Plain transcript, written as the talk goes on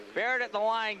Barrett at the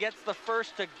line gets the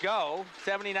first to go,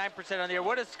 79% on the year.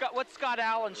 What's Scott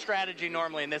Allen's strategy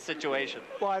normally in this situation?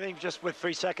 Well, I think just with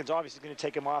 3 seconds, obviously going to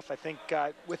take him off. I think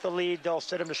with the lead, they'll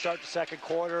sit him to start the second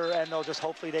quarter, and they'll just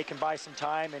hopefully they can buy some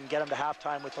time and get him to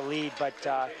halftime with the lead. But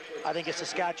I think if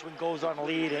Saskatchewan goes on a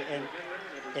lead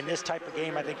in this type of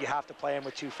game, I think you have to play him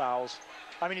with 2 fouls.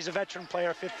 I mean, he's a veteran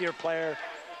player, 5th-year player,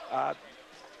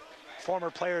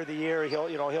 former player of the year. He'll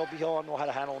know how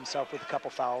to handle himself with a couple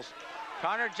fouls.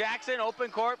 Connor Jackson,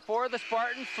 open court for the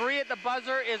Spartans. 3 at the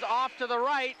buzzer is off to the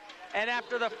right. And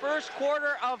after the first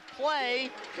quarter of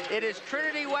play, it is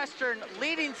Trinity Western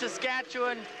leading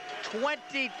Saskatchewan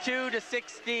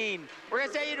 22-16. We're going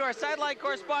to say you to our sideline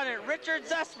correspondent, Richard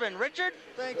Zussman. Richard?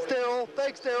 Thanks, Daryl.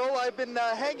 I've been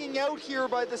hanging out here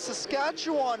by the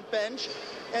Saskatchewan bench,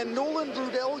 and Nolan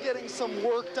Brudel getting some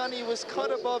work done. He was cut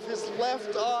above his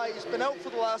left eye. He's been out for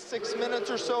the last 6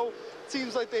 minutes or so.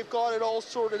 Seems like they've got it all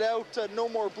sorted out. No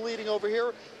more bleeding over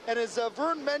here. And as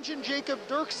Vern mentioned, Jacob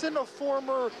Dirksen, a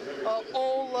former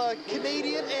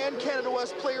All-Canadian and Canada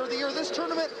West Player of the Year. This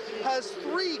tournament has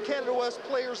 3 Canada West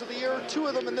Players of the Year, 2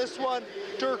 of them in this one,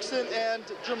 Dirksen and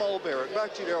Jamal Barrett.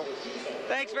 Back to you, Daryl.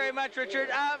 Thanks very much, Richard.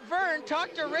 Vern,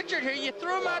 talk to Richard here. You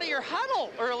threw him out of your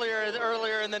huddle earlier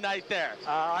in the night there.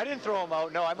 I didn't throw him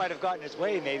out. No, I might have gotten his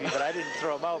way maybe, but I didn't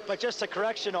throw him out. But just a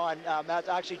correction on that.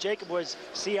 Actually, Jacob was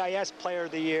CIS Player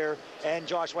of the Year, and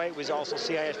Josh White was also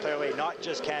CIS Player of the Year, not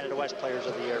just Canada West Players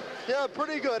of the Year. Yeah,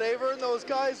 pretty good, Vern. Those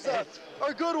guys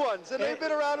are good ones, and they've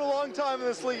been around a long time in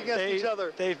this league against each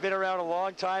other. They've been around a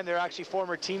long time. They're actually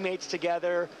former teammates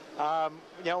together.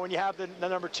 When you have the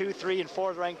number 2, 3, and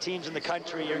 4 ranked teams in the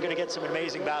country, you're going to get some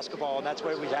amazing basketball, and that's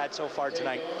what we've had so far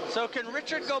tonight. So can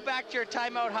Richard go back to your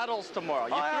timeout huddles tomorrow?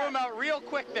 You threw him out real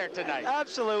quick there tonight.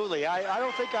 Absolutely. I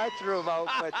don't think I threw him out,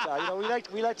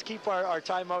 but we like to keep our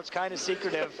timeouts kind of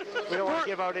secretive. We don't want to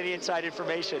give out any inside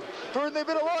information. Vern, they've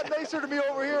been a lot nicer to me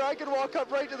over here. I could walk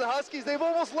up right to the Huskies. They've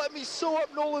almost let me sew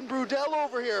up Nolan Brudel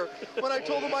over here when I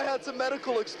told them I had some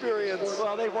medical experience.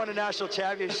 Well, they've won a national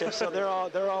championship, so they're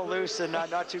all loose and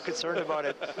not too concerned about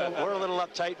it. We're a little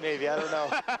uptight, maybe. I don't know.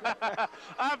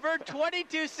 Vern,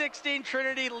 22-16,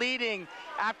 Trinity leading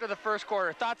after the first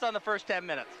quarter. Thoughts on the first 10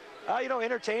 minutes?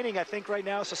 Entertaining. I think right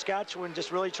now Saskatchewan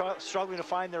just really struggling to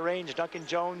find their range. Duncan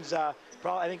Jones,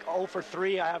 probably I think 0 for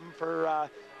 3. I have him for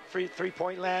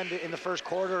three-point land in the first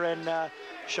quarter, and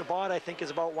Shabbat I think is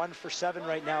about 1 for 7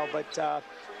 right now. But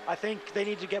I think they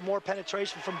need to get more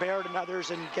penetration from Barrett and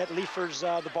others and get Leifers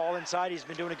the ball inside. He's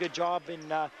been doing a good job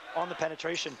on the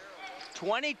penetration.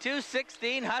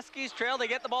 22-16, Huskies trail. They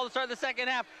get the ball to start the second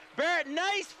half. Barrett,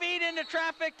 nice feed into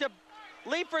traffic to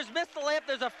Leifers, missed the layup.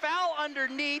 There's a foul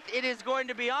underneath. It is going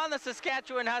to be on the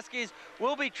Saskatchewan Huskies.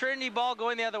 Will be Trinity ball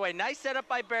going the other way. Nice setup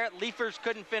by Barrett. Leifers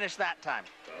couldn't finish that time.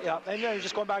 Yeah, and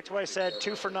just going back to what I said,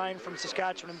 2 for 9 from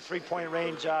Saskatchewan in the three-point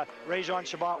range. Rajon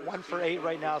Shabbat 1 for 8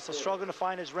 right now, so struggling to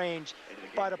find his range,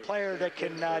 but a player that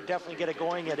can definitely get it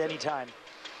going at any time.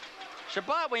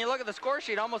 Shabbat, when you look at the score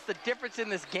sheet, almost the difference in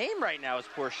this game right now is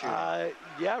poor shooting.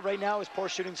 Yeah, right now his poor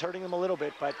shooting's hurting him a little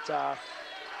bit, but...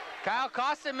 Kyle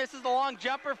Costin misses the long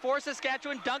jumper for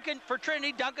Saskatchewan. Duncan for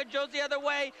Trinity. Duncan Jones the other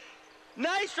way.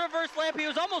 Nice reverse layup. He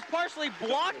was almost partially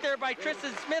blocked there by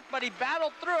Tristan Smith, but he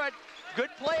battled through it. Good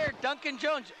player, Duncan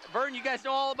Jones. Vern, you guys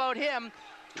know all about him.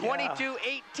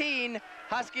 22-18,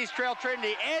 Huskies trail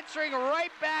Trinity. Answering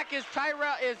right back is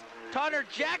Connor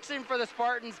Jackson for the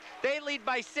Spartans. They lead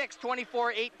by 6,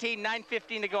 24-18,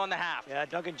 9:15 to go in the half. Yeah,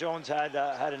 Duncan Jones had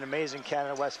an amazing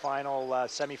Canada West final,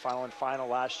 semifinal and final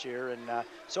last year, and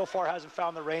so far hasn't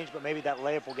found the range, but maybe that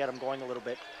layup will get him going a little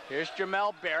bit. Here's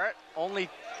Jamel Barrett, only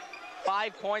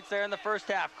 5 points there in the first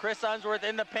half. Chris Unsworth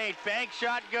in the paint, bank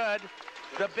shot good.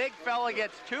 The big fella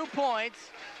gets 2 points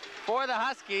for the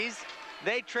Huskies.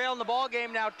 They trail in the ball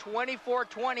game now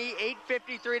 24-20,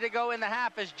 8:53 to go in the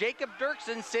half as Jacob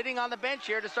Dirksen sitting on the bench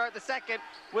here to start the second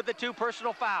with the 2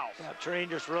 personal fouls. Yeah, Trinity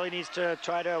just really needs to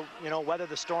try to, weather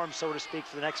the storm, so to speak,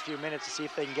 for the next few minutes to see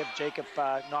if they can give Jacob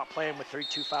not playing with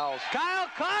 2 fouls. Kyle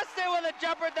Costin with a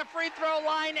jumper at the free throw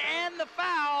line and the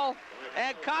foul.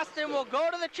 And Costin will go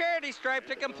to the charity stripe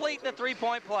to complete the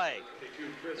 3-point play.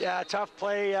 Yeah, tough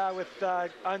play with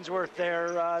Unsworth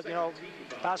there.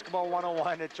 Basketball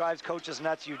 101, it drives coaches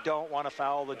nuts. You don't want to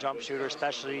foul the jump shooter,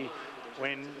 especially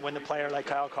when the player like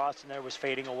Kyle Costin there was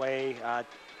fading away.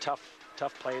 Tough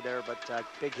play there, but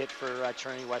big hit for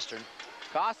Trinity Western.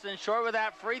 Costin short with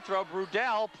that free throw.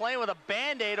 Brudel playing with a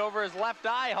Band-Aid over his left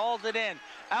eye, hauls it in.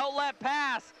 Outlet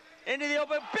pass into the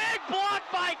open. Big block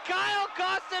by Kyle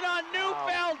Costin on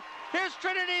Neufeld. Here's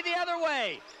Trinity the other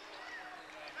way.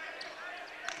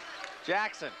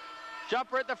 Jackson,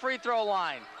 jumper at the free throw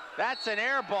line. That's an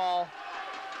air ball.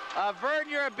 Vern,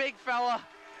 you're a big fella.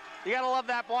 You got to love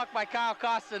that block by Kyle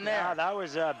Costin there. Yeah, that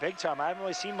was big time. I haven't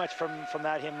really seen much from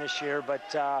him this year, but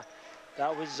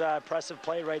that was impressive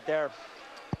play right there.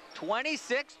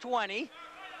 26-20.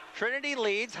 Trinity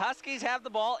leads. Huskies have the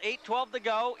ball. 8:12 to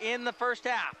go in the first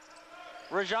half.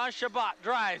 Rajan Chabot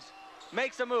drives,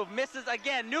 makes a move, misses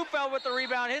again. Neufeld with the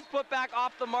rebound. His putback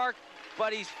off the mark,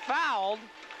 but he's fouled.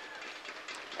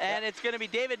 And it's going to be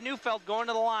David Neufeld going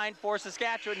to the line for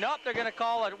Saskatchewan. Nope, they're going to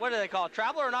call it, what do they call it,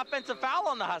 traveler, an offensive foul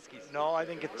on the Huskies? No, I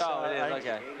think it's... Oh, it is,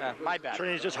 okay. My bad.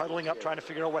 Trinity's just huddling up, trying to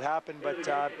figure out what happened, but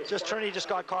Trinity just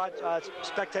got caught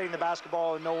spectating the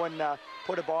basketball, and no one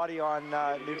put a body on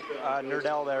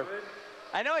Nurdell there.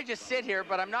 I know I just sit here,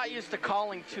 but I'm not used to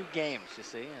calling 2 games, you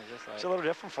see. It's a little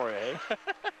different for you, eh?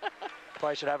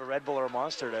 Probably should have a Red Bull or a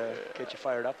Monster to get you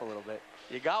fired up a little bit.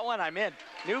 You got one, I'm in.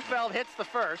 Neufeld hits the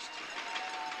first.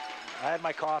 I had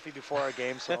my coffee before our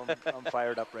game, so I'm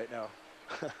fired up right now.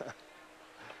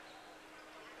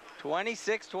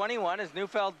 26-21 as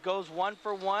Neufeld goes 1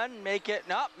 for 1.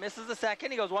 Misses the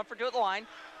second. He goes 1 for 2 at the line.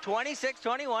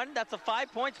 26-21. That's a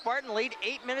 5-point Spartan lead.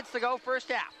 8 minutes to go first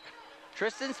half.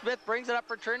 Tristan Smith brings it up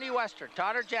for Trinity Western.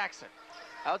 Connor Jackson,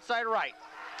 outside right.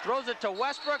 Throws it to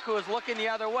Westbrook, who is looking the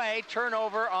other way.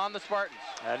 Turnover on the Spartans.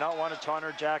 Not one of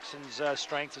Connor Jackson's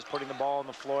strengths is putting the ball on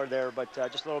the floor there, but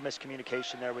just a little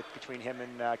miscommunication there between him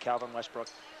and Calvin Westbrook.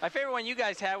 My favorite one you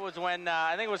guys had was when,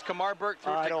 I think it was Kamar Burke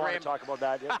threw it to I don't Graham. want to talk about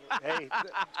that. Hey,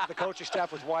 the coaching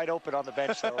staff was wide open on the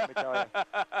bench, though, let me tell you.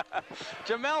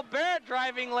 Jamel Barrett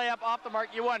driving layup off the mark.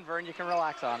 You won, Vern. You can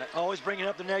relax on it. Always bringing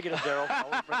up the negative, Daryl.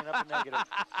 Always bringing up the negative.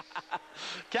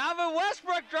 Calvin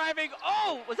Westbrook driving.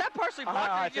 Oh, was that partially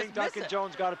blocked? I think Duncan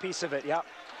Jones got a piece of it, yeah.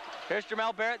 Here's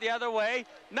Jamel Barrett the other way.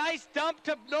 Nice dump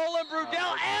to Nolan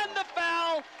Brudell and the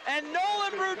foul. And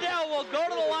Nolan Brudell will go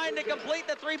to the line to complete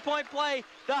the 3-point play.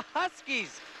 The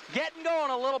Huskies getting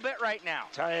going a little bit right now.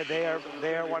 Tell you, they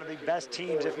are one of the best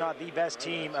teams, if not the best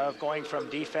team, of going from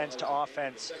defense to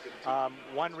offense.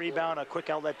 1 rebound, a quick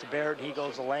outlet to Barrett. He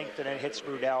goes the length and then hits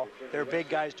Brudell. Their big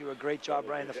guys do a great job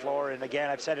running the floor. And again,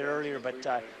 I've said it earlier, but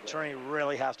Trinity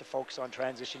really has to focus on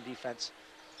transition defense.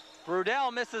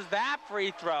 Brudell misses that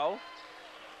free throw.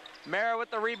 Mara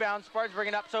with the rebound. Spartans bring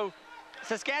it up. So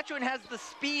Saskatchewan has the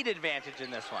speed advantage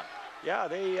in this one. Yeah,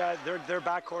 their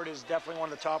backcourt is definitely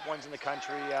one of the top ones in the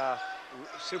country.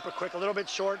 Super quick, a little bit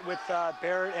short with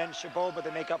Barrett and Chabot, but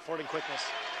they make up for it in quickness.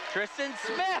 Tristan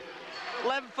Smith,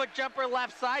 11-foot jumper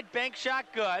left side, bank shot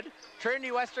good.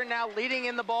 Trinity Western now leading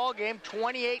in the ball game,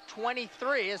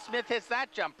 28-23 as Smith hits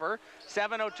that jumper.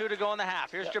 7:02 to go in the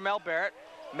half. Here's Jamel Barrett.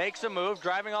 Makes a move,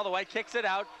 driving all the way, kicks it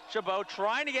out. Chabot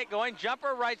trying to get going.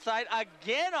 Jumper right side,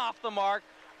 again off the mark.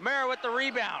 Mara with the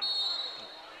rebound.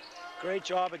 Great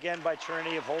job again by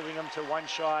Trinity of holding them to 1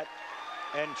 shot.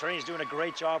 And Trinity's doing a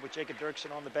great job with Jacob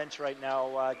Dirksen on the bench right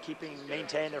now,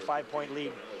 maintaining their 5-point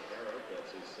lead.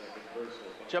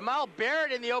 Jamal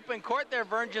Barrett in the open court there.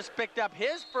 Vern just picked up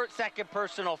his second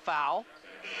personal foul.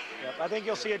 Yep, I think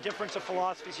you'll see a difference of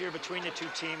philosophies here between the 2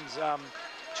 teams.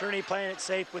 Trinity playing it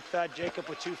safe with Jacob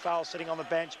with 2 fouls sitting on the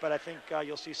bench, but I think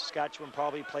you'll see Saskatchewan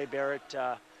probably play Barrett.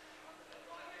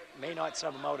 May not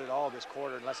sub him out at all this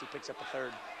quarter unless he picks up a 3rd.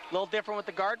 A little different with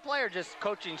the guard play or just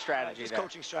coaching strategy? Just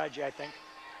coaching strategy, I think.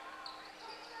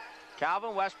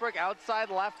 Calvin Westbrook outside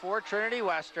left for Trinity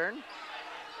Western.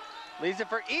 Leaves it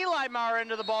for Eli Mara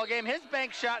into the ballgame. His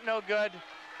bank shot no good,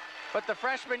 but the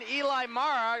freshman Eli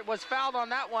Mara was fouled on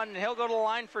that one, and he'll go to the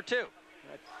line for 2.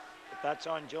 If that's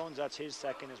on Jones, that's his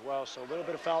second as well. So a little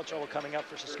bit of foul trouble coming up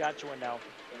for Saskatchewan now.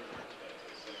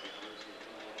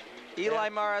 Eli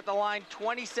Mara at the line,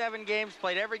 27 games,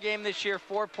 played every game this year,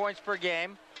 4 points per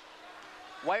game.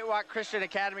 White Rock Christian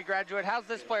Academy graduate. How's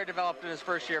this player developed in his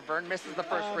first year, Vern? Misses the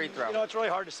first free throw. You know, it's really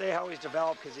hard to say how he's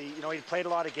developed because he played a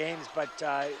lot of games, but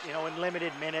in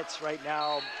limited minutes right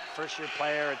now, first-year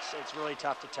player, it's really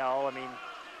tough to tell. I mean,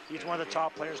 he's one of the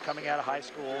top players coming out of high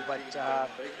school, but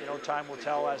time will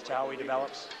tell as to how he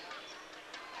develops.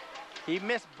 He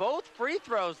missed both free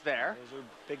throws there. Those are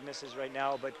big misses right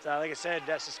now, but like I said,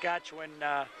 Saskatchewan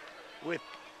with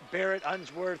Barrett,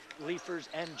 Unsworth, Leifers,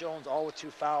 and Jones all with 2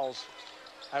 fouls.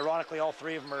 Ironically, all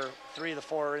 3 of them are 3 of the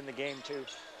 4 are in the game too.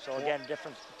 So again,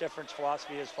 different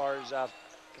philosophy as far as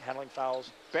handling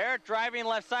fouls. Barrett driving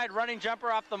left side, running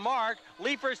jumper off the mark.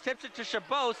 Leifers tips it to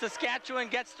Chabot. Saskatchewan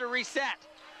gets to reset.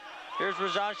 Here's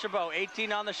Rajan Chabot,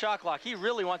 18 on the shot clock. He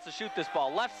really wants to shoot this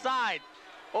ball. Left side,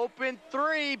 open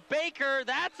 3. Baker,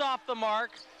 that's off the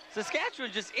mark.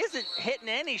 Saskatchewan just isn't hitting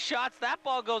any shots. That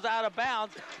ball goes out of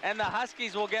bounds, and the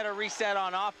Huskies will get a reset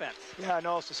on offense. Yeah,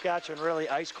 no, Saskatchewan really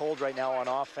ice cold right now on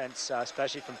offense,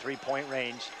 especially from 3-point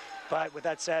range. But with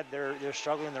that said, they're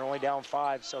struggling. They're only down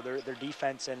 5, so their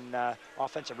defense and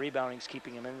offensive rebounding is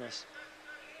keeping them in this.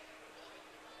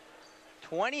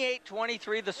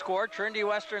 28-23 the score. Trinity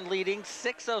Western leading,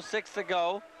 6:06 to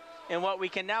go in what we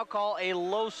can now call a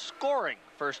low-scoring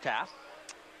first half.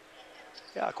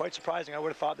 Yeah, quite surprising. I would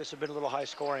have thought this would have been a little high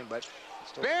scoring, but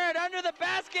still. Barrett under the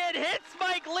basket, hits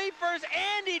Mike Leifers,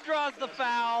 and he draws the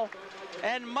foul.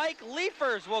 And Mike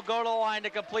Leifers will go to the line to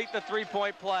complete the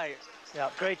three-point play. Yeah,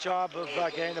 great job of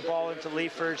getting the ball into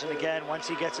Leifers. And again, once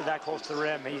he gets it that close to the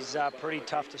rim, he's pretty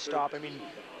tough to stop. I mean,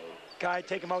 guy,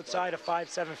 take him outside of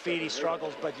 5-7 feet, he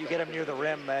struggles, but you get him near the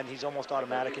rim, and he's almost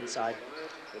automatic inside.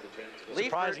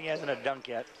 Surprising he hasn't a dunk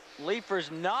yet.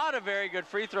 Leifers not a very good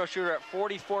free throw shooter at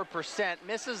 44%,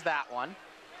 misses that one.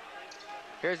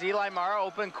 Here's Eli Mara,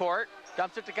 open court,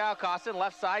 dumps it to Kyle Costin,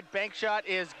 left side, bank shot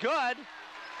is good.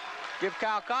 Give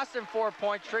Kyle Costin 4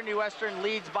 points. Trinity Western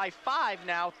leads by 5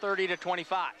 now, 30-25.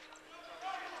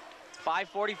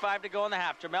 5:45 to go in the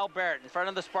half. Jamel Barrett in front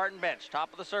of the Spartan bench,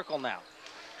 top of the circle now.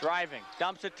 Driving,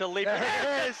 dumps it to Leifers.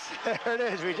 There it is. There it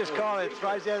is. We just call it.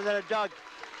 Surprised he hasn't had a dunk.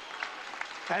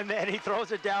 And then he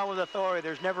throws it down with authority.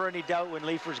 There's never any doubt when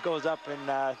Leifers goes up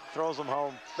and throws them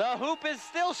home. The hoop is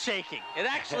still shaking. It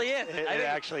actually is. It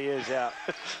actually is, yeah.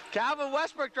 Calvin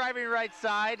Westbrook driving right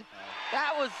side.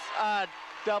 That was a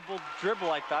double dribble,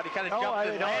 I thought. He kind of jumped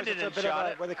and landed and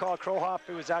shot it. What they call a crow hop.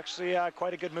 It was actually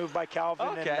quite a good move by Calvin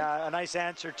and a nice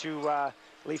answer to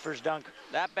Leifers' dunk.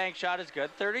 That bank shot is good.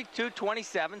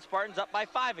 32-27. Spartans up by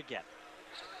 5 again.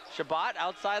 Shabbat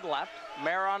outside left.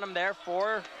 Mara on him there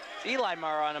for Eli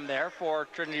Mara on him there for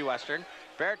Trinity Western.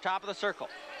 Barrett top of the circle.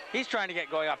 He's trying to get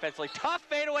going offensively. Tough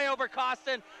fadeaway over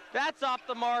Costin. That's off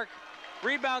the mark.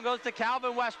 Rebound goes to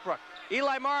Calvin Westbrook.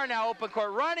 Eli Mara now open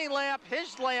court. Running layup.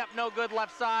 His layup no good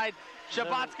left side.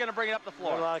 Shabbat's going to bring it up the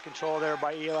floor. A lot of control there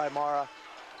by Eli Mara.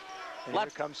 And here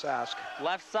comes Sask.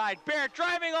 Left side. Barrett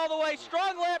driving all the way.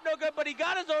 Strong layup, no good, but he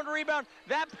got his own rebound.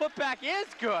 That putback is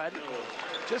good.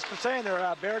 Just for saying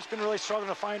there, Barrett's been really struggling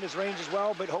to find his range as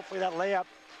well, but hopefully that layup,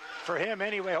 for him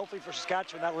anyway, hopefully for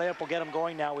Saskatchewan, that layup will get him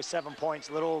going now with 7 points.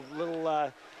 Little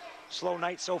slow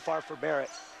night so far for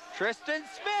Barrett. Tristan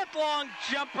Smith, long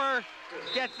jumper.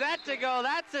 Gets that to go.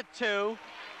 That's a 2.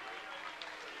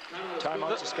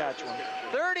 Timeout Saskatchewan.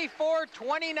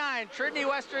 34-29. Trinity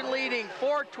Western leading.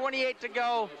 4:28 to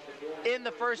go in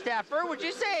the first half. Bert, would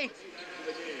you say,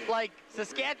 like,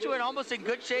 Saskatchewan almost in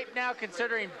good shape now,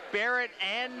 considering Barrett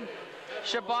and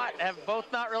Shabbat have both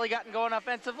not really gotten going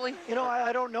offensively? You know,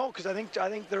 I don't know, because I think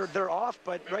they're off,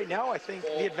 but right now I think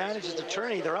the advantage is to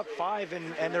Trinity. They're up 5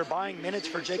 and they're buying minutes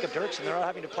for Jacob Dirksen. They're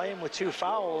having to play him with 2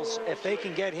 fouls. If they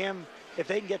can get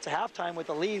to halftime with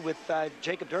the lead with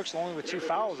Jacob Dirksen only with 2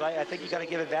 fouls, I think you got to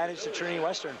give advantage to Trinity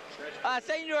Western.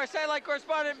 Sending you to our sideline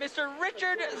correspondent, Mr.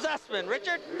 Richard Zussman.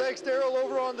 Richard? Thanks, Daryl.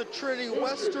 Over on the Trinity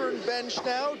Western bench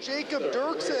now. Jacob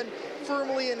Dirksen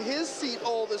firmly in his seat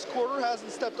all this quarter.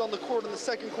 Hasn't stepped on the court in the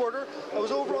second quarter. I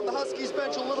was over on the Huskies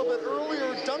bench a little bit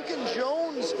earlier. Duncan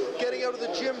Jones getting out of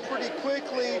the gym pretty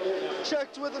quickly.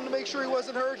 Checked with him to make sure he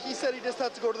wasn't hurt. He said he just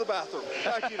had to go to the bathroom.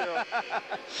 Back to you, Daryl.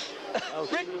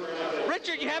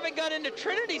 Richard, you haven't got into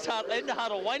Trinity's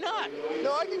huddle. Why not?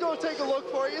 No, I can go take a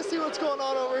look for you, see what's going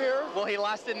on over here. Will he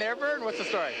last in there, Vern? What's the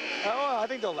story? Oh, I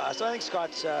think they'll last. I think Scott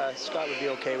would be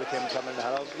okay with him coming in the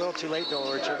huddle. A little too late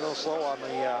though, Richard. A little slow on the,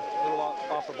 little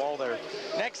off the ball there.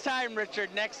 Next time, Richard.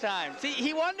 Next time. See,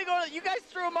 he wanted to go. You guys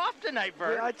threw him off tonight,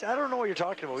 Vern. Yeah, I don't know what you're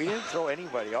talking about. We didn't throw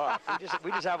anybody off.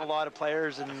 We just have a lot of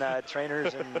players and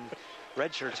trainers and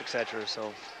red shirts, etc.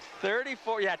 So.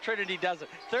 34, yeah, Trinity does it.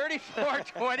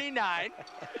 34-29.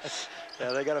 Yeah,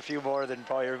 they got a few more than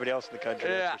probably everybody else in the country,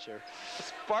 that's for sure.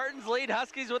 Spartans lead,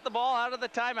 Huskies with the ball out of the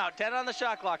timeout. 10 on the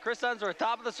shot clock. Chris Unsworth,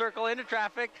 top of the circle, into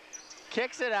traffic.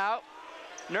 Kicks it out.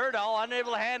 Nerdahl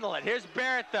unable to handle it. Here's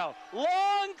Barrett, though.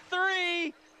 Long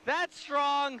 3. That's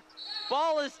strong.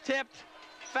 Ball is tipped.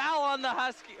 Foul on the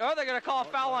Husky. Oh, they're going to call a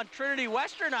foul on Trinity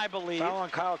Western, I believe. Foul on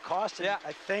Kyle Costin,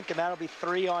 I think, and that'll be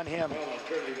 3 on him.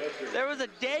 There was a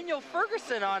Daniel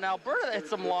Ferguson on Alberta that hit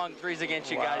some long 3s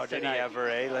against you guys tonight. Did he ever,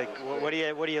 eh? Like, what do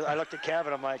you? I looked at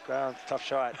Kevin. I'm like, well, tough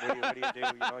shot. What do you do?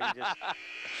 You know,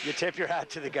 you tip your hat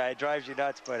to the guy. It drives you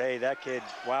nuts. But hey, that kid,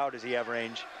 wow, does he have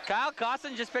range? Kyle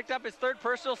Costin just picked up his 3rd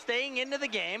personal, staying into the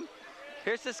game.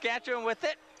 Here's Saskatchewan with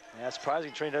it. Yeah,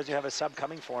 surprising. Trinity doesn't have a sub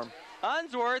coming for him.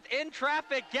 Unsworth in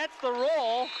traffic, gets the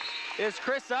roll, is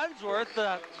Chris Unsworth.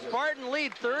 The Spartan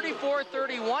lead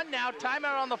 34-31 now.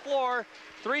 Timeout on the floor.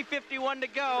 3:51 to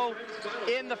go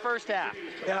in the first half.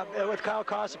 Yeah, with Kyle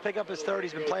Costa pick up his 3rd,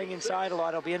 he's been playing inside a lot.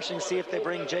 It'll be interesting to see if they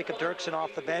bring Jacob Dirksen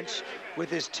off the bench with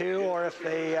his 2, or if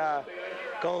they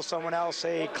go someone else,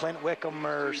 say Clint Wickham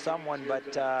or someone,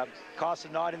 but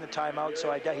Costa not in the timeout,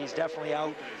 so he's definitely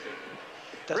out.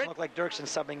 Doesn't look like Dirksen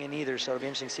subbing in either, so it'll be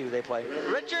interesting to see who they play.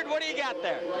 Richard, what do you got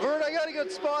there? Vern, I got a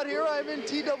good spot here. I'm in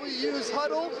TWU's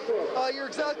huddle. You're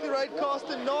exactly right.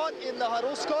 Costa not in the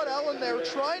huddle. Scott Allen there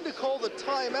trying to call the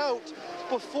timeout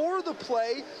before the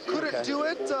play. Couldn't do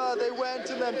it. They went,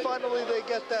 and then finally they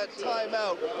get that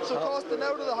timeout. So Costa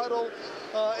out of the huddle.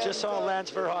 Just saw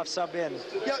Lance Verhoff sub in.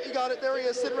 Yeah, you got it. There he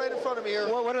is, sitting right in front of me here.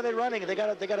 Well, what are they running? They got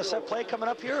a set play coming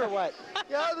up here, or what?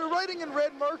 Yeah, they're writing in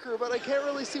red marker, but I can't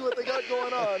really see what they got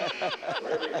going on.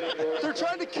 They're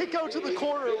trying to kick out to the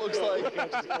corner, it looks like.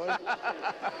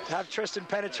 Have Tristan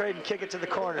penetrate and kick it to the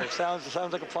corner. Sounds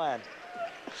like a plan.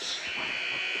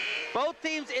 Both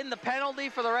teams in the penalty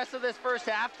for the rest of this first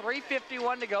half.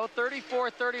 3:51 to go,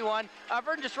 34-31.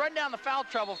 Vern, just run down the foul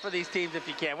trouble for these teams if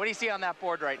you can. What do you see on that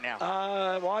board right now?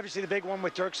 Well, obviously the big one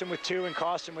with Dirksen with 2 and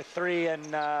Costin with 3,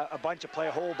 and a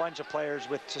whole bunch of players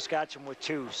with Saskatchewan with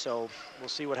 2. So we'll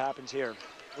see what happens here.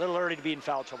 A little early to be in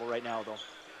foul trouble right now, though.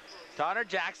 Connor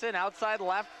Jackson outside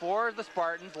left for the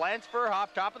Spartans. Lance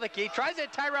Verhoff, top of the key, tries to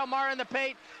hit Tyrell Mara in the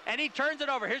paint, and he turns it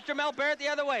over. Here's Jamel Barrett the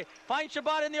other way. Finds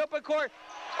Shabbat in the open court.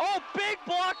 Oh, big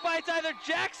block by it's either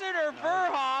Jackson or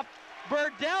Verhoff.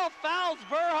 Burdell fouls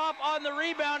Verhoff on the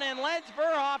rebound, and Lance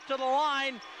Verhoff to the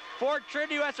line for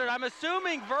Trinity Western. I'm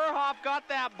assuming Verhoff got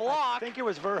that block. I think it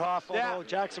was Verhoff, although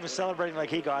Jackson was celebrating like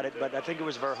he got it, but I think it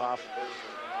was Verhoff.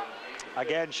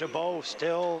 Again, Chabot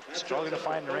still struggling to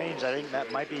find the range. I think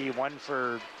that might be 1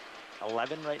 for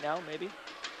 11 right now, maybe.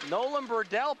 Nolan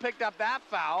Burdell picked up that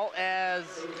foul as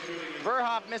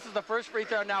Verhoff misses the first free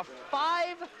throw. Now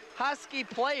 5 Husky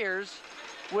players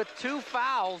with 2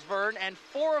 fouls, Vern, and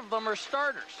 4 of them are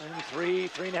starters. And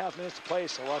 3.5 minutes to play,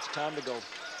 so lots of time to go.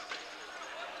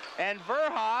 And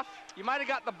Verhoff, you might have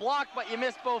got the block, but you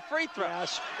missed both free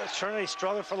throws. Yeah, Trinity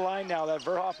struggling for the line now. That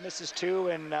Verhoff misses 2,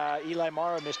 and Eli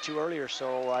Mara missed 2 earlier,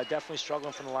 so definitely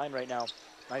struggling from the line right now.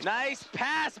 Nice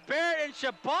pass. Barrett and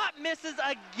Shabbat misses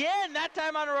again, that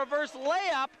time on a reverse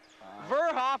layup.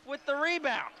 Verhoff with the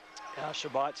rebound. Yeah,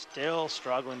 Shabbat still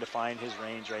struggling to find his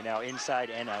range right now, inside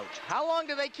and out. How long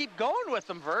do they keep going with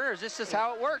them, Vern, or is this just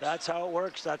how it works? That's how it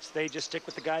works. They just stick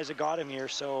with the guys that got him here,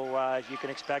 so you can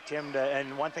expect him to.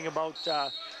 And one thing about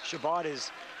Shabbat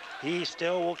is he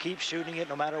still will keep shooting it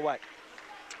no matter what.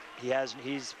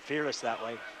 He's fearless that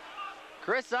way.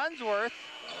 Chris Unsworth,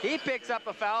 he picks up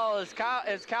a foul as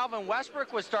Calvin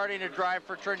Westbrook was starting to drive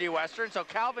for Trinity Western. So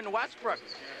Calvin Westbrook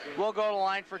will go to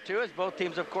line for 2, as both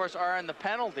teams, of course, are in the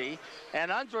penalty.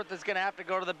 And Unsworth is going to have to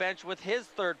go to the bench with his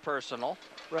 3rd personal.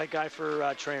 Right guy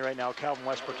for Trinity right now. Calvin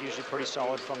Westbrook usually pretty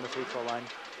solid from the free throw line.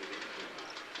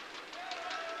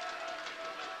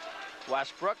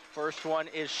 Westbrook, first one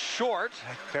is short.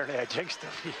 Apparently I jinxed him.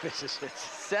 He misses it.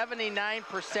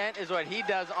 79% is what he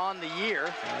does on the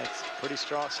year. It's pretty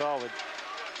strong, solid.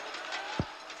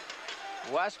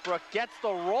 Westbrook gets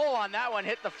the roll on that one,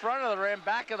 hit the front of the rim,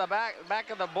 back of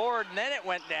the board, and then it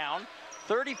went down.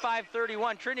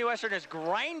 35-31. Trinity Western has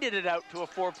grinded it out to a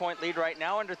 4-point lead right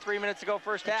now, under 3 minutes to go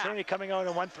first half. Trinity coming out in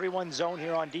a 1-3-1 zone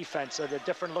here on defense, so a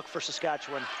different look for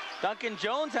Saskatchewan. Duncan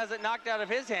Jones has it knocked out of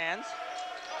his hands.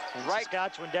 Right.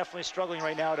 Saskatchewan definitely struggling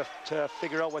right now to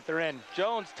figure out what they're in.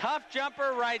 Jones, tough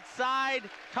jumper, right side.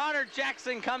 Connor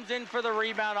Jackson comes in for the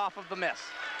rebound off of the miss.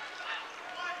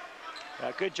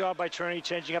 Good job by Trinity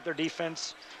changing up their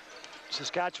defense.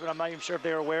 Saskatchewan, I'm not even sure if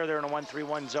they were aware they're in a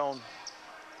 1-3-1 zone.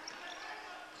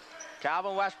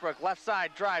 Calvin Westbrook, left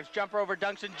side, drives, jumper over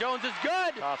Duncan Jones is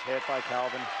good. Tough hit by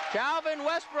Calvin. Calvin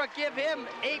Westbrook, give him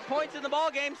 8 points in the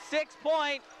ballgame.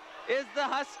 6-point is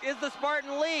the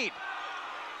Spartan lead.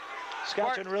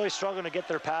 Saskatchewan really struggling to get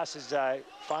their passes,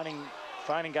 finding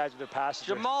guys with their passes.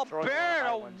 Jamal Barrett,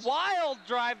 a wild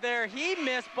drive there. He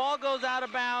missed, ball goes out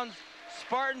of bounds.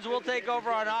 Spartans will take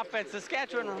over on offense.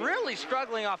 Saskatchewan really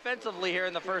struggling offensively here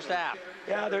in the first half.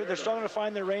 Yeah, they're struggling to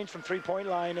find their range from 3-point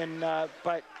line, and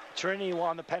but Trinity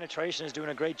on the penetration is doing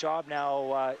a great job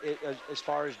now as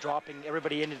far as dropping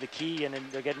everybody into the key, and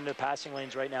they're getting into the passing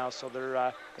lanes right now. So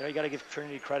they're you got to give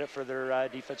Trinity credit for their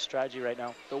defense strategy right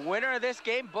now. The winner of this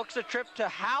game books a trip to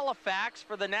Halifax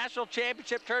for the national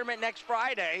championship tournament next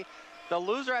Friday. The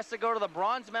loser has to go to the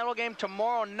bronze medal game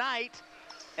tomorrow night,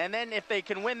 and then if they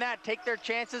can win that, take their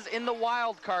chances in the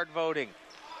wild card voting.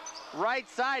 Right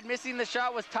side, missing the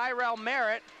shot was Tyrell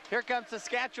Merritt. Here comes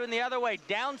Saskatchewan the other way.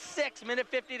 Down 6, minute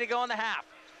 50 to go in the half.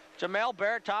 Jamel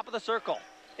Barrett, top of the circle.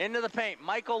 Into the paint.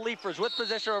 Michael Leifers with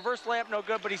position. Reverse layup, no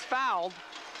good, but he's fouled.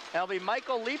 That'll be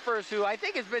Michael Leifers, who I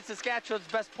think has been Saskatchewan's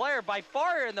best player by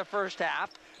far in the first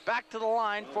half. back to the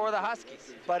line for the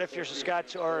Huskies. But if you're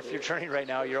Saskatchewan, or if you're Trinity right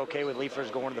now, you're okay with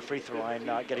Leifers going to the free throw line,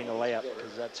 not getting the layup,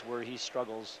 because that's where he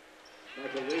struggles.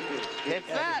 Hits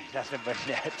that. Nothing but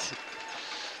net.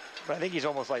 But I think he's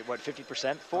almost like, what,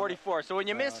 50%? 44. So when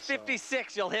you miss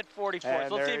 56, you'll hit 44. And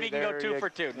So let's see if he can go 2 for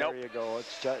 2. Nope. There you go.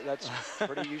 It's just, that's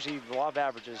pretty usually the law of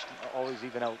averages, always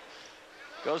even out.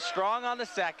 Goes strong on the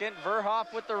second.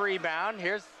 Verhoff with the rebound.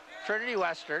 Here's Trinity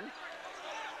Western,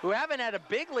 who haven't had a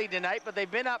big lead tonight, but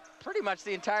they've been up pretty much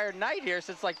the entire night here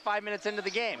since like 5 minutes into the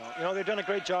game. You know, they've done a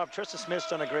great job. Tristan Smith's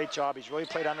done a great job. He's really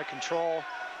played under control.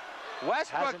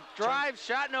 Westbrook drives,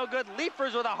 shot no good.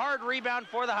 Leifers with a hard rebound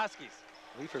for the Huskies.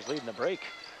 Leifers leading the break.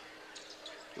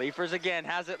 Leifers again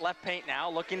has it left paint now,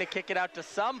 looking to kick it out to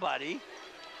somebody.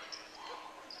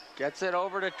 Gets it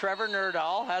over to Trevor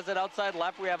Nerdahl, has it outside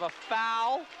left. We have a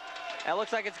foul. It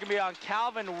looks like it's going to be on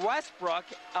Calvin Westbrook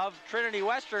of Trinity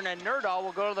Western, and Nerdahl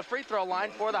will go to the free throw line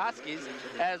for the Huskies,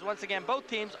 as once again both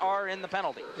teams are in the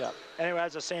penalty. Yeah. Anyway,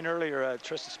 as I was saying earlier,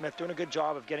 Tristan Smith doing a good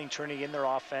job of getting Trinity in their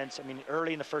offense. I mean,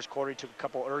 early in the first quarter, he took a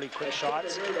couple early quick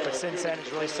shots, but since then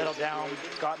he's really settled down,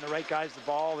 gotten the right guys the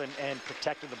ball, and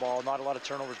protected the ball. Not a lot of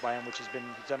turnovers by him, which he's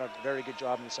done a very good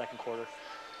job in the second quarter.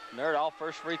 Nerdahl,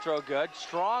 first free throw good.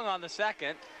 Strong on the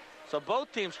second. So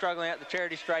both teams struggling at the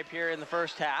charity stripe here in the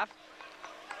first half.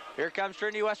 Here comes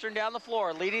Trinity Western down the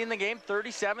floor, leading the game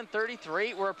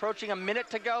 37-33. We're approaching a minute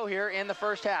to go here in the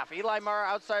first half. Eli Mara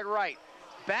outside right.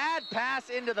 Bad pass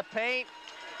into the paint.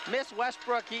 Miss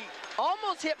Westbrook. He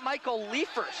almost hit Michael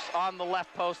Leifers on the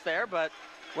left post there, but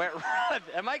went right.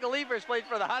 And Michael Leifers played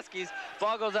for the Huskies.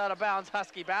 Ball goes out of bounds,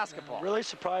 Husky basketball. Really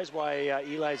surprised why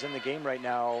Eli's in the game right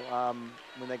now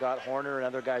when they got Horner and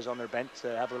other guys on their bench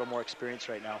that have a little more experience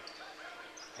right now.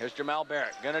 Here's Jamal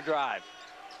Barrett, gonna drive.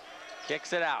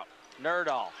 Kicks it out.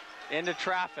 Nerdahl into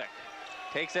traffic.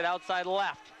 Takes it outside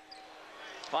left.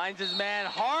 Finds his man.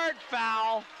 Hard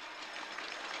foul.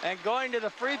 And going to the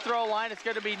free throw line, it's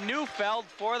going to be Neufeld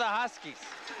for the Huskies.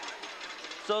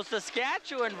 So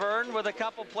Saskatchewan, Vern, with a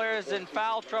couple players in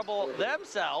foul trouble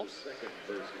themselves.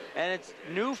 And it's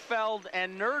Neufeld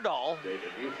and Nerdahl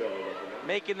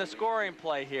making the scoring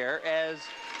play here as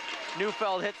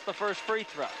Neufeld hits the first free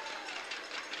throw.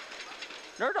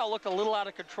 Nerdahl looked a little out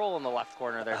of control in the left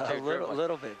corner there, too. A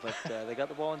little bit, but they got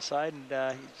the ball inside,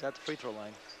 and he's at the free throw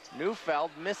line. Neufeld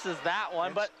misses that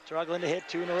one, but struggling to hit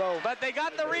 2 in a row. But they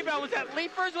got the rebound. Was that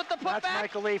Leifers with the putback? That's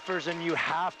Michael Leifers, and you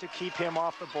have to keep him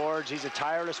off the boards. He's a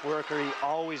tireless worker. He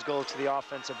always goes to the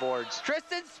offensive boards.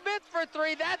 Tristan Smith for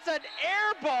 3. That's an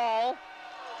air ball.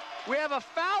 We have a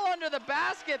foul under the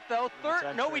basket, though.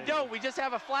 No, we don't. We just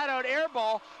have a flat-out air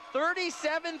ball.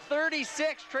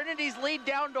 37-36. Trinity's lead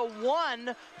down to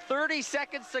 1. 30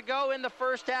 seconds to go in the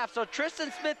first half. So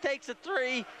Tristan Smith takes a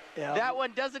 3. Yeah. That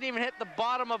one doesn't even hit the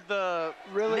bottom of the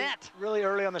net. Really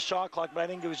early on the shot clock, but I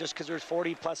think it was just because there's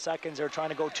 40-plus seconds. They were trying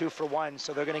to go 2 for 1,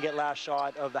 so they're going to get last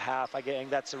shot of the half. I think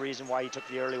that's the reason why he took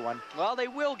the early one. Well, they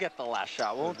will get the last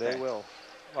shot, won't they? They will.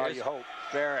 Well, you hope.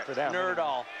 Barrett, for them.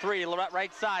 Nerdahl, 3,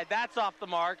 right side. That's off the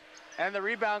mark. And the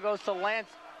rebound goes to Lance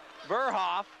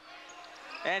Verhoff.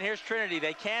 And here's Trinity.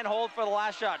 They can hold for the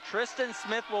last shot. Tristan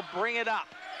Smith will bring it up.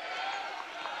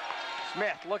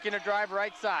 Smith looking to drive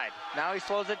right side. Now he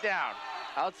slows it down.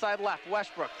 Outside left,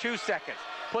 Westbrook, 2 seconds.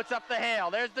 Puts up the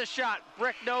hail. There's the shot.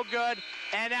 Brick no good.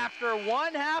 And after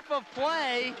 1 half of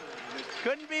play,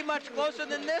 couldn't be much closer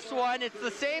than this one. It's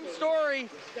the same story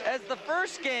as the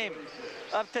first game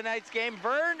of tonight's game.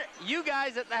 Vern, you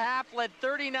guys at the half led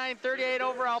 39-38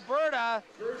 over Alberta.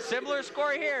 Similar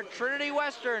score here. Trinity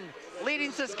Western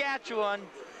leading Saskatchewan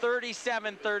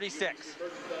 37-36.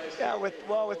 Yeah, with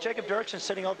Jacob Dirksen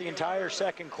sitting out the entire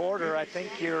second quarter, I think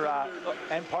you're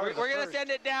and part of the We're going to send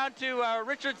it down to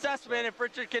Richard Sussman if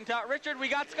Richard can talk. Richard, we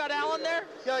got Scott Allen there?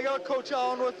 Yeah, I got Coach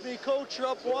Allen with me. Coach, you're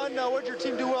up 1. What did your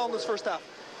team do well in this first half?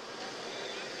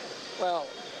 Well,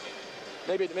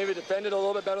 maybe defended a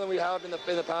little bit better than we have in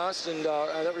the past, and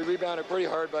I thought we rebounded pretty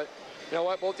hard. But you know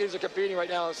what? Both teams are competing right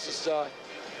now. It's just a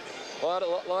lot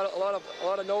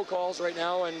of no calls right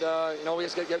now, and you know, we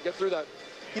just get through that.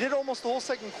 You did almost the whole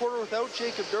second quarter without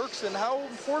Jacob Dirksen. How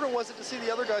important was it to see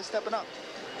the other guys stepping up?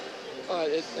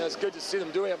 It's good to see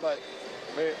them doing it, but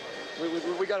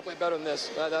we got to play better than this.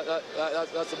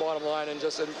 That's the bottom line. And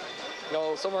just, you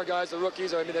know, some of our guys, the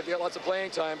rookies, I mean, they've got lots of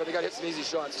playing time, but they got to hit some easy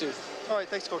shots too. All right,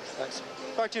 thanks, Coach. Thanks.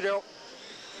 Talk to you, Daryl.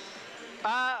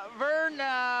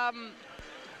 Vern,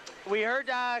 we heard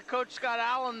Coach Scott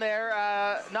Allen there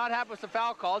not happy with the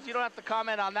foul calls. You don't have to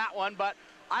comment on that one, but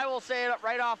I will say it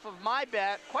right off of my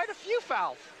bet, quite a few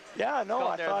fouls. Yeah, no,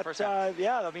 I thought,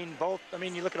 yeah, I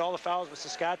mean, you look at all the fouls with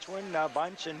Saskatchewan, a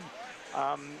bunch, and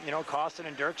You know, Costin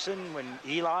and Dirksen, when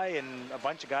Eli and a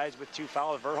bunch of guys with 2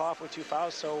 fouls, Verhoff with 2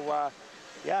 fouls. So,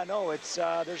 yeah, no, it's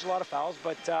there's a lot of fouls.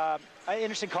 But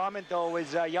interesting comment though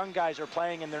is young guys are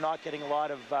playing and they're not getting a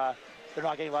lot of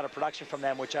production from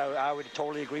them, which I would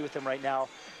totally agree with them right now.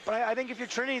 But I think if you're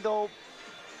Trinity though,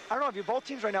 I don't know if you're both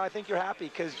teams right now. I think you're happy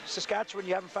because Saskatchewan,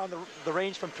 you haven't found the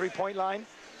range from three-point line,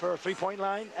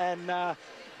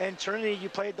 and Trinity, you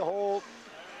played the whole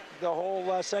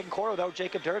second quarter without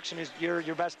Jacob Dirksen, who's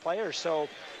your best player. So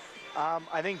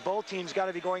I think both teams got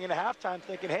to be going into halftime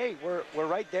thinking, hey, we're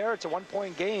right there. It's a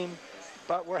 1-point game,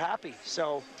 but we're happy.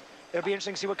 So it'll be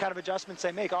interesting to see what kind of adjustments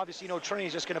they make. Obviously, you know,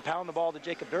 Trinity's just going to pound the ball to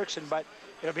Jacob Dirksen, but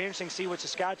it'll be interesting to see what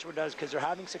Saskatchewan does because they're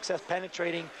having success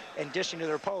penetrating and dishing to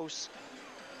their posts.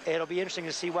 It'll be interesting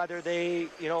to see whether they,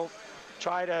 you know,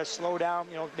 try to slow down,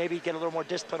 you know, maybe get a little more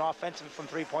discipline offensive from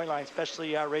three-point line,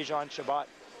 especially Rajon Shabbat.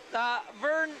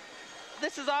 Vern,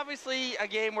 this is obviously a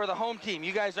game where the home team,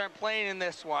 you guys aren't playing in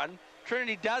this one.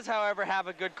 Trinity does, however, have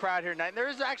a good crowd here tonight. There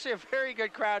is actually a very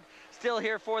good crowd still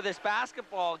here for this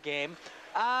basketball game.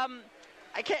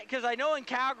 I can't, because I know in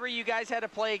Calgary you guys had to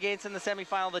play against in the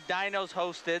semifinal. The Dinos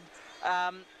hosted.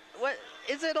 What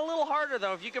is it a little harder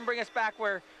though? If you can bring us back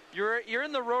where you're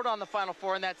in the road on the Final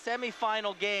Four in that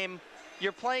semifinal game,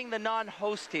 you're playing the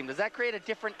non-host team. Does that create a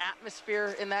different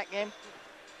atmosphere in that game?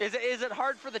 Is it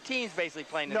hard for the teams basically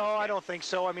playing in this game? No, I don't think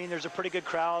so. I mean, there's a pretty good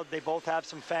crowd. They both have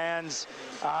some fans.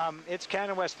 It's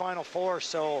Canada West Final Four,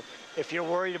 so if you're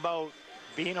worried about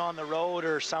being on the road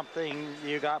or something,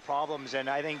 you got problems. And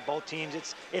I think both teams,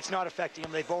 it's not affecting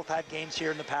them. They both had games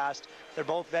here in the past. They're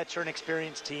both veteran,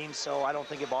 experienced teams, so I don't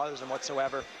think it bothers them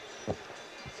whatsoever.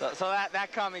 So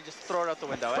that comment, just throw it out the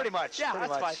window. Pretty much. Yeah, pretty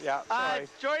that's much. fine. Yeah, sorry.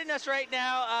 Joining us right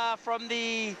now from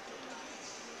the...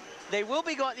 They will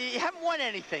be going... You haven't won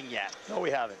anything yet. No, we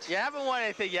haven't. You haven't won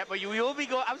anything yet, but you will be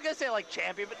going... I was going to say like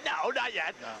champion, but no, not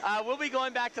yet. No. We'll be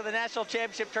going back to the National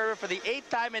Championship Tournament for the 8th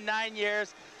time in 9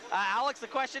 years. Alex, the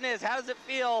question is, how does it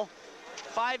feel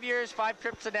 5 years, 5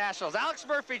 trips to Nationals? Alex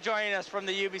Murphy joining us from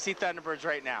the UBC Thunderbirds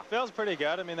right now. Feels pretty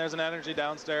good. I mean, there's an energy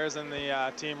downstairs in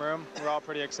the team room. We're all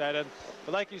pretty excited.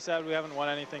 But like you said, we haven't won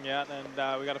anything yet,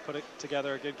 and we got to put it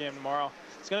together a good game tomorrow.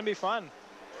 It's going to be fun.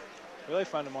 Really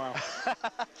fun tomorrow.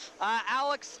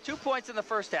 Alex, 2 points in the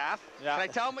first half. Yeah. Can I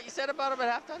tell him what you said about him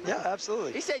at halftime? Yeah,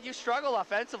 absolutely. He said you struggle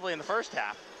offensively in the first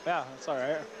half. Yeah, that's all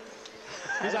right.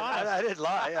 He's honest. I didn't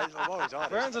lie. I'm always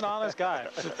honest. Vern's an honest guy.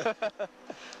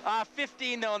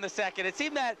 15, though, in the second. It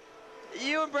seemed that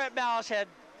you and Brett Malish had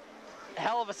a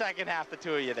hell of a second half, the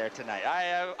two of you there tonight.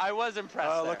 I was impressed.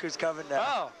 Oh, there. look who's coming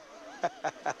now.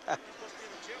 Oh.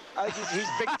 He's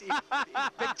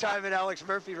big time in Alex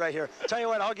Murphy right here. Tell you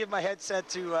what, I'll give my headset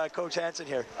to Coach Hansen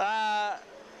here.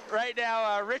 Right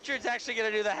now, Richard's actually going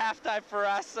to do the halftime for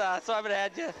us, so I'm going to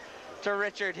head to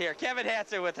Richard here. Kevin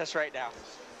Hansen with us right now.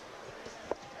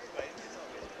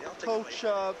 Coach,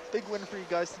 big win for you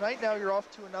guys tonight. Now you're off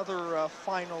to another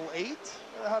Final 8.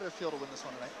 How did it feel to win this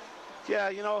one tonight? Yeah,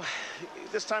 you know,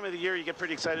 this time of the year you get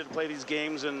pretty excited to play these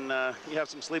games, and you have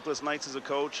some sleepless nights as a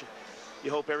coach. You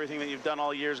hope everything that you've done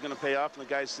all year is going to pay off and the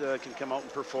guys can come out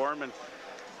and perform. And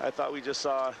I thought we just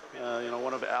saw, you know,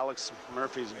 one of Alex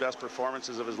Murphy's best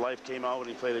performances of his life came out when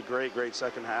he played a great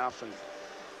second half.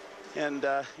 And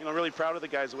you know, really proud of the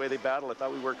guys, the way they battled. I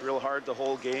thought we worked real hard the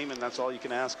whole game, and that's all you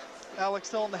can ask. Alex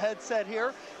still in the headset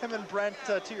here. Him and Brent,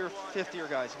 to your fifth-year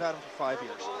guys. You've had them for 5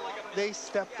 years. They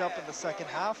stepped up in the second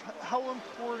half. How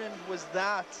important was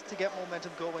that to get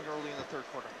momentum going early in the third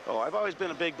quarter? Oh, I've always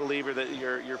been a big believer that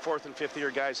your fourth and fifth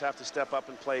year guys have to step up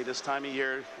and play this time of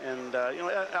year. And you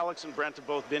know, Alex and Brent have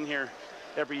both been here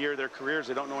every year of their careers.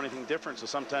 They don't know anything different, so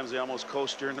sometimes they almost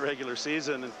coast during the regular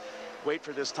season and wait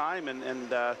for this time. And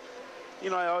you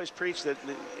know, I always preach that,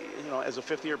 you know, as a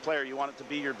fifth-year player, you want it to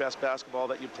be your best basketball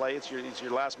that you play. It's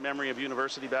your last memory of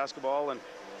university basketball,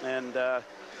 and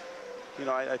you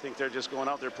know, I think they're just going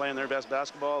out there playing their best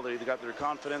basketball. They got their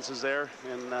confidence is there,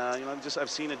 and you know, I've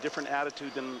seen a different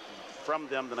attitude from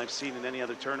them than I've seen in any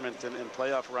other tournament and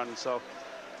playoff run. So,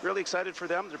 really excited for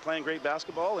them. They're playing great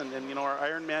basketball, and you know, our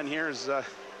Iron Man here is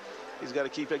he's got to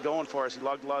keep it going for us. He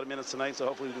logged a lot of minutes tonight, so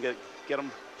hopefully we can get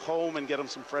him home and get him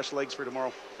some fresh legs for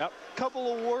tomorrow. Yep.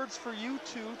 Couple awards for you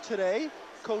two today.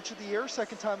 Coach of the Year,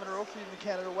 second time in a row for you in the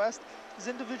Canada West. Does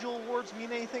individual awards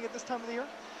mean anything at this time of the year?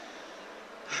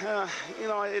 You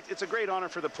know, it's a great honor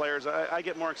for the players. I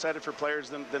get more excited for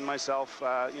players than myself.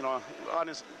 You know,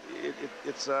 honest,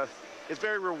 it's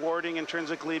very rewarding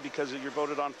intrinsically because you're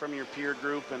voted on from your peer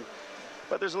group,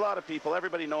 but there's a lot of people.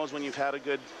 Everybody knows when you've had a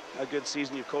good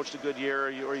season, you've coached a good year,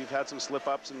 or you've had some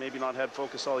slip-ups and maybe not had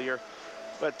focus all year.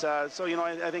 But so, you know,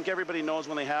 I think everybody knows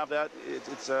when they have that.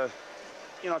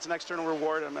 it's an external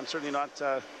reward. I'm certainly not.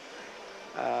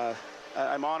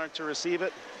 I'm honored to receive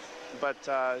it, but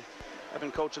I've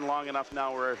been coaching long enough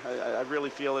now where I really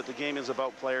feel that the game is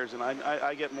about players, and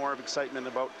I get more of excitement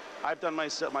about. I've done my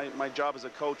job as a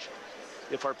coach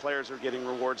if our players are getting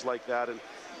rewards like that, and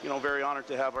very honored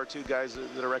to have our two guys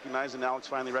that are recognized, and Alex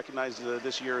finally recognized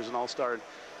this year as an all-star.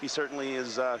 He certainly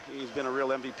is. He's been a real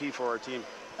MVP for our team.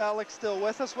 Alex still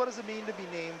with us. What does it mean to be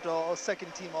named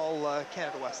second team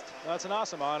All-Canada West? Well, it's an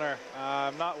awesome honor.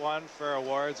 I'm not one for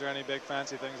awards or any big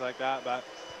fancy things like that, but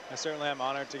I certainly am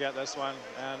honored to get this one.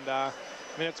 And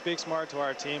it speaks more to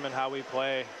our team and how we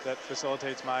play that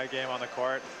facilitates my game on the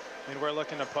court. We're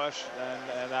looking to push,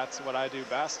 and that's what I do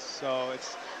best. So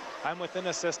I'm within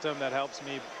a system that helps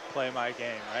me play my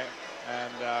game, right?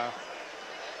 And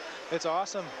it's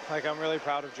awesome. I'm really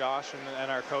proud of Josh and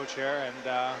our coach here,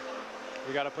 and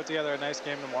we got to put together a nice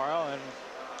game tomorrow and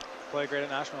play great at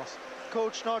Nationals.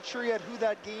 Coach, not sure yet who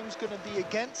that game's going to be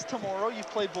against tomorrow.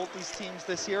 You've played both these teams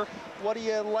this year. What do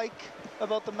you like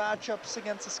about the matchups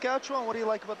against Saskatchewan? What do you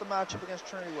like about the matchup against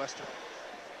Trinity Western?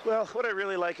 Well, what I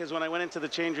really like is when I went into the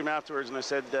change room afterwards and I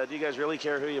said, do you guys really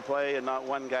care who you play? And not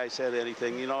one guy said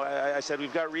anything. I said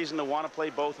we've got reason to want to play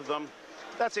both of them.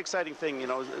 That's the exciting thing.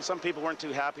 Some people weren't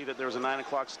too happy that there was a 9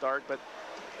 o'clock start, but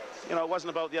it wasn't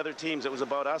about the other teams. It was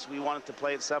about us. We wanted to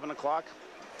play at 7 o'clock.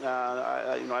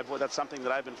 That's something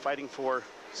that I've been fighting for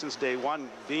since day one,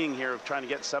 being here, of trying to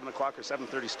get 7 o'clock or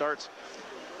 7:30 starts.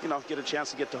 Get a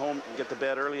chance to get to home, get to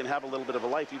bed early, and have a little bit of a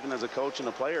life, even as a coach and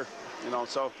a player.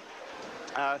 So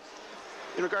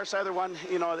in regards to either one,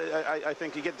 I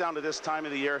think you get down to this time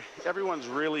of the year, everyone's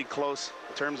really close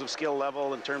in terms of skill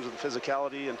level, in terms of the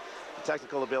physicality and the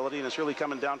technical ability, and it's really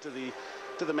coming down to the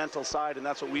mental side, and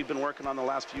that's what we've been working on the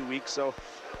last few weeks. So,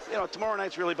 tomorrow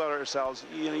night's really about ourselves.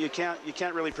 You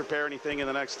can't really prepare anything in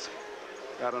the next,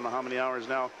 I don't know how many hours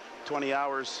now, 20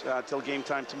 hours till game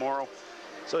time tomorrow.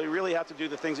 So you really have to do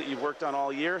the things that you've worked on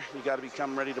all year. You got to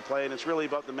become ready to play, and it's really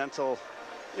about the mental.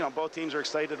 Both teams are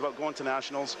excited about going to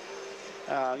Nationals.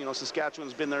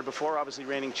 Saskatchewan's been there before, obviously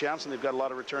reigning champs, and they've got a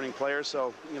lot of returning players,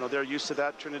 so they're used to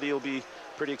that. Trinity will be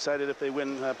pretty excited if they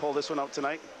pull this one out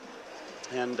tonight,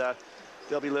 and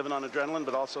they'll be living on adrenaline,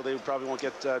 but also they probably won't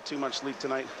get too much sleep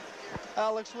tonight.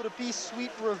 Alex, would it be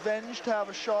sweet revenge to have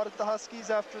a shot at the Huskies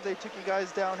after they took you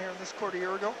guys down here in this court a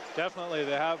year ago? Definitely.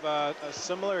 They have a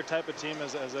similar type of team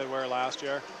as they were last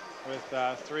year,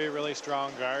 with 3 really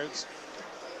strong guards.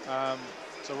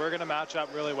 So we're going to match up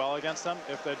really well against them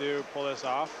if they do pull this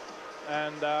off.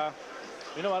 And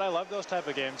you know what? I love those type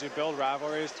of games. You build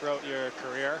rivalries throughout your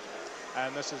career,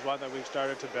 and this is one that we've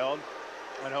started to build,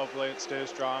 and hopefully it stays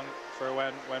strong for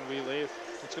when we leave.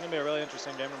 It's going to be a really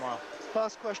interesting game tomorrow.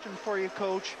 Last question for you,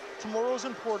 Coach. Tomorrow's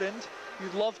important.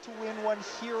 You'd love to win one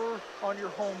here on your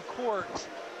home court,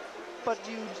 but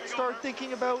do you start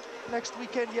thinking about next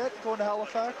weekend yet, going to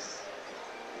Halifax?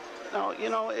 No,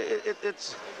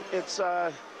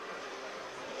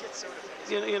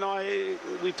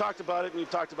 we've talked about it, and we've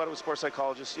talked about it with sports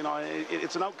psychologists.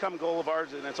 It's an outcome goal of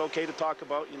ours, and it's okay to talk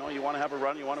about. You want to have a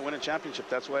run, you want to win a championship.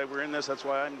 That's why we're in this. That's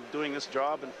why I'm doing this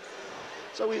job, and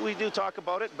so we do talk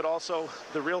about it. But also,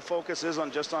 the real focus is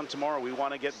on tomorrow. We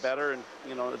want to get better, and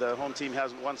the home team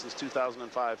hasn't won since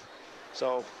 2005.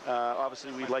 So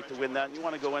obviously we'd like to win that. And you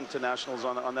want to go into Nationals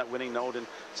on that winning note. And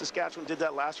Saskatchewan did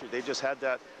that last year. They just had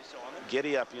that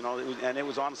giddy up, and it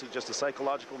was honestly just a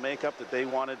psychological makeup that they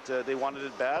wanted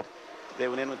it bad. They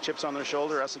went in with chips on their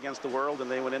shoulder, us against the world,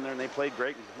 and they went in there and they played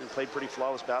great and played pretty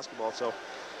flawless basketball. So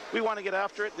we want to get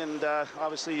after it, and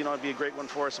obviously, it'd be a great one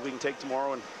for us if we can take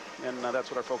tomorrow, and that's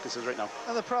what our focus is right now.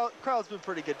 And the crowd's been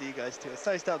pretty good to you guys, too. It's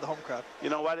nice to have the home crowd. You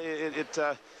know what?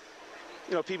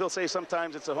 People say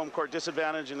sometimes it's a home court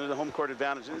disadvantage and a home court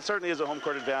advantage. And it certainly is a home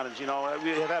court advantage. We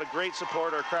have had a great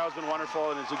support. Our crowd's been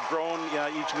wonderful, and it's grown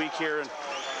each week here. And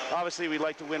obviously, we'd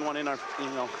like to win one in our,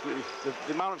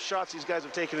 the amount of shots these guys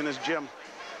have taken in this gym.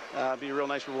 Be a real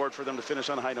nice reward for them to finish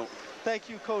on a high note. Thank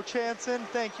you, Coach Hansen.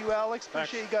 Thank you, Alex.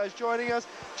 Appreciate you guys joining us.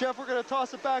 Jeff, we're going to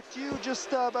toss it back to you. Just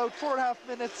about 4.5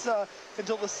 minutes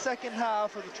until the second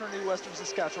half of the Trinity Western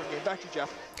Saskatchewan game. Back to you,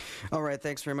 Jeff. All right,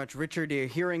 thanks very much, Richard. You're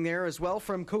hearing there as well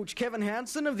from Coach Kevin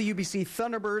Hansen of the UBC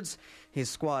Thunderbirds.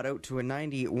 His squad out to a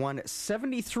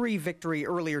 91-73 victory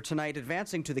earlier tonight,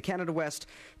 advancing to the Canada West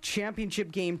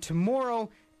Championship game tomorrow,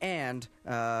 and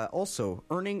also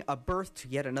earning a berth to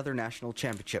yet another national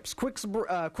championships. Quick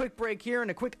break here and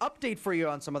a quick update for you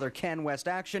on some other Can West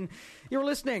action. You're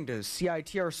listening to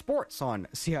CITR Sports on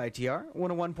CITR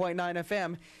 101.9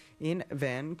 FM in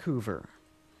Vancouver.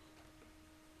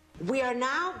 We are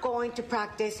now going to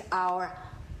practice our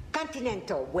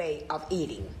continental way of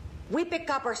eating. We pick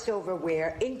up our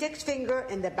silverware, index finger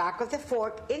in the back of the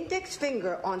fork, index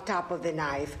finger on top of the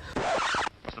knife.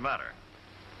 What's the matter?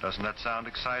 Doesn't that sound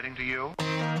exciting to you?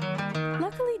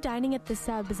 Luckily, dining at the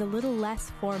Sub is a little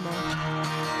less formal.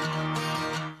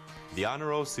 The Honor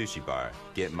Roll Sushi Bar.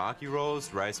 Get maki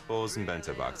rolls, rice bowls, and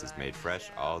bento boxes made fresh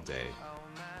all day.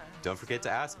 Don't forget to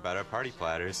ask about our party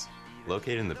platters.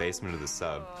 Located in the basement of the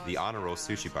Sub, the Honor Roll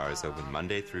Sushi Bar is open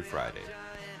Monday through Friday.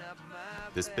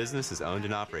 This business is owned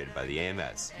and operated by the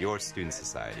AMS, your student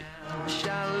society.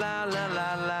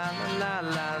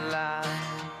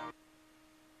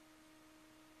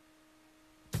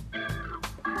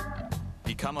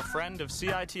 Become a friend of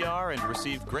CITR and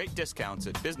receive great discounts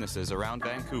at businesses around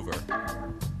Vancouver.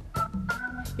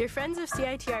 Your Friends of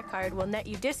CITR card will net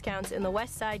you discounts in the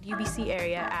West Side UBC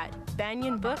area at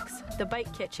Banyan Books, The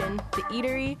Bite Kitchen, The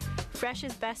Eatery,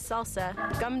 Fresh's Best Salsa,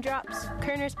 Gumdrops,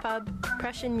 Kerner's Pub,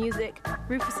 Prussian Music,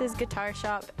 Rufus's Guitar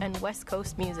Shop, and West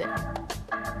Coast Music.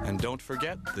 And don't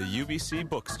forget the UBC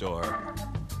Bookstore.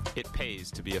 It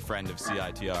pays to be a friend of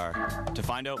CITR. To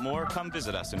find out more, come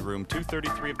visit us in room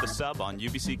 233 of the Sub on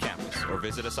UBC campus, or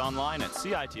visit us online at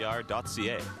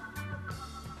citr.ca.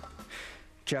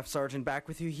 Jeff Sargent back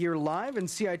with you here live in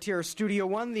CITR Studio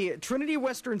 1. The Trinity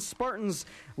Western Spartans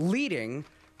leading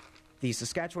the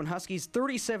Saskatchewan Huskies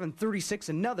 37-36.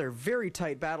 Another very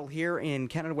tight battle here in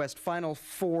Canada West Final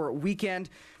Four weekend.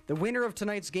 The winner of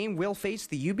tonight's game will face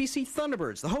the UBC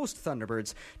Thunderbirds, the host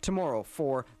Thunderbirds, tomorrow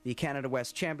for the Canada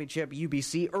West Championship.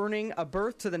 UBC earning a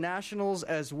berth to the Nationals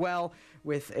as well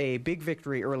with a big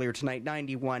victory earlier tonight,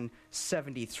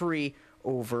 91-73.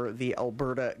 Over the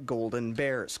Alberta Golden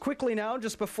Bears. Quickly now,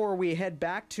 just before we head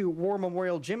back to War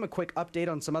Memorial Gym, a quick update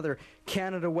on some other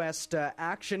Canada West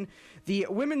action. The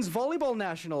Women's Volleyball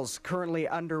Nationals currently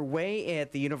underway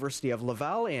at the University of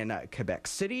Laval in Quebec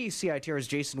City. CITR's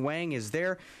Jason Wang is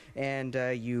there, and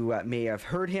you may have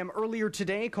heard him earlier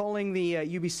today calling the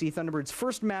UBC Thunderbirds'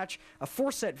 first match a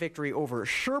 4-set victory over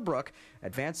Sherbrooke,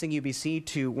 advancing UBC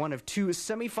to one of two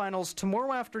semifinals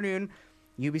tomorrow afternoon.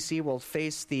 UBC will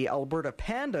face the Alberta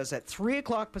Pandas at 3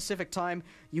 o'clock Pacific time.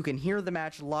 You can hear the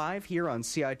match live here on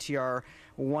CITR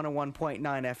 101.9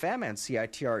 FM and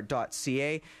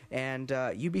CITR.ca. And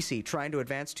UBC trying to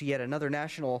advance to yet another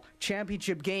national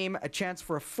championship game, a chance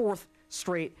for a fourth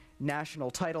straight national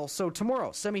title. So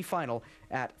tomorrow, semifinal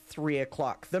at 3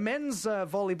 o'clock. The men's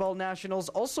volleyball nationals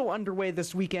also underway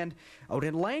this weekend out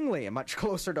in Langley, much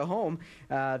closer to home.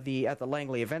 At the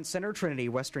Langley Event Center, Trinity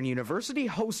Western University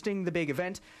hosting the big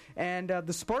event. And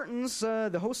the Spartans,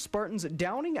 the host Spartans,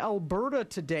 downing Alberta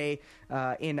today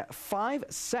in 5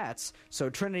 sets. So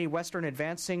Trinity Western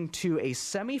advancing to a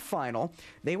semifinal.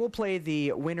 They will play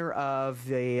the winner of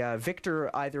the victor,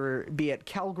 either be at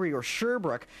Calgary or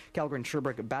Sherbrooke. Calgary and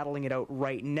Sherbrooke battling it out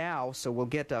right now. So we'll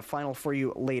get a final for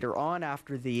you later on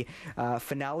after the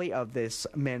finale of this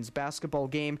men's basketball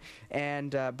game.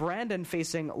 And Brandon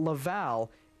facing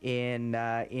Laval in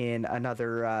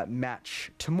another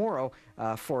match tomorrow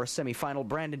for a semifinal.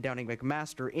 Brandon downing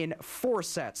McMaster in 4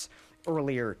 sets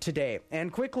earlier today.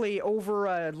 And quickly over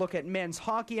a look at men's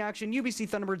hockey action. UBC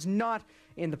Thunderbirds not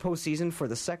in the postseason for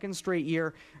the second straight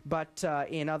year, but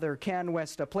in other Can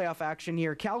West playoff action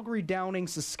here, Calgary downing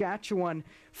Saskatchewan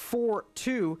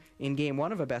 4-2 in Game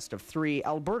 1 of a best-of-3.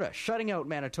 Alberta shutting out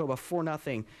Manitoba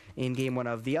 4-0 in Game 1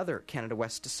 of the other Canada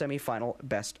West semifinal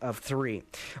best-of-3.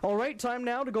 All right, time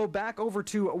now to go back over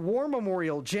to War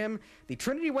Memorial Gym. The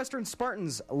Trinity Western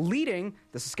Spartans leading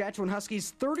the Saskatchewan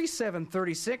Huskies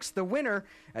 37-36. The winner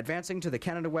advancing to the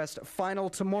Canada West final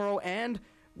tomorrow and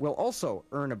will also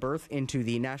earn a berth into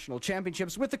the national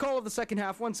championships. With the call of the second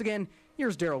half, once again,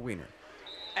 here's Daryl Wiener.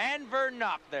 And Vern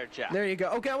Knopp there, Jeff. There you go.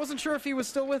 Okay, I wasn't sure if he was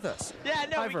still with us. Yeah,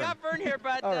 no, Hi, we Vern. got Vern here,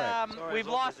 but right.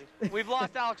 we've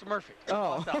lost Alex Murphy.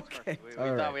 Okay. We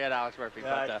thought we had Alex Murphy.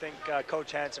 Yeah, but, I think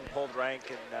Coach Hansen pulled rank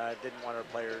and didn't want our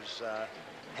players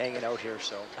hanging out here,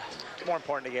 so it's more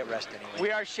important to get rest anyway.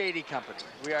 We are shady company.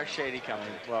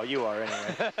 Well, you are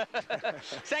anyway.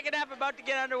 Second half about to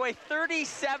get underway,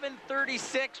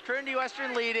 37-36, Trinity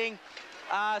Western leading.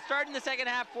 Starting the second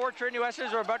half for Trinity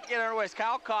Westerns, we're about to get underway. It's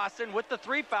Kyle Costin with the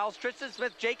 3 fouls, Tristan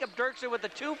Smith, Jacob Dirksen with the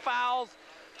 2 fouls,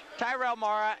 Tyrell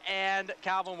Mara and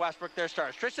Calvin Westbrook, their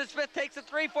stars. Tristan Smith takes a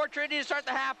 3 for Trinity to start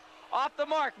the half. Off the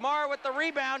mark, Mara with the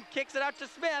rebound, kicks it out to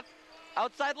Smith.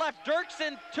 Outside left,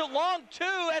 Dirksen to long 2,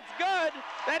 that's good.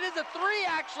 That is a 3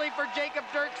 actually for Jacob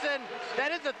Dirksen.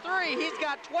 That is a 3, he's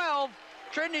got 12.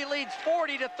 Trinity leads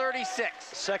 40-36.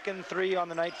 Second 3 on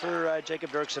the night for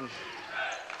Jacob Dirksen.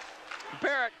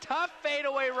 Barrett, tough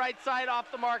fadeaway right side off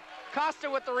the mark. Costa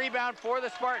with the rebound for the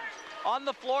Spartans. On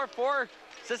the floor for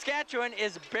Saskatchewan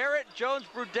is Barrett, Jones,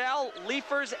 Brudel,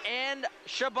 Leafers, and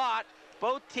Shabbat.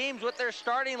 Both teams with their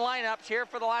starting lineups here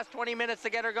for the last 20 minutes to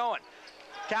get her going.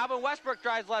 Calvin Westbrook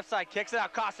drives left side, kicks it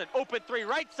out. Costin, open three,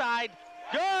 right side.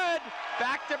 Good.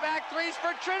 Back-to-back threes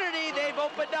for Trinity. They've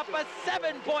opened up a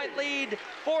 7-point lead,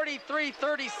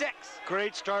 43-36.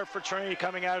 Great start for Trinity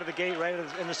coming out of the gate right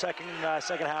in the second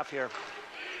half here.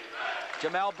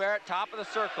 Jamel Barrett, top of the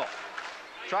circle.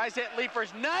 Tries to hit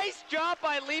Leafers. Nice job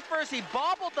by Leafers. He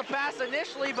bobbled the pass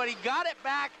initially, but he got it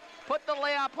back. Put the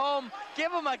layup home.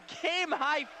 Give him a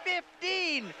game-high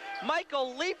 15.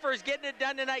 Michael Leafers getting it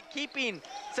done tonight, keeping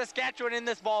Saskatchewan in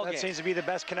this ball game. That seems to be the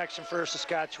best connection for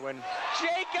Saskatchewan.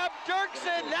 Jacob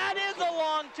Dirksen, that is a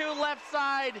long two left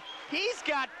side. He's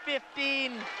got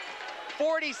 15,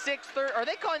 46, 30. Are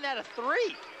they calling that a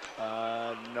three?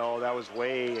 No, that was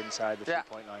way inside the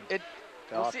three-point line.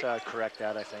 They'll have to correct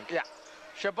that, I think. Yeah.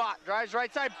 Shabbat drives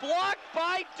right side, blocked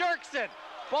by Dirksen.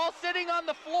 Ball sitting on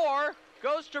the floor,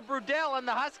 goes to Brudel, and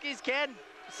the Huskies can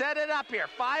set it up here.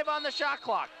 5 on the shot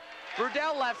clock.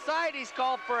 Brudel left side, he's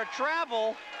called for a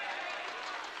travel.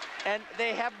 And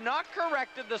they have not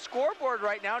corrected the scoreboard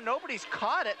right now. Nobody's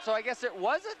caught it, so I guess it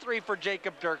was a 3 for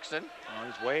Jacob Dirksen.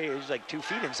 He's like 2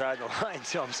 feet inside the line,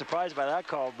 so I'm surprised by that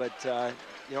call, but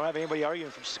you don't have anybody arguing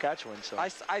from Saskatchewan, so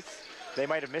they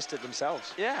might have missed it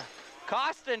themselves. Yeah.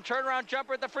 Costin, turnaround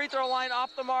jumper at the free throw line,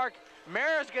 off the mark.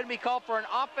 Mara's going to be called for an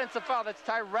offensive foul. That's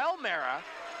Tyrell Mara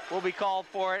will be called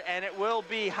for it, and it will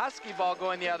be Husky ball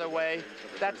going the other way.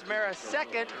 That's Mara's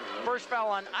second. First foul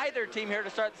on either team here to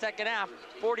start the second half,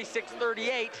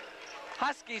 46-38.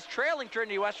 Huskies trailing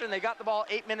Trinity Western. They got the ball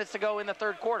 8 minutes to go in the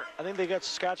third quarter. I think they got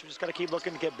Saskatchewan just got to keep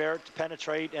looking to get Barrett to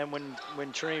penetrate, and when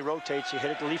Trinity rotates, you hit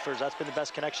it to Leafers. That's been the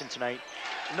best connection tonight.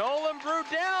 Nolan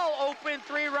Brudel, open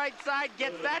three right side,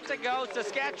 gets that to go.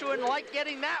 Saskatchewan like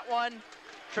getting that one.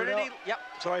 Trinity,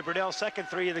 Brudel's second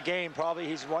 3 of the game. Probably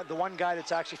he's the one guy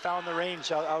that's actually found the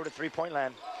range out of three-point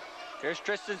land. Here's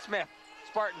Tristan Smith.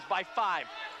 Spartans by 5.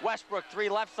 Westbrook, 3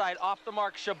 left side, off the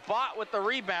mark. Shabbat with the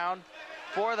rebound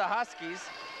for the Huskies.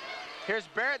 Here's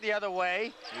Barrett the other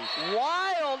way.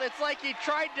 Wild, it's like he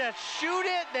tried to shoot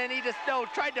it, then he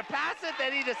tried to pass it,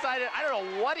 then he decided, I don't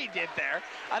know what he did there.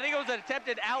 I think it was an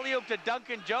attempted alley-oop to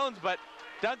Duncan Jones, but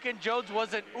Duncan Jones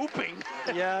wasn't ooping.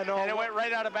 Yeah, no. And it went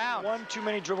right out of bounds. One too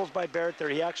many dribbles by Barrett there.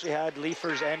 He actually had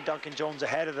Leafers and Duncan Jones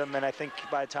ahead of them, and I think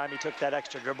by the time he took that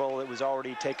extra dribble, it was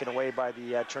already taken away by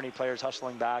the Trinity players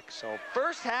hustling back. So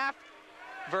first half,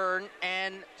 Vern,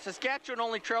 and Saskatchewan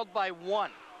only trailed by 1.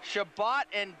 Shabbat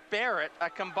and Barrett, a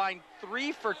combined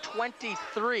 3 for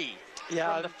 23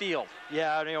 from the field.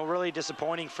 Yeah, really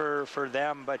disappointing for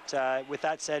them. But with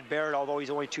that said, Barrett, although he's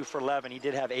only 2 for 11, he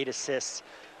did have 8 assists.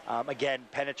 Again,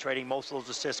 penetrating, most of those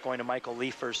assists going to Michael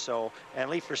Leafers. And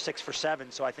Leafers 6 for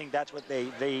 7. So I think that's what their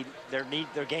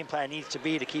game plan needs to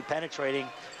be, to keep penetrating.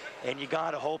 And you got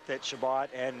to hope that Shabbat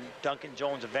and Duncan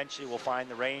Jones eventually will find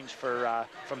the range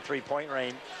from three-point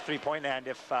land.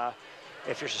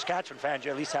 If you're Saskatchewan fans,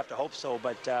 you at least have to hope so.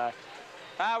 But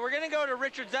we're going to go to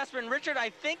Richard Zessman. Richard, I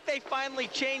think they finally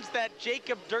changed that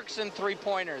Jacob Dirksen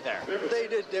three-pointer there. They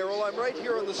did, Daryl. I'm right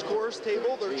here on the scores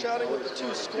table. They're chatting with the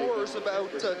 2 scorers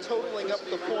about totaling up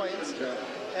the points.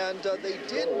 And they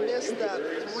did miss that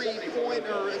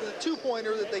three-pointer, the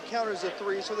 2-pointer that they count as a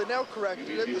 3, so they now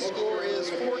corrected it. The score is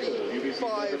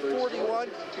 45-41.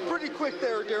 Pretty quick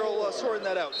there, Daryl, sorting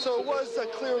that out. So it was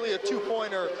clearly a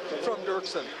 2-pointer from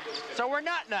Dirksen. So we're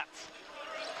not nuts.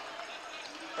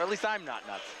 Or at least I'm not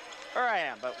nuts. Or I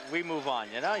am, but we move on,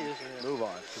 you know? You just move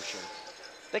on, for sure.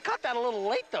 They caught that a little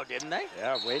late, though, didn't they?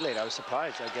 Yeah, way late. I was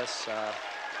surprised. I guess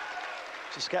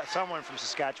someone from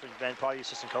Saskatchewan, probably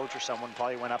assistant coach or someone,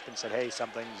 probably went up and said, hey,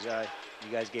 something's,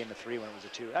 you guys gave him a 3 when it was a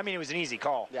 2. I mean, it was an easy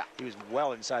call. Yeah. He was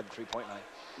well inside the three-point line.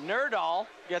 Nerdahl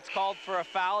gets called for a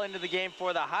foul into the game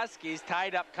for the Huskies.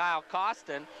 Tied up Kyle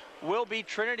Costin. Will be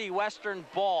Trinity Western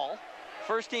ball.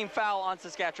 First team foul on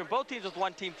Saskatchewan. Both teams with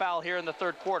 1 team foul here in the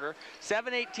third quarter.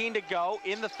 7:18 to go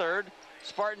in the third.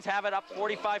 Spartans have it up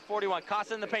 45-41.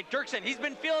 Costin in the paint. Dirksen, he's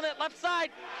been feeling it left side.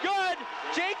 Good.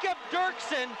 Jacob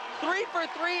Dirksen, 3 for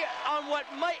 3 on what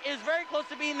is very close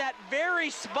to being that very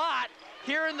spot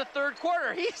here in the third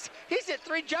quarter. He's hit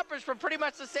 3 jumpers from pretty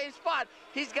much the same spot.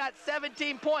 He's got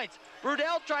 17 points.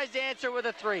 Brudel tries to answer with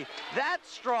a 3. That's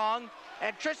strong.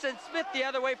 And Tristan Smith the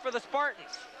other way for the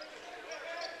Spartans.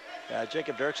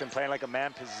 Jacob Dirksen playing like a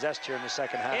man possessed here in the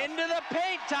second half. Into the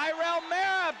paint, Tyrell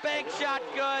Mara, bank shot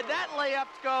good. That layup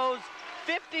goes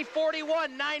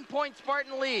 50-41, 9-point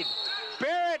Spartan lead.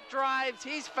 Barrett drives,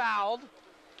 he's fouled.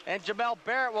 And Jamel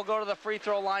Barrett will go to the free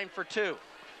throw line for 2.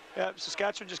 Yeah,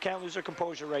 Saskatchewan just can't lose their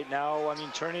composure right now. I mean,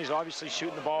 Trinity's obviously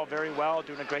shooting the ball very well,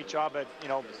 doing a great job at,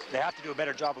 they have to do a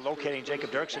better job of locating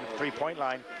Jacob Dirksen at the 3-point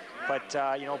line. But,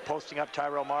 posting up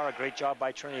Tyrell Mara, great job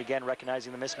by Trinity, again,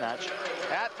 recognizing the mismatch.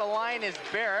 At the line is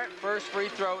Barrett. First free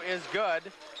throw is good.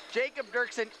 Jacob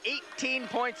Dirksen, 18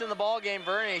 points in the ball game,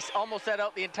 Vern. He almost set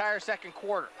out the entire second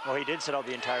quarter. Well, he did set out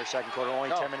the entire second quarter. Only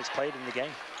 10 minutes played in the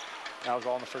game. That was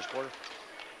all in the first quarter.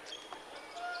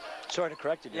 Sorry to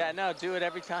correct you. Yeah, no, do it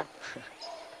every time.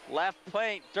 Left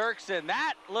paint, Dirksen.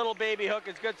 That little baby hook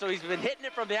is good. So he's been hitting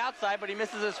it from the outside, but he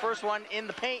misses his first one in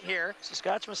the paint here.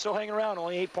 Saskatchewan's still hanging around,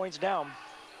 only 8 points down.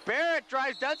 Barrett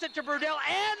drives, does it to Brudell,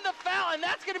 and the foul, and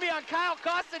that's going to be on Kyle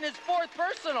Costin, his fourth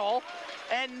personal.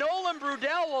 And Nolan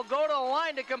Brudell will go to the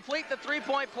line to complete the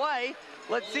three-point play.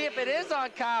 Let's see if it is on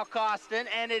Kyle Costin,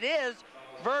 and it is.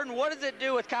 Vern, what does it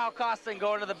do with Kyle Costin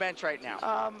going to the bench right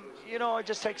now? It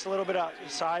just takes a little bit of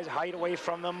size, height away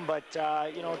from them, but,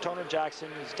 Toner Jackson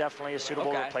is definitely a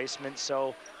suitable replacement,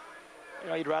 so,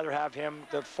 you'd rather have him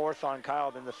the fourth on Kyle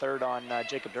than the third on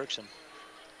Jacob Dirksen.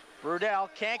 Brudell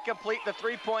can't complete the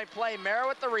three-point play. Mara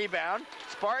with the rebound.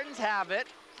 Spartans have it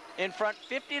in front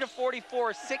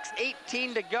 50-44,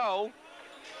 6:18 to go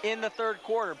in the third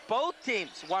quarter. Both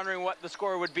teams wondering what the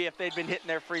score would be if they'd been hitting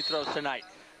their free throws tonight.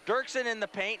 Dirksen in the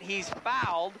paint, he's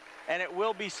fouled, and it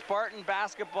will be Spartan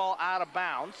basketball out of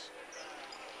bounds.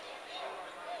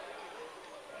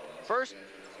 First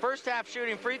half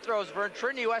shooting free throws, Vern.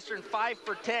 Trinity Western 5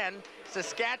 for 10,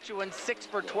 Saskatchewan 6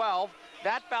 for 12.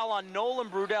 That foul on Nolan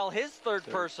Brudell, his third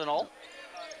personal.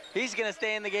 He's going to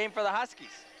stay in the game for the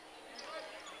Huskies.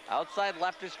 Outside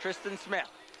left is Tristan Smith.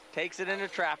 Takes it into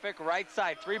traffic, right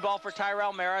side. Three ball for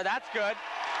Tyrell Mara, that's good.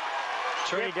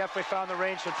 Trinity definitely found the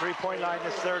range from three-point line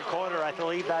this third quarter. I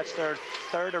believe that's their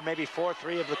third or maybe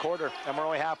 4-3 of the quarter, and we're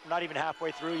only not even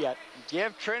halfway through yet.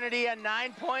 Give Trinity a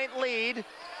 9-point lead.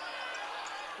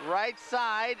 Right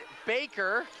side,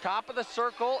 Baker, top of the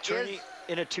circle. Trinity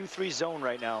in a 2-3 zone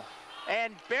right now.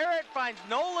 And Barrett finds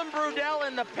Nolan Brudell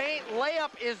in the paint. Layup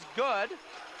is good.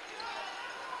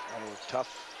 Oh,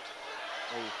 tough.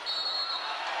 Oh.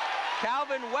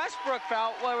 Calvin Westbrook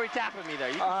foul. What were you tapping me there?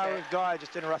 You can God, I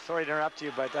just sorry to interrupt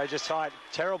you, but I just saw a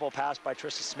terrible pass by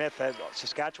Tristan Smith.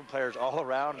 Saskatchewan players all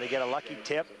around. They get a lucky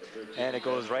tip, and it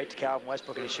goes right to Calvin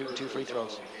Westbrook, and he's shooting 2 free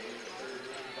throws.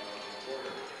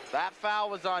 That foul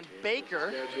was on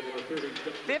Baker.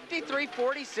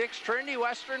 53-46, Trinity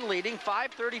Western leading.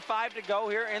 5:35 to go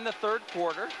here in the third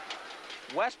quarter.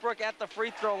 Westbrook at the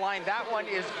free throw line. That one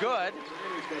is good.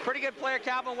 Pretty good player,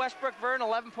 Calvin Westbrook. Vern,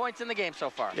 11 points in the game so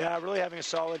far. Yeah, really having a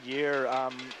solid year.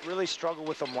 Really struggled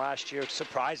with him last year,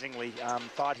 surprisingly.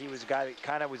 Thought he was a guy that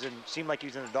kind of seemed like he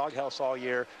was in the doghouse all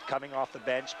year, coming off the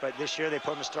bench. But this year they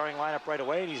put him in the starting lineup right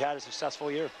away, and he's had a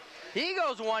successful year. He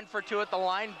goes 1 for 2 at the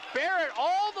line. Barrett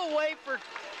all the way for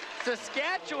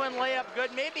Saskatchewan, layup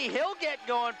good. Maybe he'll get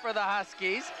going for the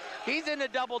Huskies. He's in the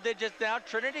double digits now.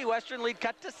 Trinity Western lead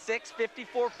cut to 6,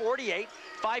 54-48.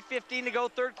 5:15 to go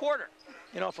third quarter.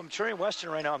 If I'm Trinity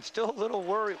Western right now, I'm still a little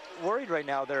worried right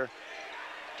now.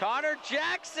 Connor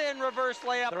Jackson reverse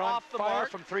layup off the mark. They're on fire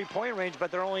from three-point range,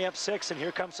 but they're only up 6, and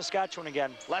here comes Saskatchewan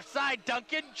again. Left side,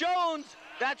 Duncan Jones.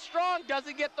 That's strong,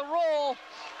 doesn't get the roll.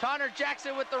 Connor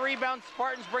Jackson with the rebound.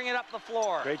 Spartans bring it up the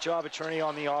floor. Great job of Trinity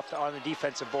on the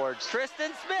defensive boards.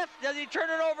 Tristan Smith, does he turn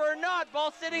it over or not?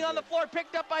 Ball sitting on the floor,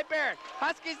 picked up by Barrett.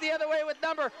 Huskies the other way with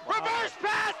number. Wow. Reverse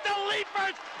pass to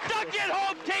Leapers. Dunk it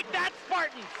home, take that,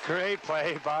 Spartans. Great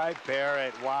play by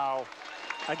Barrett, wow.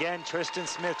 Again, Tristan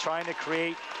Smith trying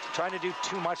to do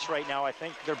too much right now. I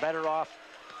think they're better off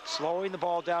slowing the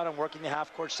ball down and working the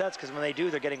half-court sets, because when they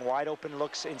do, they're getting wide-open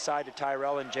looks inside to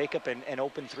Tyrell and Jacob and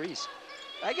open threes.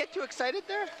 Did I get too excited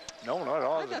there? No, not at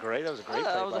all. That was a great play.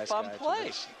 That was a fun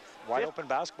play. Wide-open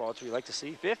basketball, that's what you like to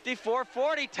see.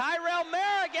 54-40. Tyrell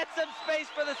Mara gets some space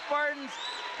for the Spartans.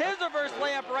 His reverse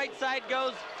layup right side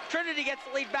goes. Trinity gets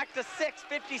the lead back to 6,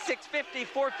 56-50,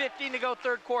 4:15 to go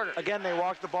third quarter. Again, they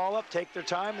walk the ball up, take their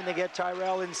time, and they get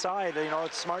Tyrell inside.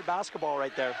 It's smart basketball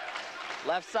right there.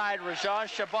 Left side, Rajan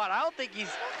Shabbat. I don't think he's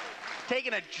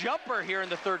taken a jumper here in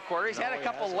the third quarter. He's had a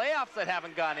couple layups that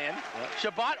haven't gone in.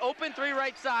 Yep. Shabbat open 3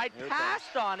 right side,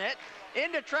 passed on it.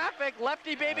 Into traffic,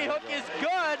 lefty baby hook is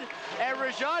good. And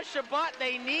Rajan Shabbat,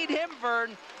 they need him,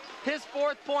 Vern. His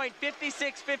 4th point,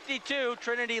 56-52.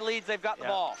 Trinity leads, they've got the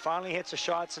ball. Finally hits a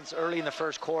shot since early in the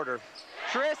first quarter.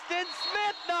 Tristan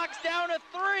Smith knocks down a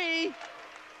 3.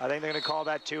 I think they're going to call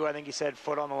that 2. I think he said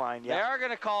foot on the line. Yeah. They are going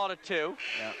to call it a 2.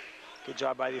 Yeah. Good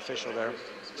job by the official there.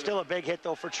 Still a big hit,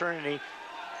 though, for Trinity.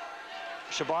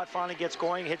 Shabbat finally gets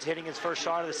going, hitting his first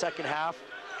shot of the second half.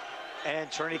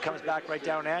 and Trinity comes back right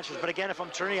down and answers. But again, if I'm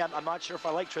Trinity, I'm not sure if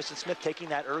I like Tristan Smith taking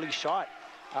that early shot.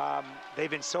 They've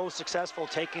been so successful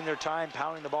taking their time,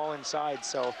 pounding the ball inside.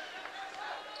 So,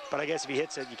 but I guess if he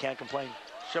hits it, you can't complain.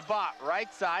 Shabbat,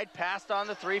 right side, passed on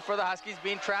the three for the Huskies,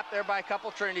 being trapped there by a couple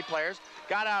Trinity players.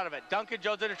 Got out of it. Duncan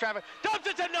Jones into traffic. Dumps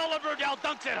it to Nolan Brudell,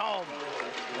 dunks it home.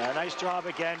 Yeah, nice job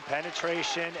again,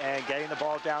 penetration and getting the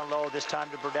ball down low, this time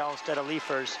to Brudell instead of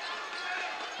Leifers.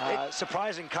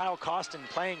 Surprising Kyle Costin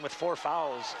playing with 4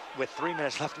 fouls with 3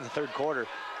 minutes left in the third quarter.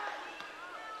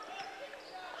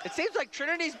 It seems like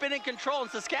Trinity's been in control, and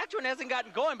Saskatchewan hasn't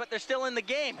gotten going, but they're still in the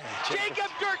game.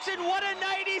 Jacob Dirksen, what a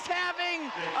night he's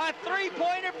having! A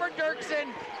 3-pointer for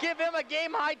Dirksen. Give him a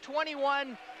game-high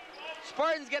 21.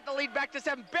 Spartans get the lead back to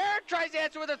 7. Barrett tries to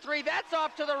answer with a 3. That's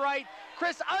off to the right.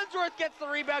 Chris Unsworth gets the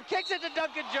rebound, kicks it to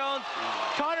Duncan Jones.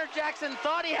 Connor Jackson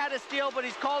thought he had a steal, but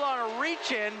he's called on a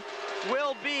reach-in.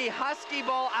 Will be Husky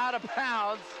ball out of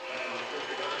bounds.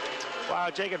 Wow,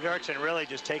 Jacob Dirksen really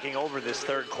just taking over this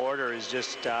third quarter is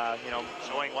just,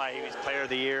 showing why he was Player of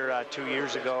the Year 2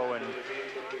 years ago. And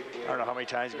I don't know how many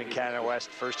times he's been Canada West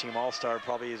first-team All-Star,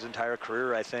 probably his entire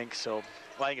career, I think. So,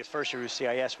 I think his first year was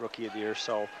CIS Rookie of the Year.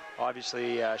 So,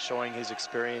 obviously showing his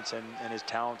experience and his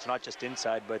talents, not just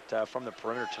inside, but from the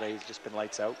perimeter today, he's just been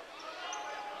lights out.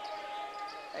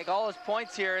 I think all his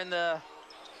points here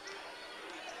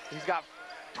he's got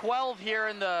 12 here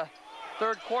in the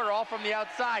third quarter, all from the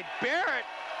outside. Barrett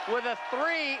with a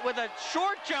 3, with a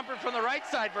short jumper from the right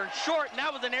side, Vern. Short, and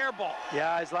that was an air ball.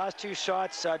 Yeah, his last 2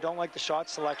 shots, don't like the shot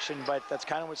selection, but that's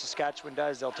kind of what Saskatchewan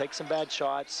does. They'll take some bad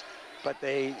shots, but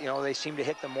they seem to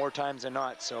hit them more times than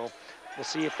not. So we'll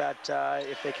see if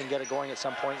they can get it going at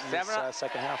some point in this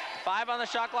second half. 5 on the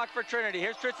shot clock for Trinity.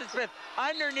 Here's Tristan Smith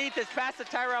underneath his pass to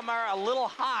Tyrell Meyer, a little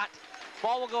hot.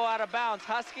 Ball will go out of bounds.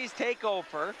 Huskies take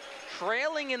over,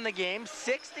 trailing in the game,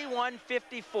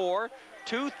 61-54,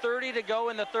 2:30 to go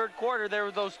in the third quarter. There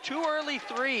were those 2 early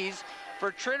threes for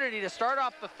Trinity to start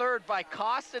off the third by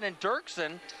Costin and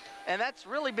Dirksen, and that's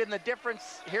really been the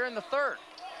difference here in the third.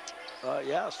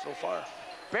 Yeah, so far.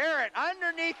 Barrett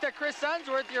underneath to Chris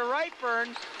Unsworth. You're right,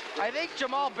 Vern. I think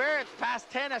Jamal Barrett's past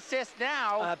 10 assists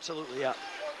now. Absolutely, yeah.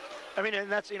 I mean,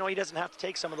 and that's, he doesn't have to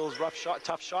take some of those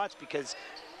tough shots because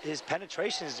his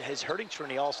penetration is hurting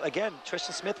Trinity also. Again,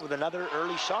 Tristan Smith with another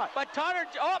early shot. But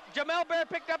Jamal Barrett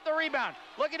picked up the rebound.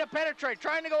 Looking to penetrate,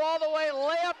 trying to go all the way,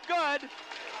 layup good.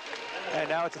 And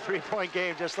now it's a 3-point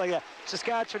game, just like that.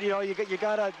 Saskatchewan, you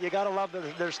gotta love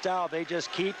their style. They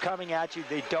just keep coming at you.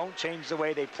 They don't change the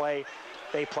way they play.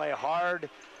 They play hard,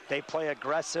 they play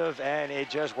aggressive, and it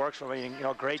just works for me.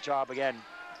 Great job again.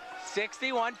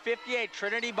 61-58,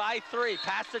 Trinity by 3.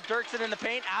 Pass to Dirksen in the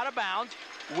paint, out of bounds.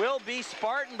 Will be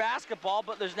Spartan basketball,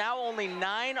 but there's now only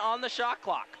 9 on the shot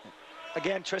clock.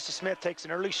 Again, Tristan Smith takes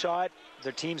an early shot.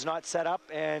 Their team's not set up,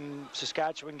 and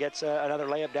Saskatchewan gets another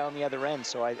layup down the other end.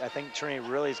 So I think Trinity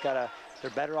really has they're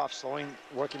better off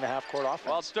working the half-court offense.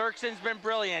 Well, Dirksen's been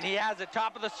brilliant. He has it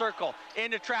top of the circle,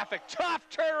 into traffic. Tough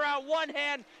turnaround, one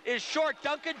hand is short.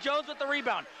 Duncan Jones with the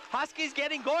rebound. Huskies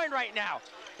getting going right now.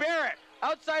 Barrett,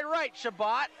 outside right.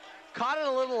 Shabbat caught it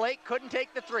a little late, couldn't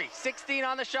take the 3. 16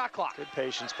 on the shot clock. Good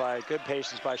patience by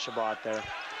Shabbat there.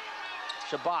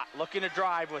 Shabbat looking to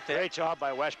drive with it. Great job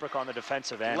by Westbrook on the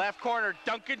defensive end. Left corner,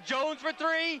 Duncan Jones for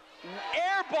 3.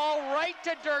 Air ball right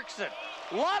to Dirksen.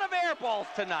 A lot of air balls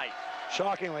tonight.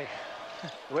 Shockingly.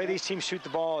 The way these teams shoot the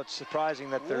ball, it's surprising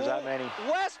that there's that many.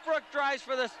 Westbrook drives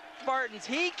for the Spartans.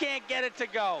 He can't get it to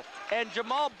go. And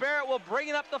Jamal Barrett will bring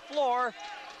it up the floor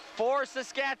for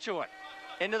Saskatchewan.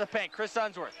 Into the paint, Chris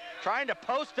Unsworth trying to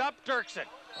post up Dirksen.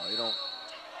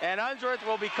 And Unsworth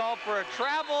will be called for a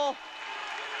travel.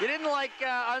 You didn't like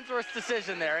Unsworth's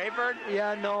decision there, eh, Bird?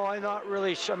 Yeah, no, I'm not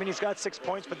really sure. I mean, he's got 6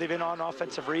 points, but they've been on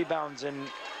offensive rebounds, and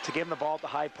to give him the ball at the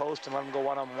high post and let him go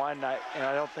one-on-one, I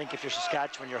don't think if you're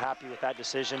Saskatchewan, you're happy with that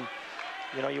decision.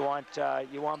 You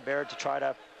want Barrett to try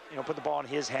to, put the ball in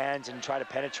his hands and try to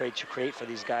penetrate to create for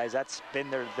these guys. That's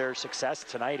been their success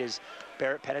tonight, is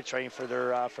Barrett penetrating for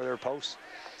their posts.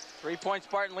 3-point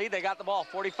Spartan lead. They got the ball.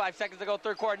 45 seconds to go,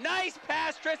 third quarter. Nice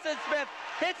pass, Tristan Smith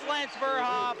hits Lance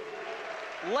Verhoff.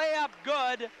 Layup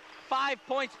good.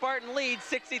 5-point Spartan lead,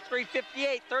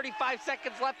 63-58. 35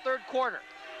 seconds left, third quarter.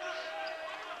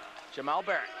 Jamal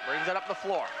Barrett brings it up the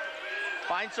floor.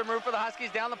 Finds some room for the Huskies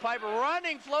down the pipe.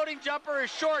 Running, floating jumper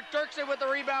is short. Dirksen with the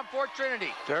rebound for Trinity.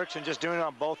 Dirksen just doing it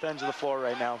on both ends of the floor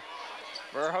right now.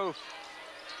 Verhoef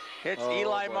hits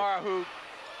Eli Mara, who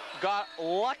got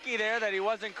lucky there that he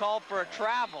wasn't called for a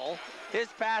travel. His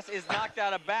pass is knocked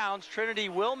out of bounds. Trinity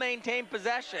will maintain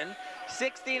possession.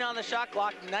 16 on the shot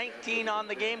clock, 19 on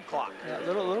the game clock. Yeah, a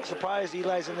little surprised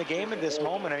Eli's in the game at this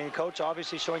moment. I mean, coach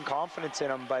obviously showing confidence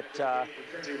in him, but now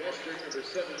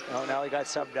he got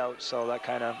subbed out, so that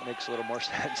kind of makes a little more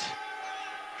sense.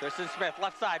 Tristan Smith,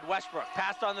 left side, Westbrook,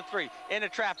 passed on the 3, into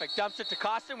traffic, dumps it to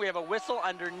Costin. We have a whistle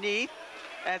underneath,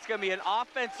 and it's going to be an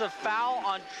offensive foul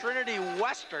on Trinity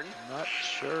Western. I'm not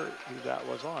sure who that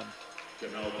was on.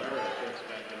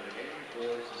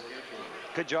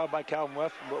 Good job by Calvin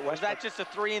Westbrook. Was that just a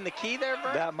 3 in the key there,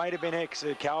 Vern? That might have been it,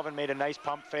 because Calvin made a nice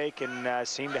pump fake and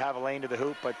seemed to have a lane to the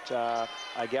hoop, but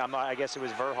I guess it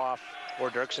was Verhoff or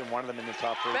Dirksen, one of them in the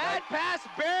top 3. Bad pass,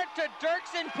 Barrett to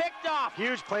Dirksen, picked off.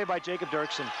 Huge play by Jacob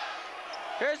Dirksen.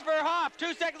 Here's Verhoff,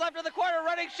 2 seconds left in the quarter,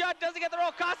 running shot, doesn't get the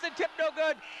roll, Costin, tip no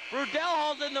good. Rudell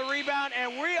hauls in the rebound,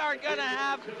 and we are going to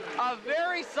have a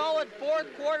very solid fourth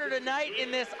quarter tonight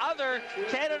in this other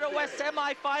Canada West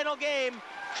semifinal game.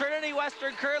 Trinity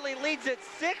Western currently leads it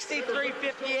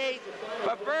 63-58.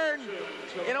 But Vern,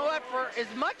 you know what, for as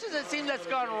much as it seems that's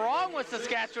gone wrong with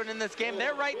Saskatchewan in this game,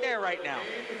 they're right there right now.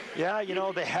 Yeah, you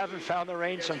know, they haven't found the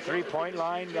range from three-point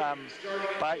line,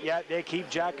 but yet they keep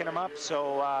jacking them up.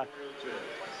 So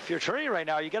if you're Trinity right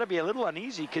now, you got to be a little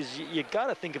uneasy, because you got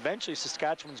to think eventually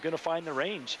Saskatchewan's going to find the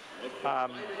range.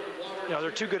 You know,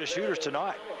 they're too good of shooters to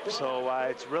not. So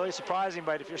it's really surprising,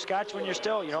 but if you're Saskatchewan, you're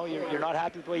still, you know, you're not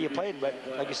happy with the way you played, but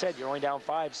like you said, you're only down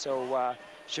 5, so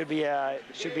should be a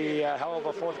hell of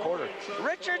a fourth quarter.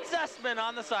 Richard Zussman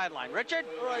on the sideline. Richard?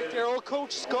 All right, Daryl.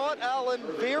 Coach Scott Allen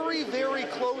very, very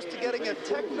close to getting a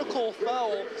technical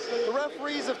foul. The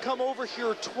referees have come over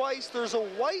here twice. There's a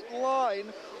white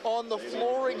line on the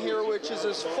flooring here, which is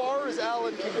as far as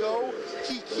Allen can go.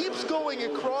 He keeps going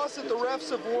across it. The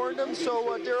refs have warned him.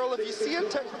 So, Daryl, if you see a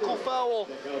technical foul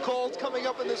called coming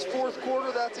up in this fourth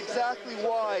quarter, that's exactly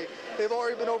why. They've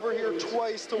already been over here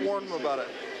twice to warn him about it.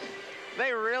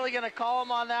 They really going to call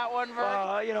him on that one,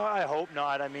 Vern? You know, I hope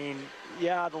not. I mean,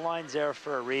 yeah, the line's there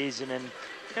for a reason. And,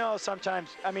 you know, sometimes,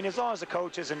 I mean, as long as the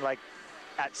coach isn't, like,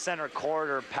 at center court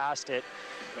or past it,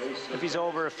 if he's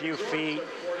over a few feet,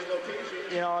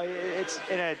 you know, it's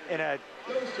in a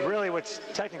really what's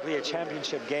technically a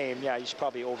championship game. Yeah, you should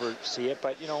probably oversee it,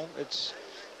 but, you know, it's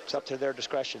up to their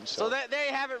discretion. So there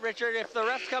you have it, Richard. If the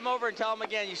refs come over and tell them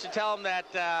again, you should tell them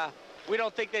that we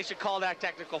don't think they should call that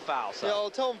technical foul. So. Yeah,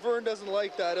 I'll tell him Vern doesn't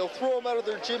like that. He'll throw him out of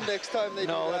their gym next time they do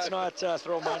that. No, let's not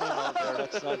throw my name out there.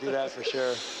 Let's not do that for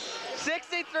sure.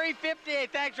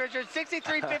 63-58. Thanks, Richard.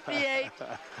 63-58.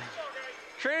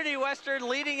 Trinity Western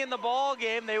leading in the ball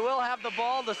game. They will have the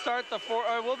ball to start the fourth,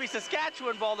 or will be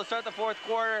Saskatchewan ball to start the fourth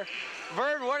quarter.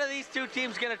 Vern, what are these two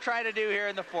teams going to try to do here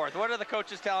in the fourth? What are the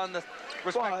coaches telling the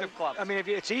respective clubs? I mean,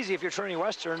 it's easy if you're Trinity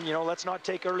Western. You know, let's not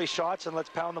take early shots and let's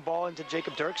pound the ball into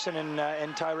Jacob Dirksen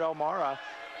and Tyrell Mara.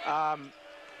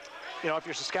 You know, if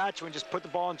you're Saskatchewan, just put the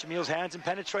ball in Jamil's hands and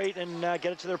penetrate and get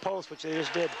it to their post, which they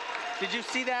just did. Did you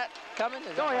see that coming?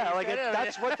 Oh, yeah, like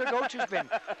that's what their go-to's been.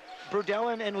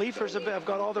 Brudell and Leifers have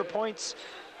got all their points.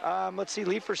 Let's see,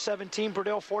 Leifers 17,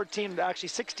 Brudell 14, actually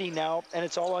 16 now, and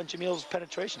it's all on Jamil's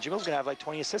penetration. Jamil's going to have like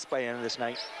 20 assists by the end of this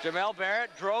night. Jamel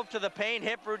Barrett drove to the paint,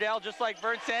 hit Brudell just like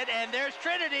Vern said, and there's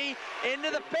Trinity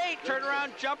into the paint.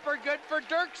 Turnaround jumper good for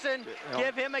Dirksen.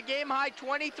 Give him a game-high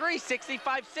 23,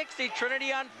 65-60.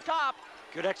 Trinity on top.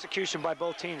 Good execution by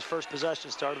both teams. First possession,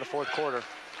 start of the fourth quarter.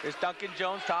 Here's Duncan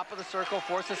Jones, top of the circle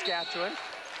for Saskatchewan.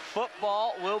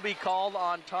 Football will be called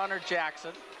on Tonner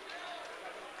Jackson.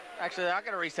 Actually, they're not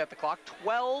going to reset the clock.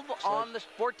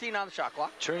 14 on the shot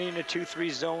clock. Turning in a 2-3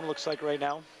 zone, looks like right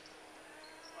now.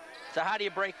 So how do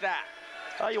you break that?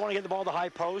 You want to get the ball to high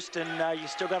post, and you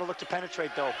still got to look to penetrate,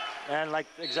 though. And, like,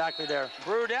 exactly there.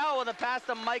 Brudell with a pass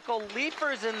to Michael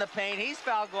Leifers in the paint. He's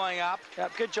foul going up. Yeah,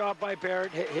 good job by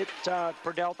Barrett. Hit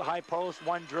Brudell at the high post,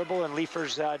 one dribble, and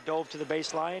Leifers dove to the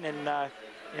baseline and,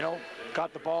 you know,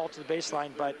 got the ball to the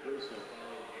baseline, but...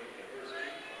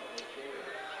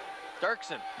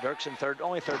 Dirksen,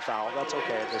 only third foul. That's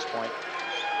okay at this point.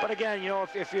 But again, you know,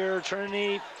 if you're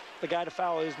Trinity, the guy to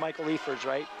foul is Michael Leifers,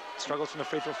 right? Struggles from the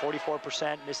free throw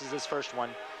 44%, misses his first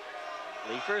one.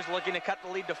 Leifers looking to cut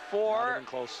the lead to 4. Not even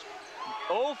close.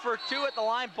 0 for 2 at the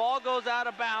line. Ball goes out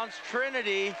of bounds.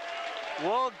 Trinity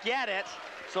will get it.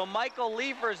 So Michael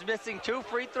Leifers missing 2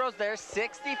 free throws there.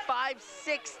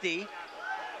 65-60.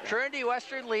 Trinity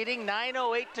Western leading,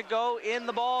 9:08 to go in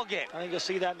the ball game. I think you'll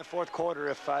see that in the fourth quarter.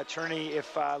 If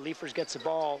Leifers gets the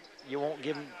ball, they won't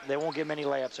give him any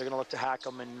layups. They're going to look to hack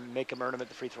him and make him earn them at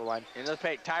the free throw line. Into the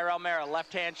paint, Tyrell Mara,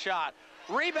 left-hand shot.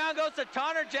 Rebound goes to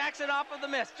Tonner Jackson off of the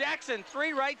miss. Jackson,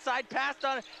 3 right side, passed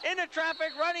on into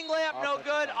traffic, running layup, no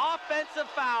good. Offensive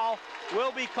foul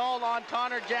will be called on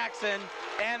Tonner Jackson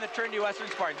and the Trinity Western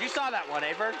Spartans. You saw that one,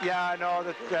 Vern? Yeah, I know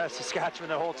that Saskatchewan,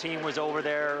 the whole team was over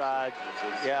there.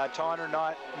 Yeah, Tonner,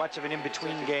 not much of an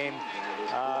in-between game.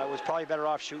 Was probably better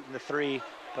off shooting the 3,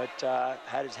 but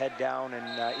had his head down,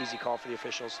 and easy call for the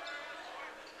officials.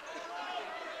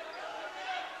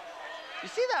 You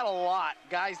see that a lot.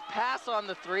 Guys pass on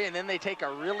the 3, and then they take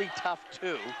a really tough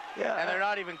 2. Yeah, and they're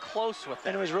not even close with it.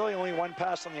 And it was really only 1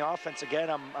 pass on the offense. Again,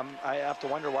 I have to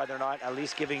wonder why they're not at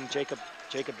least giving Jacob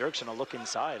Dirksen a look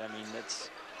inside. I mean,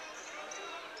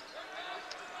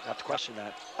 I have to question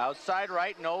that. Outside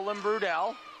right, Nolan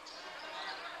Brudell.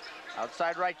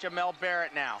 Outside right, Jamel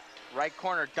Barrett now. Right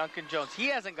corner, Duncan Jones. He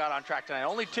hasn't got on track tonight,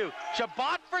 only 2.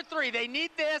 Shabbat for 3, they need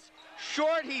this.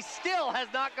 Short, he still has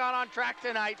not gone on track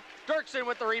tonight. Dirksen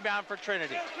with the rebound for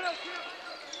Trinity.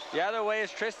 The other way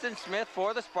is Tristan Smith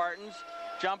for the Spartans.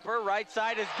 Jumper, right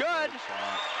side is good.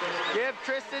 Give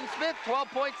Tristan Smith 12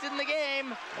 points in the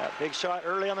game. Big shot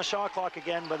early on the shot clock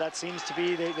again, but that seems to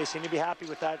be, they seem to be happy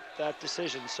with that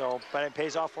decision. So, but it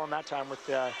pays off for him that time with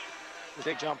the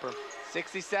jumper.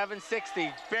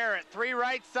 67-60. Barrett, 3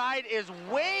 right side is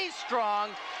way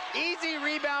strong. Easy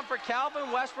rebound for Calvin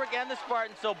Westbrook and the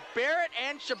Spartans. So Barrett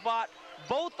and Shabbat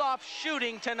both off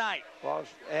shooting tonight. Well,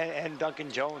 and Duncan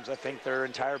Jones, I think their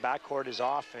entire backcourt is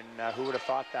off, and who would have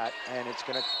thought that? And it's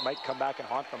might come back and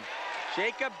haunt them.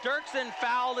 Jacob Dirksen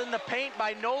fouled in the paint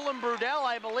by Nolan Brudell,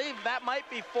 I believe. That might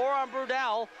be 4 on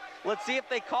Brudell. Let's see if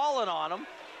they call it on him.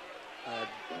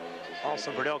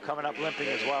 Also, Brudell coming up limping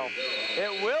as well.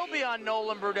 It will be on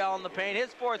Nolan Brudell in the paint, his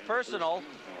 4th personal,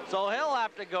 so he'll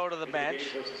have to go to the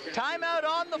bench. Timeout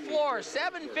on the floor,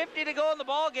 7:50 to go in the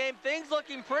ball game. Things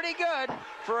looking pretty good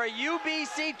for a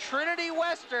UBC Trinity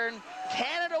Western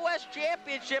Canada West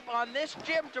Championship on this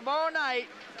gym tomorrow night.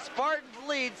 Spartans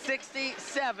lead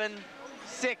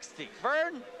 67-60.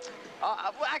 Vern?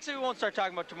 Actually, we won't start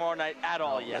talking about tomorrow night at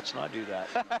all yet. Let's not do that.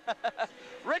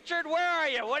 Richard, where are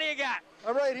you? What do you got?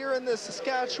 I'm right here in the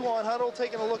Saskatchewan huddle,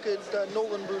 taking a look at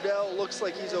Nolan Brudell. Looks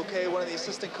like he's okay. One of the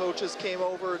assistant coaches came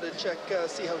over to check,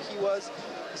 see how he was.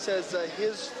 He says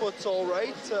his foot's all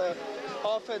right.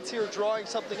 Offense here drawing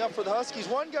something up for the Huskies.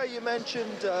 One guy you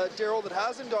mentioned, Daryl, that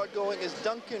hasn't got going is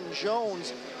Duncan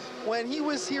Jones. When he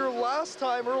was here last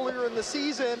time earlier in the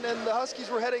season and the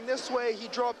Huskies were heading this way, he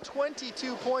dropped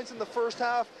 22 points in the first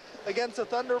half against the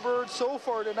Thunderbirds. So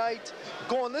far tonight,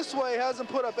 going this way, hasn't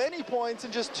put up any points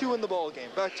and just 2 in the ball game.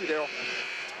 Back to you,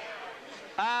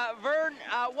 Daryl. Vern,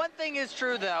 one thing is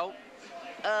true though.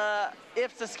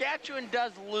 If Saskatchewan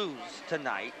does lose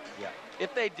tonight,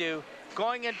 if they do,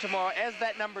 going in tomorrow as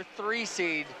that number 3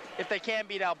 seed, if they can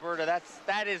beat Alberta,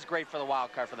 that is great for the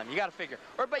wild card for them. You got to figure.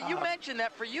 But you mentioned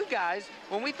that for you guys,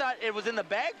 when we thought it was in the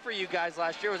bag for you guys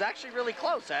last year, it was actually really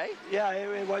close, eh? Yeah,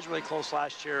 it was really close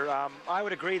last year. I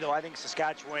would agree, though. I think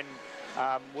Saskatchewan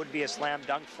would be a slam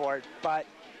dunk for it. But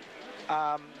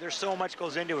there's so much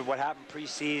goes into it. What happened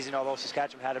preseason, although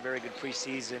Saskatchewan had a very good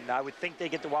preseason, I would think they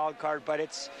get the wild card, but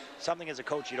it's something as a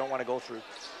coach you don't want to go through.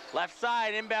 Left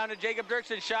side, inbound to Jacob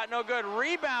Dirksen. Shot no good.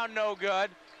 Rebound no good.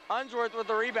 Unsworth with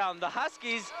the rebound. The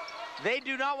Huskies, they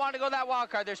do not want to go that wild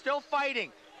card. They're still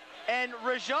fighting. And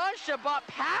Rajan Shabbat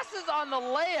passes on the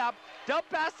layup. Dump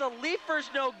pass to Leafers,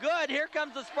 no good. Here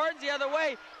comes the Spartans the other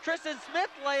way. Tristan Smith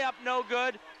layup, no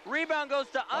good. Rebound goes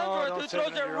to Unsworth, who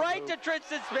throws it right to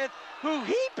Tristan Smith, who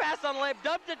he passed on the layup,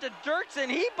 dumped it to Dirksen.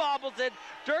 He bobbles it.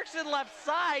 Dirksen left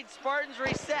side. Spartans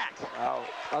reset. Wow,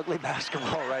 ugly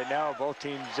basketball right now. Both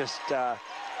teams just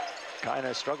kind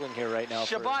of struggling here right now.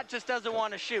 Shabbat just doesn't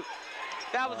want to shoot.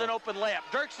 That was an open layup.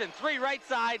 Dirksen, 3 right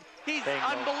side. He's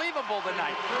unbelievable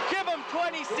tonight. Give him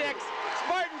 26.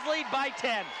 Spartans lead by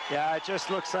 10. Yeah, it just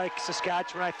looks like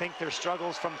Saskatchewan, I think their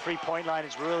struggles from three-point line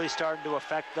is really starting to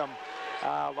affect them.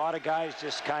 A lot of guys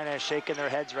just kind of shaking their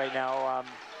heads right now.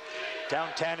 Down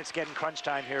 10, it's getting crunch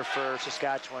time here for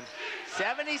Saskatchewan.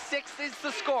 76 is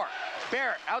the score.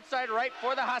 Barrett outside right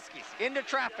for the Huskies. Into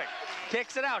traffic.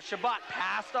 Kicks it out. Shabbat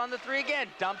passed on the 3 again.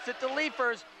 Dumps it to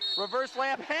Leafers. Reverse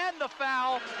layup and the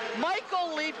foul.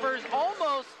 Michael Leafers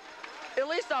almost, at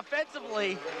least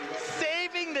offensively,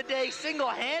 saving the day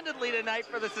single-handedly tonight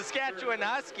for the Saskatchewan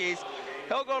Huskies.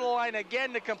 He'll go to the line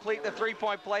again to complete the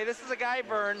 3-point play. This is a guy,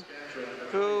 Vern,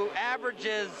 who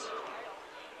averages,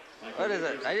 what is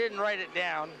it? I didn't write it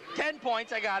down. 10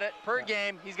 points, I got it, per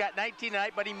game. He's got 19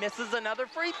 tonight, but he misses another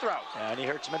free throw. Yeah, and he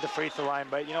hurts him at the free throw line.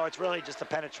 But, you know, it's really just the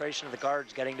penetration of the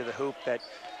guards getting to the hoop that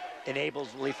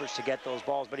enables Leafers to get those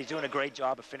balls. But he's doing a great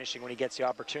job of finishing when he gets the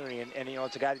opportunity. And you know,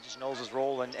 it's a guy that just knows his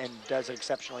role and does it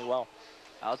exceptionally well.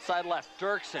 Outside left,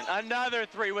 Dirksen, another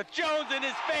three with Jones in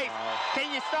his face.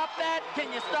 Can you stop that?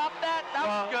 Can you stop that? That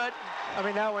was good. I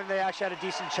mean, that one they actually had a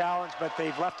decent challenge, but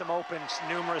they've left him open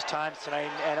numerous times tonight,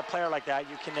 and a player like that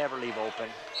you can never leave open.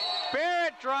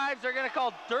 Barrett drives, they're going to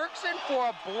call Dirksen for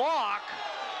a block.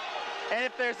 And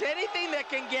if there's anything that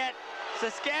can get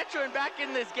Saskatchewan back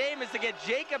in this game is to get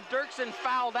Jacob Dirksen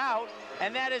fouled out,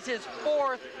 and that is his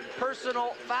 4th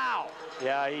personal foul.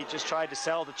 Yeah, he just tried to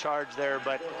sell the charge there,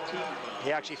 but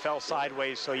he actually fell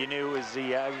sideways, so you knew it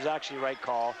was actually the right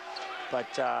call. But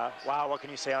wow, what can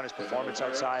you say on his performance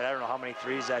outside? I don't know how many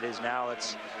threes that is now.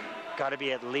 It's got to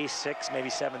be at least 6, maybe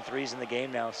 7 threes in the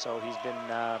game now. So he's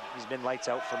been lights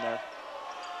out from there.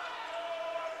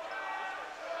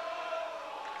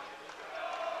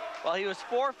 Well, he was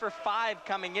 4 for 5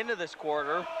 coming into this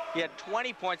quarter. He had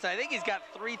 20 points. I think he's got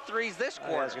 3 threes this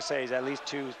quarter. I was gonna say he's at least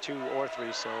two or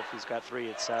 3. So if he's got 3,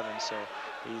 it's 7. So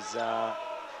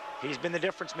he's been the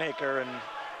difference maker. And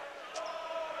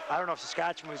I don't know if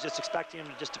Saskatchewan was just expecting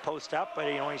him just to post up,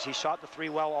 but he shot the 3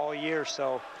 well all year.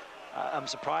 So I'm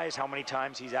surprised how many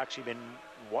times he's actually been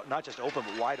not just open,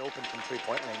 but wide open from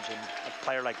 3-point range. And a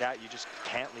player like that, you just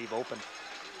can't leave open.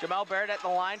 Jamel Barrett at the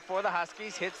line for the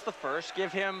Huskies, hits the first.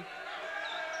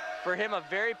 For him, a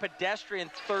very pedestrian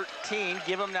 13.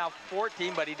 Give him now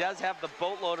 14, but he does have the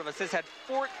boatload of assists. Had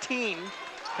 14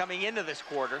 coming into this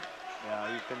quarter.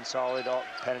 Yeah, he's been solid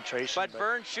penetration. But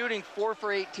Burns shooting 4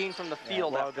 for 18 from the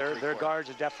field. Yeah, well, their guards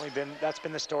have definitely been, that's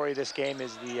been the story of this game,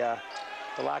 is the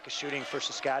lack of shooting for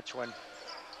Saskatchewan.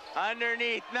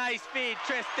 Underneath, nice feed,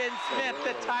 Tristan Smith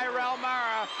to Tyrell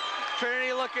Mara.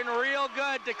 Trinity looking real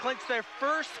good to clinch their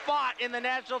first spot in the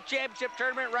National Championship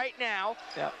tournament right now.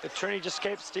 Yeah, if Trinity just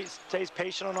stays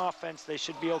patient on offense, they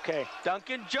should be okay.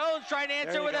 Duncan Jones trying to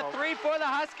answer with a 3 for the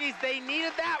Huskies. They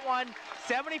needed that one.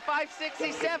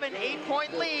 75-67,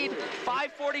 8-point lead,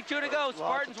 5:42 to go.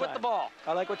 Spartans with the ball.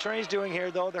 I like what Trinity's doing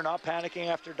here, though. They're not panicking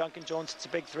after Duncan Jones hits a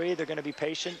big 3. They're going to be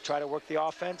patient, try to work the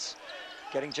offense.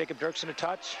 Getting Jacob Dirksen a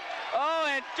touch. Oh,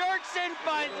 and Dirksen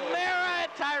finds Mara.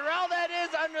 Tyrell, that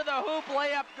is, under the hoop,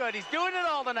 layup good. He's doing it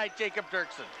all tonight, Jacob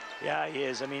Dirksen. Yeah, he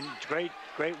is. I mean, great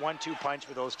 1-2 punch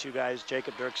with those two guys,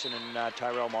 Jacob Dirksen and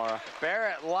Tyrell Mara.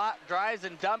 Barrett drives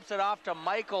and dumps it off to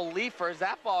Michael Leifers.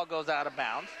 That ball goes out of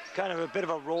bounds. Kind of a bit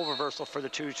of a role reversal for the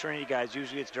two Trinity guys.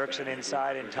 Usually it's Dirksen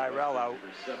inside and Tyrell out.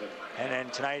 And then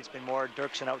tonight it's been more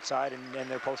Dirksen outside,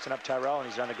 and they're posting up Tyrell, and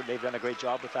they've done a great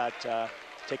job with that.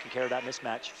 Taking care of that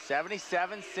mismatch.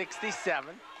 77-67.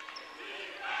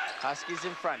 Huskies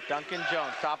in front. Duncan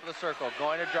Jones, top of the circle,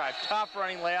 going to drive. Tough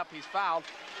running layup. He's fouled.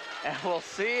 And we'll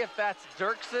see if that's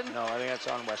Dirksen. No, I think that's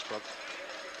on Westbrook.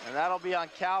 And that'll be on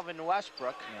Calvin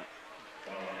Westbrook.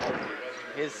 Yeah.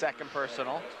 His 2nd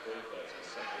personal.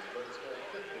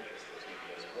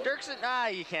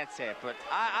 Dirksen, you can't say it, but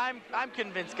I'm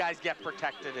convinced guys get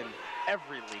protected in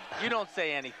every league. You don't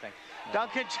say anything.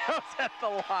 Duncan Jones at the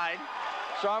line.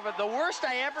 But the worst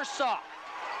I ever saw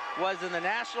was in the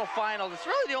national final. It's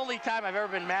really the only time I've ever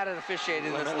been mad at officiating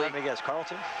in this league. Let me guess,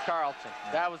 Carleton? Carleton.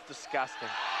 That was disgusting.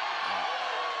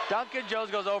 Duncan Jones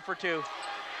goes 0 for 2.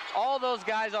 All those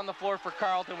guys on the floor for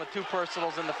Carleton with 2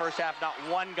 personals in the first half. Not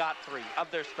one got 3 of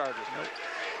their starters.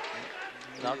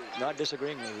 Not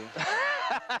disagreeing with you.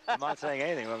 I'm not saying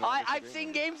anything. I've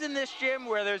seen games in this gym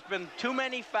where there's been too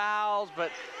many fouls,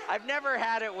 but I've never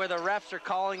had it where the refs are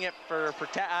calling it for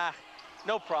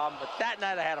no problem, but that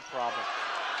night I had a problem.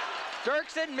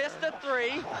 Dirksen missed a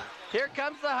 3. Here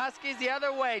comes the Huskies the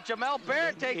other way. Jamel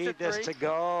Barrett takes a 3. This to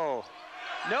go.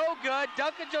 No good.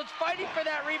 Duncan Jones fighting for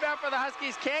that rebound for the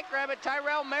Huskies. Can't grab it.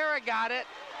 Tyrell Mara got it.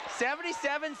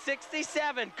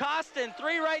 77-67. Costin,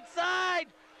 3 right side.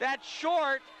 That's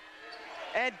short.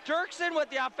 And Dirksen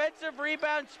with the offensive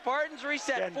rebound. Spartans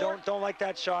reset. Again, don't like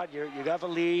that shot. You have a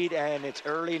lead, and it's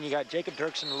early, and you got Jacob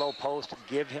Dirksen in the low post.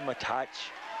 Give him a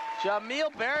touch.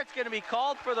 Jamel Barrett's going to be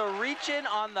called for the reach-in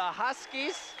on the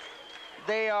Huskies.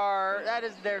 That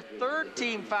is their 3rd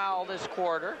team foul this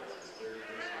quarter.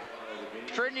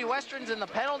 Trinity Western's in the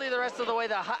penalty the rest of the way.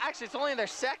 Actually, it's only their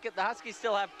 2nd. The Huskies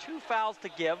still have 2 fouls to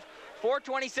give.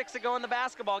 4:26 to go in the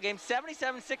basketball game.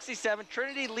 77-67.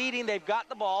 Trinity leading. They've got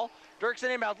the ball. Dirksen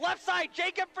inbound. Left side,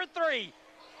 Jacob for 3.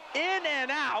 In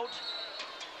and out.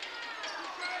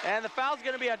 And the foul's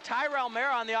going to be on Tyrell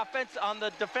Mara on the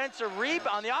offensive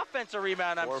rebound.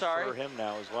 I'm sorry. For him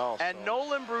now as well. And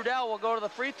Nolan Brudell will go to the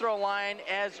free throw line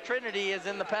as Trinity is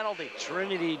in the penalty.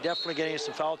 Trinity definitely getting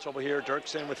some foul trouble here.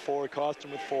 Dirksen with 4, Costin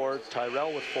with 4,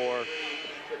 Tyrell with 4.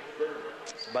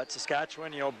 But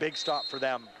Saskatchewan, big stop for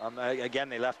them. Again,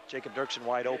 they left Jacob Dirksen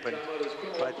wide open.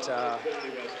 But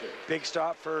big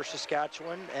stop for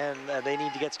Saskatchewan, and they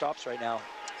need to get stops right now.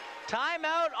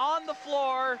 Timeout on the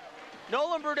floor.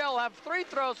 Nolan Brudell will have 3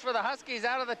 throws for the Huskies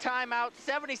out of the timeout.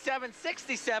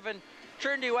 77-67.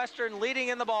 Trinity Western leading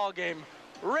in the ball game.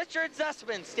 Richard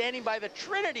Zussman standing by the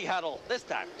Trinity huddle this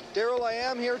time. Daryl, I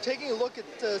am here taking a look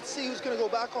at see who's going to go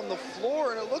back on the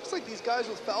floor, and it looks like these guys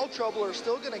with foul trouble are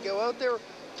still going to go out there.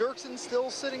 Dirksen still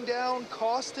sitting down,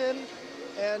 Costin,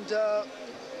 and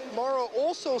Morrow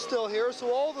also still here.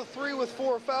 So all the 3 with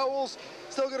 4 fouls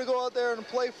still going to go out there and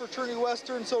play for Trinity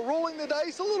Western. So rolling the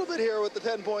dice a little bit here with the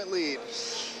 10-point lead.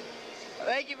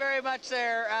 Thank you very much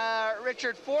there,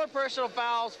 Richard. 4 personal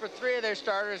fouls for 3 of their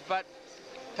starters, but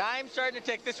time's starting to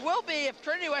tick. This will be, if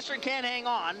Trinity Western can hang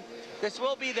on, this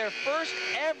will be their first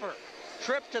ever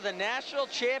trip to the National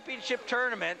Championship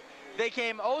Tournament. They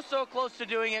came oh so close to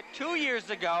doing it 2 years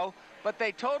ago, but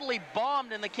they totally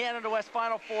bombed in the Canada West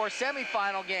Final Four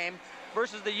semifinal game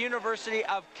versus the University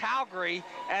of Calgary,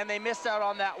 and they missed out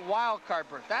on that wild card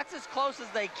berth. That's as close as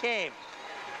they came.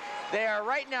 They are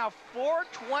right now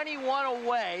 4:21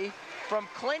 away from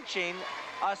clinching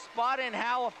a spot in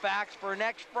Halifax for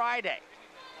next Friday.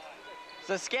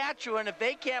 Saskatchewan, if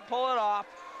they can't pull it off,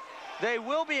 they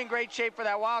will be in great shape for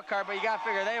that wild card, but you got to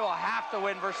figure they will have to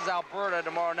win versus Alberta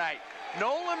tomorrow night.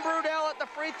 Nolan Brudell at the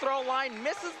free throw line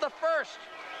misses the first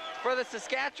for the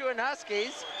Saskatchewan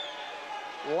Huskies.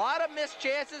 A lot of missed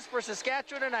chances for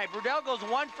Saskatchewan tonight. Brudell goes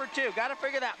 1 for 2. Got to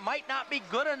figure that might not be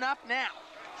good enough now.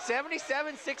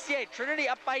 77-68. Trinity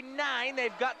up by 9.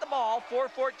 They've got the ball.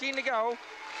 4:14 to go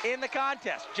in the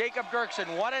contest. Jacob Dirksen,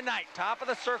 what a night. Top of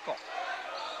the circle.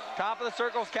 Top of the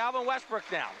circle is Calvin Westbrook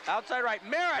now. Outside right.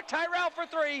 Mara, Tyrell for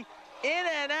 3. In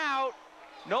and out.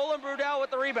 Nolan Brudell with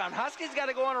the rebound. Huskies got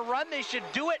to go on a run. They should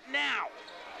do it now.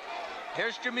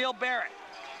 Here's Jamil Barrett.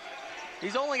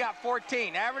 He's only got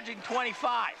 14, averaging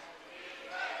 25.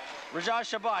 Rajah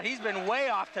Shabbat, he's been way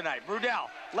off tonight. Brudell,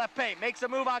 left paint, makes a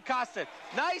move on Costin.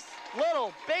 Nice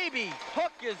little baby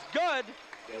hook is good.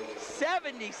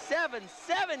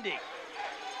 77-70.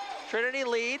 Trinity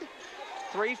lead.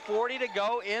 3:40 to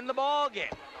go in the ball game.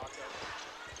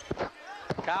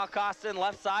 Kyle Costin,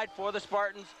 left side for the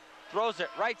Spartans. Throws it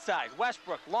right side.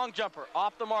 Westbrook, long jumper,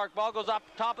 off the mark. Ball goes up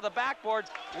top of the backboard.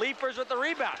 Leapers with the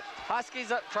rebound.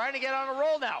 Huskies trying to get on a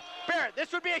roll now. Barrett,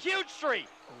 this would be a huge three.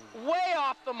 Way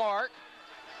off the mark.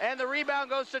 And the rebound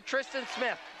goes to Tristan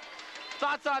Smith.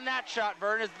 Thoughts on that shot,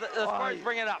 Vern, as the Spartans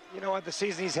bring it up? You know what, the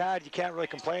season he's had, you can't really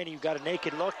complain. You've got a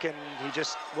naked look, and he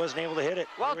just wasn't able to hit it.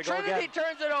 Well, Trinity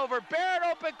turns it over. Barrett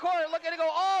open court, looking to go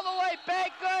all the way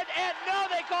back, good, and no,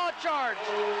 they call a charge.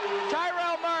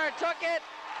 Tyrell Mara took it.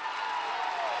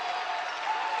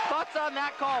 Thoughts on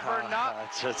that call, Vern?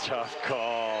 That's a tough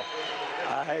call.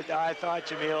 I thought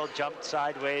Jamil jumped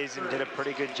sideways and did a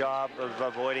pretty good job of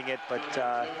avoiding it, but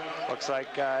looks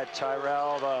like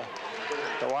Tyrell,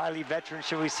 the wily veteran,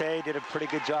 should we say, did a pretty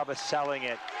good job of selling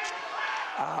it.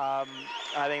 I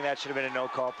think that should have been a no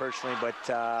call personally, but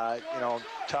you know,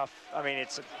 tough. I mean,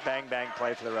 it's a bang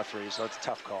play for the referee, so it's a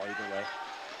tough call either way.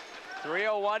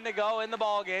 3:01 to go in the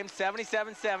ball game.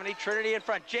 77-70. Trinity in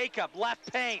front. Jacob left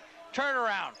paint.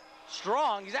 Turnaround.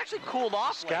 Strong. He's actually cooled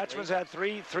off. Saskatchewan's had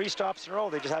three stops in a row.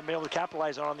 They just haven't been able to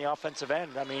capitalize on the offensive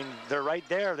end. I mean, they're right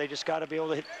there. They just got to be able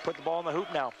to put the ball in the hoop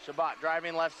now. Shabbat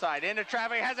driving left side into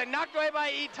traffic. Has it knocked away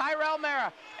by Tyrell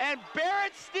Mara. And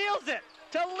Barrett steals it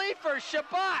to Leifers.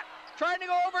 Shabbat trying to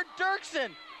go over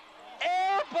Dirksen.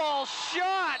 Air ball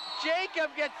shot.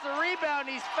 Jacob gets the rebound.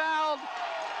 He's fouled.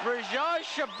 Rajah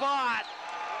Shabbat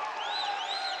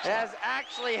has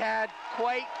actually had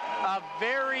quite a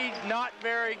not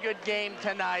very good game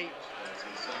tonight.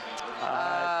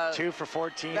 2 for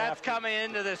 14. That's coming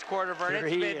into this quarter, Vern.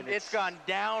 It's gone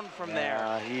down from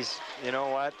there. He's, you know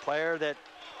what, player that,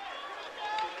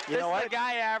 this is a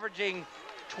guy averaging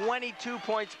 22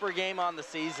 points per game on the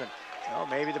season. Well,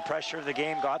 maybe the pressure of the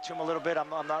game got to him a little bit. I'm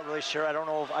not really sure. I don't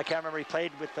know. I can't remember. He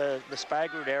played with the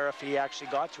Spagrud era. If he actually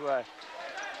got to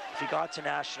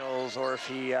nationals, or if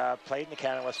he played in the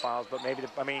Canada West Finals, but maybe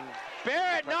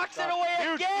Barrett knocks it away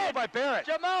again. Huge goal by Barrett.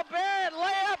 Jamal Barrett,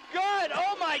 layup good.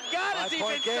 Oh my God, has he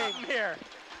been something here?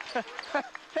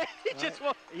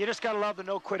 You just gotta love the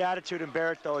no quit attitude in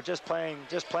Barrett, though. Just playing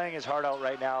his heart out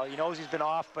right now. He knows he's been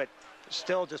off, but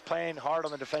still just playing hard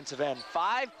on the defensive end.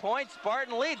 5 point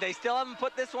Spartan lead. They still haven't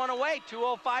put this one away.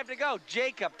 2:05 to go.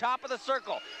 Jacob, top of the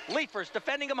circle. Leifers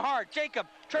defending him hard. Jacob,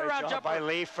 turnaround jumper. By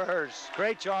Leifers.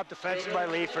 Great job defensively by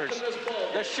Leifers.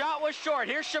 The shot was short.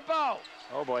 Here's Chabot.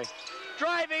 Oh boy.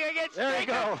 Driving against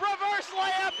Jacob. Reverse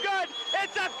layup good.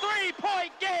 It's a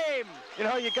 3-point game. You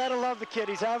know, you gotta love the kid.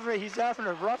 He's having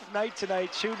a rough night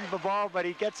tonight shooting the ball, but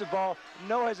he gets the ball,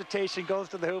 no hesitation, goes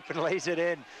to the hoop and lays it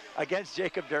in against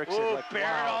Jacob Dirksen.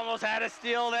 Barrett almost had a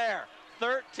steal there.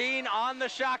 13 on the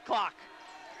shot clock.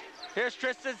 Here's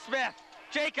Tristan Smith.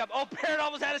 Jacob. Oh, Barrett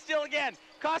almost had a steal again.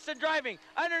 Costin driving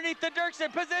underneath the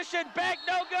Dirksen position. Bank,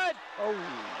 no good. Oh.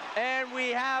 And we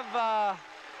have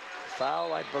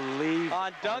foul, I believe,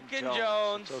 on Duncan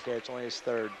Jones. It's okay, it's only his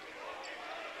third.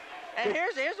 And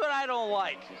here's what I don't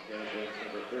like.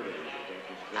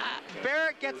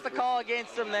 Barrett gets the call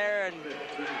against him there, and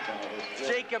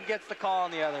Jacob gets the call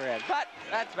on the other end. But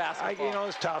that's basketball.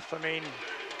 It's tough. I mean,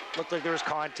 looked like there was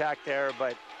contact there,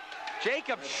 but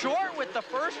Jacob short with the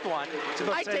first one.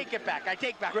 I take it back.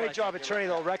 Great job at Trinity,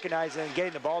 though, recognizing and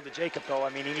getting the ball to Jacob, though. I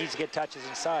mean, he needs to get touches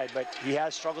inside, but he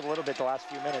has struggled a little bit the last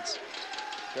few minutes.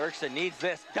 Dirksen needs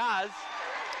this. Does.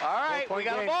 All right, we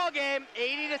got a ball game,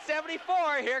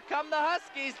 80-74. Here come the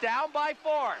Huskies, down by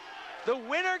 4. The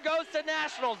winner goes to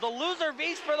Nationals. The loser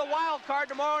vies for the wild card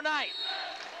tomorrow night.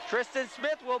 Tristan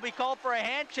Smith will be called for a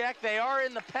hand check. They are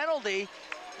in the penalty.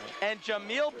 And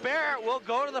Jamil Barrett will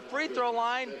go to the free throw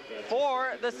line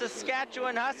for the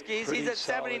Saskatchewan Huskies. He's at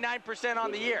 79%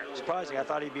 on the year. Surprising. I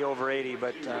thought he'd be over 80,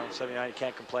 but 79, you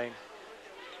can't complain.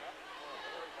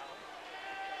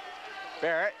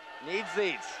 Barrett needs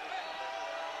these.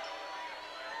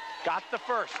 Got the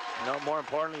first. No, more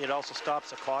importantly, it also stops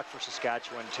the clock for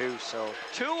Saskatchewan, too. So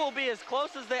 2 will be as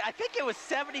close as I think it was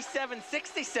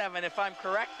 77-67, if I'm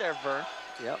correct there, Vern.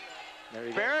 Yep. There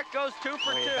you Barrett goes 2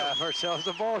 for 2. We have ourselves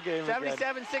a ball game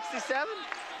 77-67?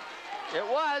 It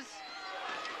was.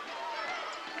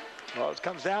 Well, it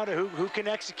comes down to who can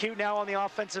execute now on the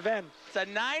offensive end. It's a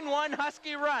 9-1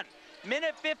 Husky run.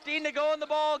 Minute 15 to go in the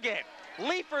ball game.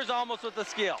 Leifers almost with the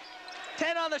steal.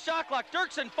 10 on the shot clock.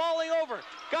 Dirksen falling over.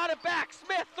 Got it back.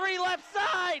 Smith, 3 left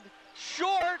side.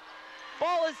 Short.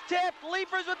 Ball is tipped.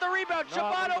 Leifers with the rebound.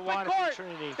 Shabbat open court.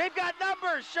 They've got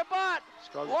numbers. Shabbat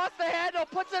lost the handle.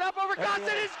 Puts it up over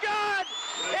Costin. It's good.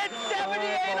 It's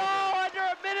 78-all under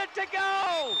a minute to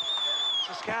go.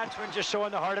 Saskatchewan just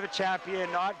showing the heart of a champion,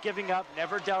 not giving up,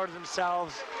 never doubted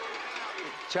themselves.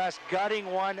 Just gutting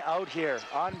one out here.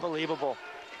 Unbelievable.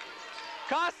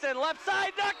 Costin, left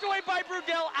side, knocked away by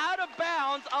Brudell, out of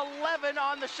bounds, 11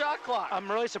 on the shot clock. I'm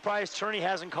really surprised Trinity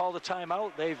hasn't called a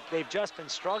timeout. They've just been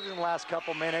struggling the last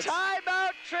couple minutes.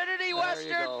 Timeout, Trinity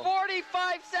Western,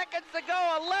 45 seconds to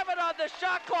go, 11 on the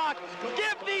shot clock.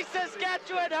 Give these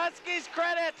Saskatchewan Huskies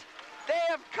credit. They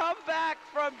have come back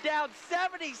from down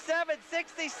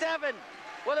 77-67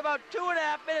 with about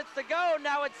 2.5 minutes to go.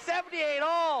 Now it's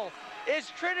 78-all.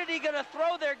 Is Trinity going to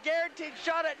throw their guaranteed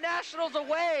shot at Nationals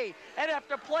away and have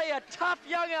to play a tough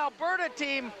young Alberta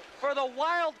team for the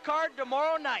wild card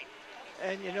tomorrow night?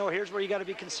 And here's where you got to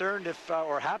be concerned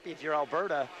or happy if you're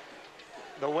Alberta.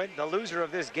 The loser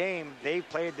of this game, they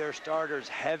played their starters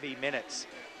heavy minutes.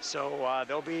 So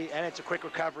they'll be, and it's a quick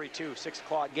recovery too, 6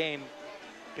 o'clock game.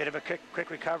 Bit of a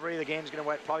quick recovery. The game's going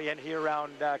to probably end here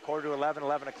around quarter to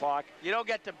 11 o'clock. You don't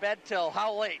get to bed till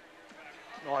how late?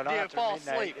 Well, not do you after fall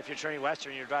midnight. asleep? If you're Trinity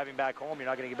Western, you're driving back home, you're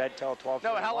not going to get to bed till 12.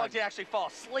 No, how long do you actually fall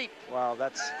asleep? Well,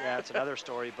 that's another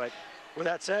story. But with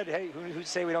that said, hey, who'd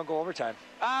say we don't go overtime?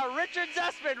 Richard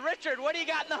Zussman. Richard, what do you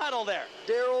got in the huddle there?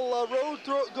 Daryl,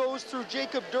 goes through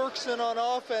Jacob Dirksen on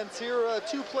offense here.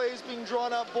 2 plays being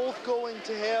drawn up, both going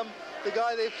to him. The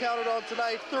guy they've counted on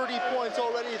tonight, 30 points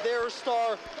already, their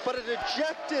star, but a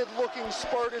dejected-looking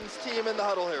Spartans team in the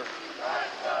huddle here.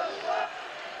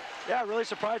 Yeah, really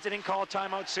surprised they didn't call a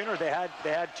timeout sooner. They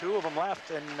had 2 of them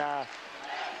left, and I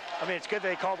mean, it's good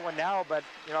they called one now, but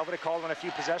I would have called one a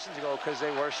few possessions ago because they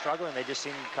were struggling. They just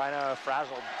seemed kind of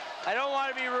frazzled. I don't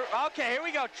want to be rude. Okay, here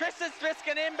we go. Tristan Smith's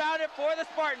going to inbound it for the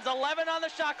Spartans. 11 on the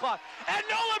shot clock, and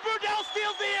Nolan Brudell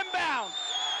steals the inbound.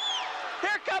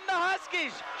 Here come the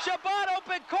Huskies. Shabbat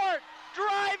open court,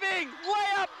 driving,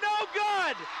 layup, no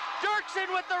good. Dirksen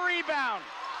with the rebound.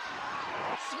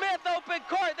 Smith open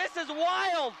court. This is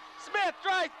wild. Smith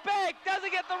drives, bank,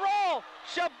 doesn't get the roll.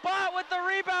 Shabbat with the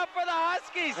rebound for the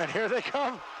Huskies. And here they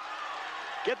come.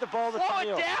 Get the ball to Slow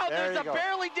Trio. it down. There There's a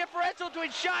barely differential between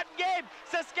shot and game.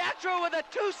 Saskatchewan with a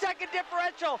 2-second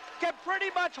differential can pretty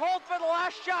much hold for the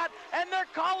last shot, and they're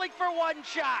calling for 1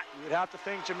 shot. You would have to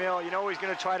think, Jamil, he's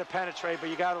going to try to penetrate, but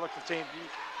you got to look at the team.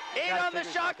 8 on the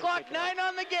shot clock, 9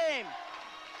 on the game.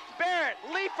 Barrett,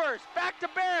 Leifers, back to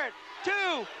Barrett. 2,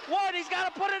 1, he's got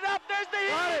to put it up. There's the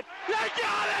heat. They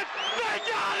got it! They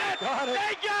got it!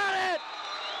 They got it!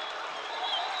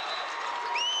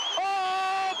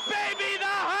 Oh, baby, the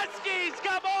Huskies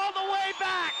come all the way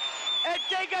back and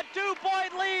take a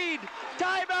 2-point lead.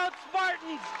 Timeout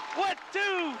Spartans with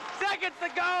 2 seconds to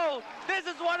go. This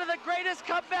is one of the greatest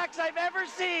comebacks I've ever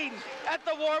seen at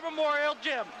the War Memorial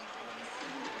Gym.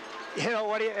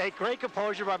 Great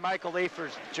composure by Michael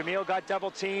Leifers. Jamil got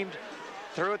double teamed.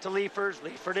 threw it to Leifers.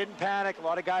 Leifer didn't panic. A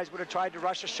lot of guys would have tried to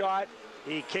rush a shot.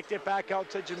 He kicked it back out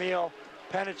to Jamil,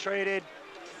 penetrated,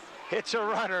 hits a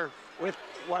runner with,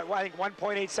 I think,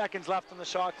 1.8 seconds left on the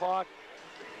shot clock.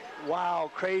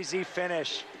 Wow, crazy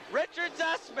finish. Richard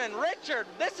Zussman. Richard,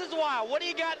 this is wild. What do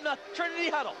you got in the Trinity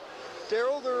huddle?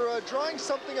 Daryl, they're drawing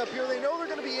something up here. They know they're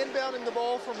going to be inbounding the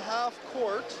ball from half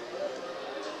court.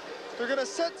 They're going to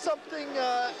set something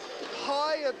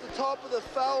high at the top of the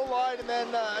foul line and then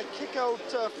a kick out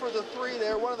for the three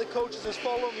there. One of the coaches is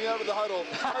following me out of the huddle.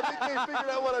 I think they figured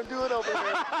out what I'm doing over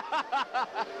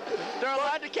here. They're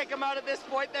allowed to kick him out at this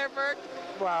point there, Vern?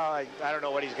 Well, I don't know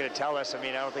what he's going to tell us. I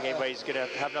mean, I don't think anybody's going to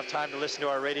have enough time to listen to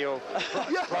our radio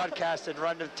broadcast and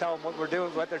run to tell them what we're doing,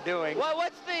 what they're doing. Well,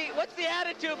 what's the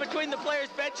attitude between the players'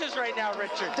 benches right now,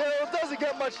 Richard? Daryl, it doesn't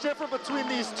get much different between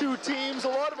these two teams. A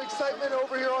lot of excitement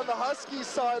over here on the Huskies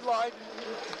sideline.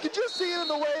 You can just see it in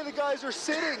the way the guys are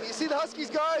sitting. You see the Huskies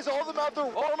guys, all of them have their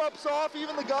warm-ups off,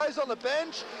 even the guys on the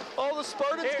bench. All the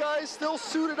Spartans guys still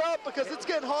suited up because it's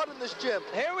getting hot in this gym.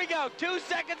 Here we go, 2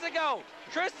 seconds ago.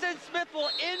 Tristan Smith will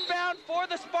inbound for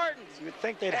the Spartans. You would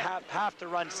think they'd have to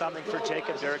run something for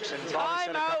Jacob Dirksen. Probably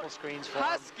set a couple screens for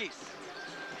Huskies.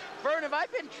 Vern, have I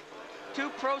been too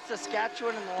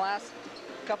pro-Saskatchewan in the last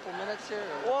couple minutes here?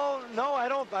 Or? Well, no, I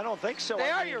don't think so. They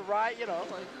are your right, you know.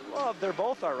 Well, they're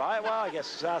both our right. Well, I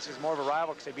guess Sask is more of a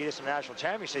rival because they beat us in the national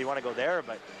championship. So you want to go there,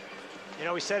 but you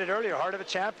know, we said it earlier. Heart of a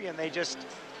champion.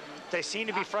 They seem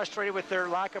to be frustrated with their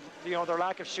lack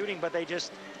of shooting, but they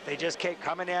just keep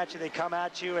coming at you. They come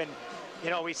at you, and you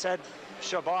know, we said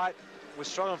Shabbat was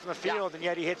struggling from the field, and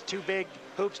yet he hits 2 big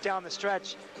hoops down the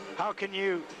stretch. How can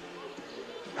you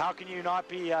not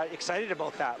be excited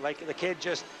about that? Like the kid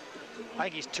just, I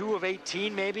think he's 2 of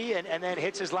 18 maybe, and then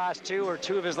hits his last 2 or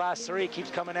 2 of his last 3,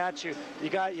 keeps coming at you. You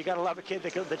got to love a kid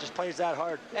that just plays that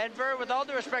hard. And Vern, with all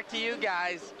due respect to you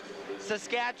guys,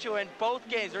 Saskatchewan, both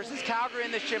games versus Calgary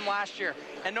in the gym last year,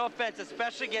 and no offense,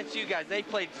 especially against you guys, they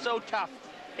played so tough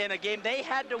in a game they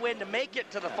had to win to make it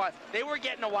to the final. They were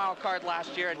getting a wild card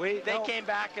last year, and they came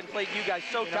back and played you guys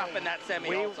so tough in that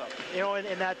semi also. You know,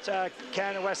 in that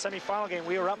Canada West semifinal game,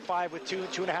 we were up 5 with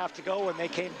 2.5 to go, and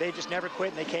they just never quit,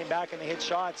 and they came back and they hit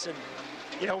shots. And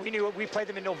you know, we played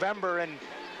them in November,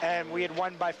 and we had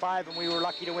won by 5, and we were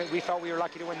lucky to win. We felt we were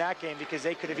lucky to win that game because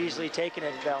they could have easily taken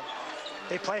it.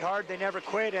 They play hard, they never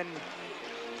quit, and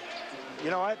you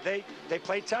know what? They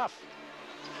play tough.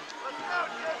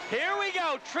 Here we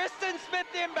go. Tristan Smith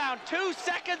inbound. 2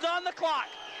 seconds on the clock.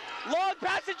 Long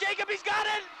pass to Jacob. He's got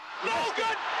it. No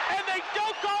good. And they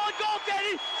don't call it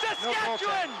goaltending.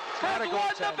 Saskatchewan has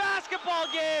won the basketball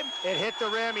game. It hit the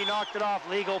rim. He knocked it off.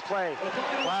 Legal play.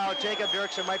 Wow, Jacob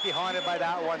Dirksen might be haunted by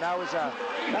that one. That was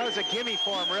a gimme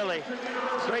for him, really.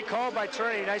 Great call by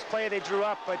Trinity. Nice play they drew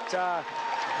up, but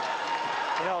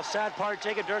you know, sad part,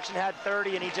 Jacob Dirksen had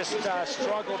 30, and he just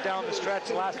struggled down the stretch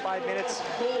the last 5 minutes.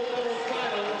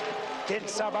 Didn't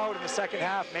sub out in the second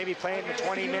half, maybe playing the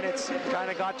 20 minutes.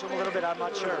 Kind of got to him a little bit, I'm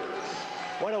not sure.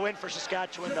 What a win for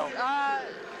Saskatchewan, though.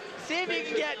 See if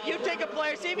you can you take a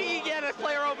player, see if you can get a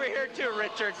player over here too,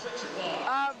 Richard.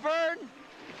 Vern,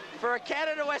 for a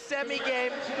Canada West semi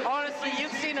game, honestly,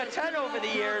 you've seen a ton over the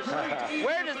years.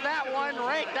 Where does that one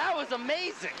rank? That was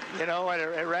amazing. You know,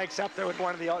 it ranks up there with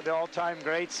one of the all-time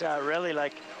greats, really.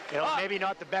 Like, you know, maybe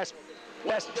not the best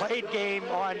played game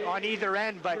on either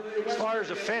end, but as far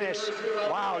as a finish,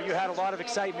 wow, you had a lot of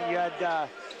excitement. You had,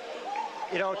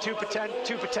 you know, two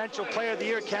potential Player of the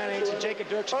Year candidates, and Jacob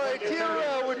Dirksen. All right, here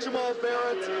with Jamal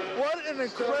Barrett. What an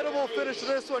incredible finish to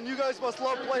this one. You guys must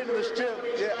love playing in this gym.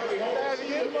 Yeah,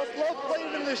 you must love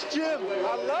playing in this gym.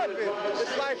 I love it.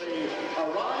 It's like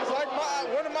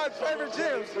one of my favorite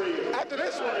gyms. After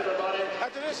this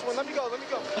one, let me go.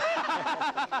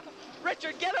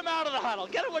 Richard, get him out of the huddle.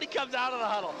 Get him when he comes out of the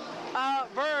huddle.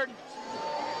 Vern,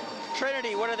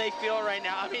 Trinity, what do they feel right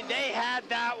now? I mean, they had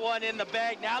that one in the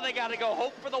bag. Now they got to go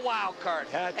hope for the wild card.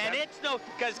 And it's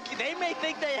because they may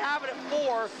think they have it at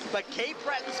 4, but Cape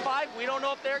Breton's 5. We don't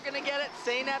know if they're going to get it.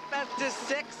 St. Edmunds is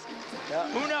 6. Yeah.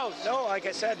 Who knows? No, like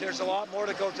I said, there's a lot more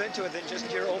that goes into it than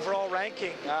just your overall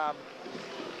ranking.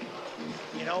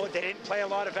 You know, they didn't play a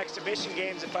lot of exhibition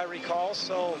games, if I recall,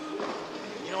 so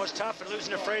you know, it's tough, and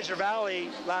losing to Fraser Valley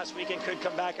last weekend could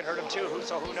come back and hurt them too,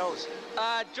 so who knows?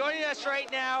 Joining us right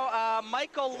now,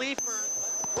 Michael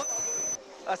Leifers.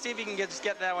 See if you can just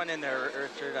get that one in there,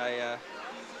 Richard.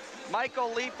 Michael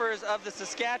Leifers of the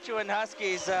Saskatchewan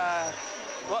Huskies.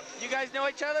 Well, you guys know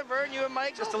each other, Vern, you and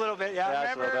Mike? Just a little bit, yeah.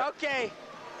 Remember? Okay.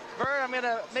 Vern, I'm going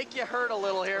to make you hurt a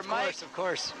little here. Mike, of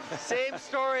course. Same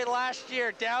story last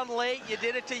year. Down late, you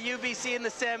did it to UBC in the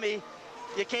semi.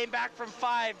 You came back from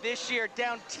 5 this year,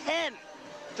 down 10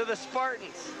 to the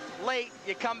Spartans. Late,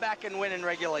 you come back and win in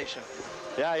regulation.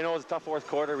 Yeah, you know, it was a tough fourth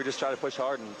quarter. We just tried to push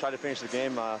hard and try to finish the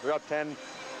game. We were up 10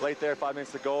 late there, 5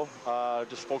 minutes to go.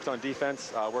 Just focused on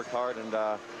defense, worked hard, and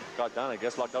got done. I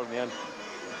guess lucked out in the end.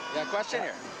 Yeah, question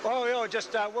here. Well, you know,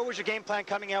 just what was your game plan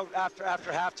coming out after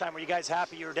halftime? Were you guys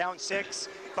happy? You were down 6,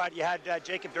 but you had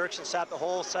Jacob Dirksen sat the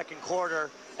whole second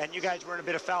quarter, and you guys were in a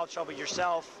bit of foul trouble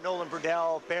yourself. Nolan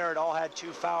Brudell, Barrett all had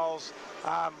 2 fouls.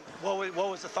 What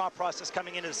was the thought process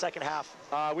coming into the second half?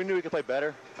 We knew we could play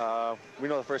better. We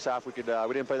know the first half we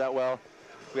didn't play that well.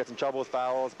 We had some trouble with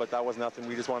fouls, but that was nothing.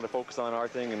 We just wanted to focus on our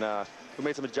thing, and we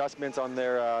made some adjustments on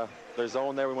their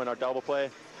zone there. We went our double play.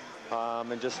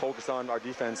 And just focus on our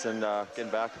defense and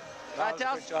getting back.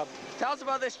 Tell us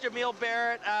about this Jamil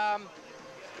Barrett.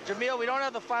 Jamil, we don't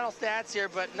have the final stats here,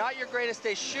 but not your greatest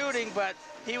day shooting, but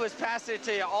he was passing it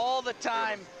to you all the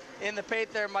time in the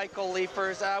paint there, Michael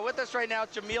Leifers. With us right now,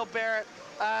 Jamil Barrett.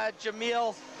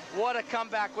 Jamil, what a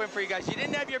comeback win for you guys. You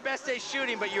didn't have your best day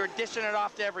shooting, but you were dishing it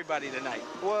off to everybody tonight.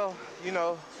 Well, you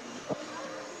know,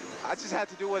 I just had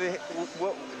to do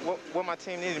what my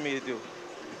team needed me to do.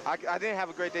 I didn't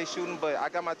have a great day shooting, but I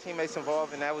got my teammates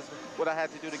involved, and that was what I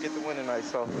had to do to get the win tonight,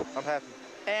 so I'm happy.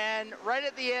 And right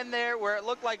at the end there, where it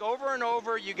looked like over and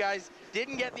over, you guys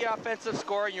didn't get the offensive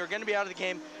score, and you were going to be out of the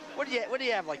game. What do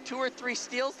you have, like 2 or 3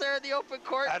 steals there at the open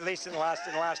court? At least in the last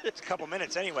couple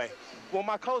minutes, anyway. Well,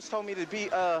 my coach told me to be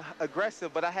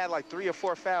aggressive, but I had like 3 or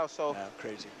 4 fouls, so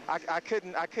crazy. I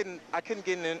couldn't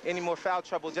get in any more foul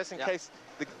trouble just in case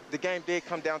the game did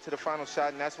come down to the final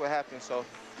shot, and that's what happened. So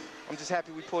I'm just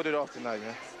happy we pulled it off tonight,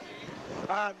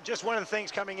 man. Just one of the things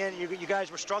coming in, you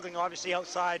guys were struggling obviously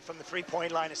outside from the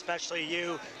three-point line, especially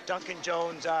you, Duncan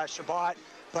Jones, Shabbat.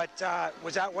 But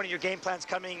was that one of your game plans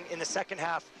coming in the second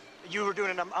half? You were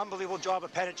doing an unbelievable job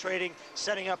of penetrating,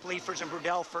 setting up Leifers and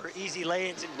Brudell for easy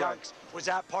lay-ins and dunks. Right. Was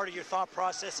that part of your thought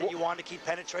process that you wanted to keep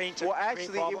penetrating to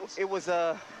create problems? It was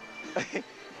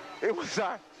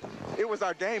it was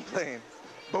our game plan,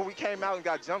 but we came out and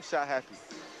got jump shot happy.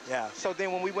 Yeah. So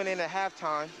then when we went in at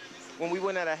halftime,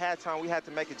 we had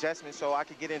to make adjustments so I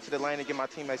could get into the lane and get my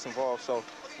teammates involved. So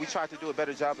we tried to do a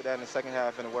better job of that in the second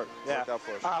half, and it worked out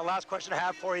for us. Last question I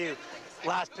have for you.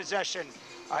 Last possession.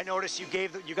 I noticed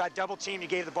you got double teamed. You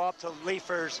gave the ball up to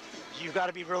Leifers. You've got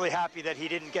to be really happy that he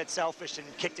didn't get selfish and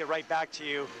kicked it right back to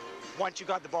you. Once you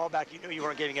got the ball back, you knew you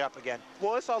weren't giving it up again.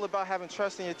 Well, it's all about having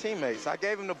trust in your teammates. I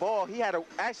gave him the ball. He had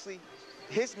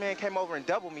his man came over and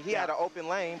doubled me. He had an open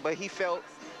lane, but he felt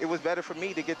it was better for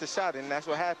me to get the shot, and that's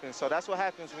what happened. So that's what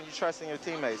happens when you trust in your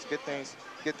teammates. Good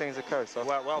things occur. So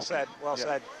well said. Well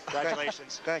said.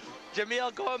 Congratulations. Thank you.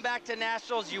 Jamil, going back to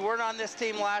Nationals, you weren't on this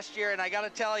team last year, and I got to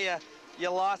tell you, you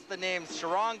lost the names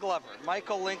Sharon Glover,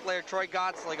 Michael Linklater, Troy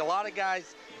Gottslig, a lot of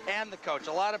guys, and the coach.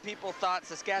 A lot of people thought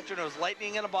Saskatchewan was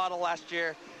lightning in a bottle last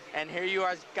year, and here you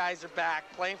guys are back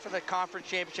playing for the conference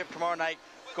championship tomorrow night,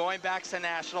 going back to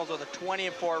Nationals with a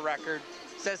 20-4 record.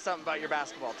 Says something about your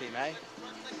basketball team, eh?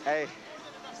 Hey,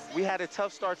 we had a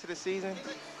tough start to the season.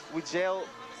 We gelled,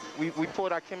 we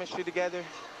pulled our chemistry together,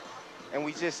 and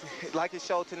we just, like it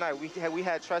showed tonight, we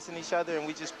had trust in each other, and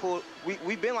we just pulled.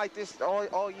 We've been like this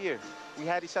all year. We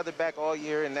had each other back all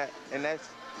year, and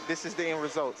this is the end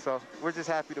result. So we're just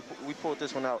happy we pulled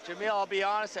this one out. Jamil, I'll be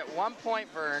honest, at one point,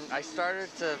 Vern, I started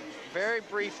to very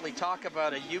briefly talk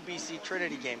about a UBC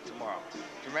Trinity game tomorrow. Do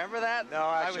you remember that? No,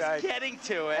 actually, I was getting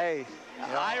to it. Hey.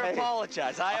 I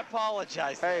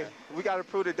apologize. Hey, we got to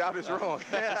prove the doubters wrong.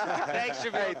 Thanks,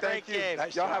 Jamil. Hey, Great game.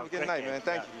 Y'all have a good night, man.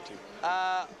 Thank you.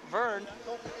 Vern,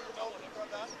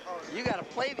 you got to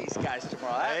play these guys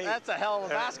tomorrow. That's a hell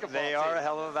of a basketball team. They are a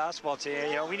hell of a basketball team.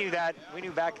 You know, we knew that. We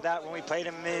knew back that when we played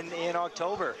them in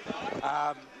October.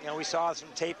 You know, we saw some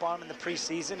tape on them in the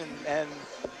preseason, and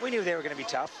we knew they were going to be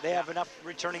tough. They have enough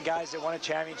returning guys that won a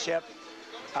championship.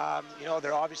 You know,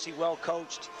 they're obviously well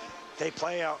coached. They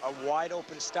play a wide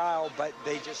open style, but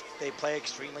they play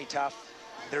extremely tough.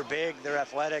 They're big, they're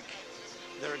athletic,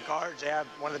 they're guards. They have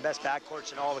one of the best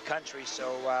backcourts in all the country.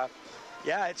 So,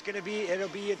 yeah, it'll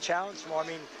be a challenge for them. I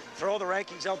mean, throw the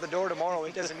rankings out the door tomorrow.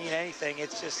 It doesn't mean anything.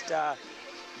 It's just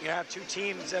you have two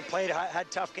teams that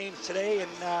had tough games today,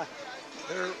 and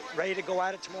they're ready to go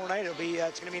at it tomorrow night.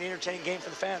 It's going to be an entertaining game for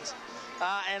the fans.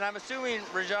 And I'm assuming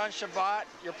Rajan Shabbat,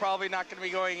 you're probably not going to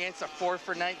be going against a 4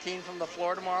 for 19 from the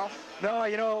floor tomorrow? No,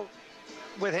 you know,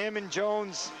 with him and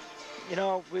Jones, you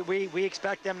know, we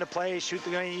expect them to play, shoot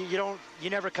the game. You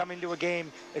never come into a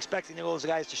game expecting those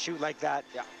guys to shoot like that.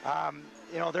 Yeah.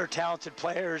 You know, they're talented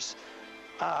players.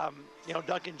 You know,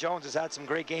 Duncan Jones has had some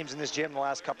great games in this gym the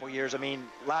last couple of years. I mean,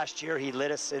 last year he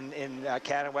lit us in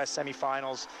Canada West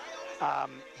semifinals.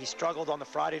 He struggled on the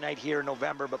Friday night here in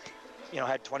November, but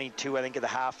had 22, I think, at the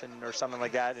half or something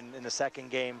like that in the second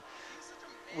game.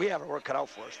 We have our work cut out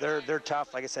for us. They're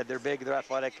tough. Like I said, they're big, they're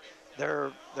athletic.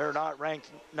 They're not ranked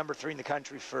number 3 in the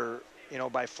country for,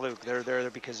 by fluke. They're there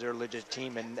because they're a legit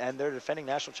team, and they're defending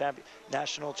national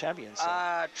champions.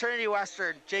 So. Trinity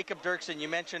Western, Jacob Dirksen, you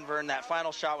mentioned, Vern, that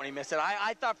final shot when he missed it.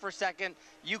 I thought for a second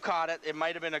you caught it. It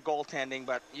might have been a goaltending,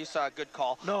 but you saw a good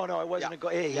call. No, it wasn't a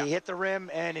goal. He hit the rim,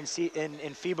 and in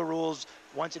FIBA rules,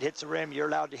 once it hits the rim, you're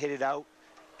allowed to hit it out.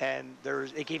 And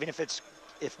there's even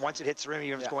if once it hits the rim,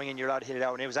 even if it's going in, you're allowed to hit it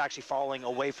out. And it was actually falling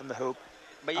away from the hoop.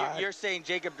 But you're saying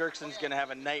Jacob Dirksen's going to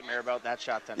have a nightmare about that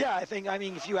shot tonight? Yeah,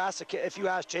 if you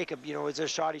ask Jacob, is there a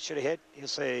shot he should have hit? He'll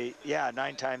say,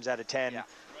 9 times out of 10,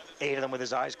 8 of them with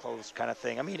his eyes closed, kind of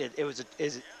thing. I mean, it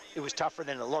was tougher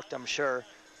than it looked, I'm sure.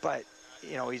 But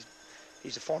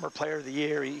he's a former Player of the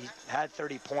Year. He had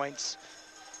 30 points.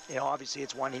 Obviously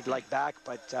it's one he'd like back,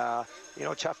 but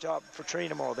tough job for Trinity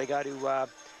tomorrow. They got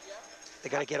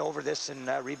to get over this and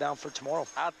rebound for tomorrow.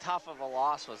 How tough of a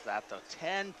loss was that, though?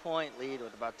 10-point lead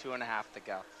with about 2.5 to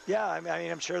go. Yeah, I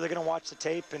mean, I'm sure they're going to watch the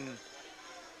tape and,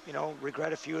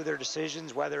 regret a few of their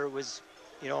decisions, whether it was,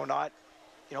 not,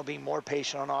 being more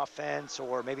patient on offense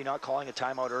or maybe not calling a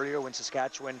timeout earlier when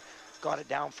Saskatchewan got it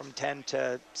down from 10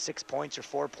 to 6 points or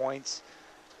 4 points.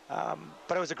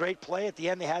 But it was a great play. At the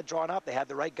end, they had drawn up. They had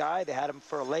the right guy. They had him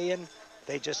for a lay-in.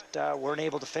 They just weren't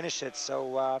able to finish it.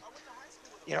 So,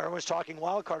 everyone's talking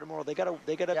wild card tomorrow. They got to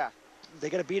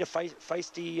beat a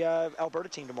feisty Alberta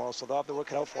team tomorrow. So they'll have to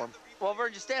work it out for them. Well,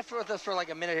 Vern, just stay with us for like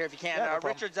a minute here if you can. Yeah, no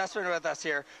Richard Zussman with us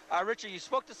here. Richard, you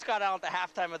spoke to Scott Allen at the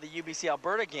halftime of the UBC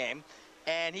Alberta game,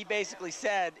 and he basically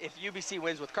said if UBC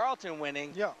wins with Carleton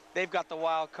winning, they've got the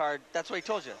wild card. That's what he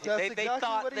told you. That's exactly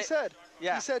what he said.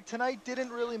 Yeah. He said tonight didn't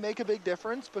really make a big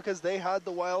difference because they had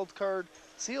the wild card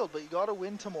sealed, but you got to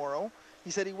win tomorrow. He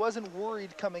said he wasn't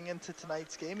worried coming into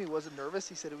tonight's game. He wasn't nervous.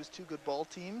 He said it was 2 good ball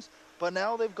teams. But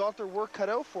now they've got their work cut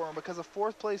out for them because a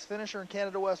 4th-place finisher in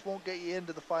Canada West won't get you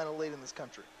into the final 8 in this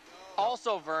country.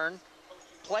 Also, Vern,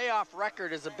 playoff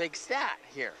record is a big stat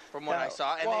here from what I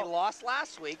saw. And they lost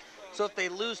last week. So if they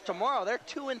lose tomorrow, they're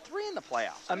 2-3 in the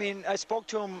playoffs. I mean, I spoke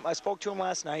to him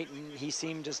last night, and he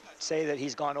seemed to say that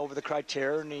he's gone over the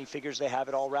criteria, and he figures they have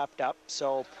it all wrapped up.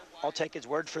 So I'll take his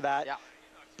word for that. Yeah.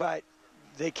 But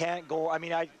they can't go. I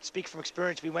mean, I speak from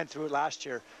experience. We went through it last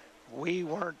year. We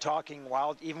weren't talking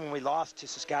wild. Even when we lost to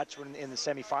Saskatchewan in the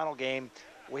semifinal game,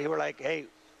 we were like, hey,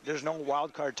 there's no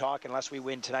wild card talk unless we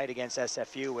win tonight against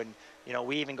SFU. And,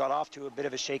 we even got off to a bit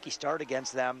of a shaky start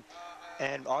against them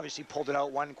and obviously pulled it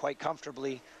out, won quite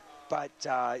comfortably. But,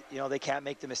 they can't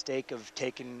make the mistake of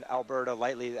taking Alberta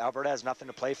lightly. Alberta has nothing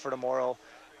to play for tomorrow.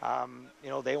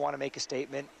 They want to make a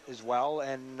statement as well.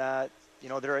 And,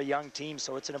 they're a young team,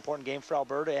 so it's an important game for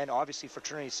Alberta and obviously for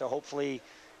Trinity. So hopefully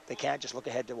they can't just look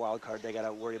ahead to wild card. They got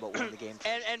to worry about winning the game.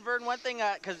 And Vern, one thing,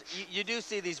 because you do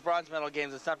see these bronze medal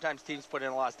games, and sometimes teams put in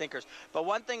a lot of stinkers. But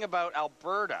one thing about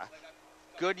Alberta,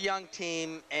 good young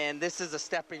team, and this is a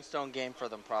stepping stone game for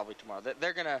them probably tomorrow.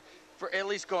 They're going to, for at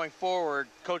least going forward,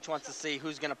 coach wants to see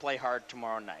who's going to play hard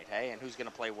tomorrow night, hey, and who's going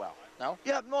to play well. No?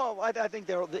 Yeah, no, I think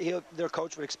their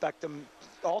coach would expect them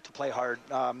all to play hard.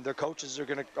 Their coaches are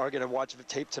gonna watch the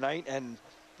tape tonight, and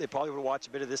they probably would watch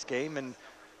a bit of this game. And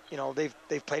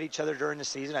they've played each other during the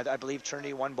season. I believe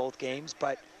Trinity won both games,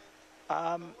 but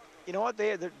you know what?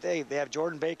 They have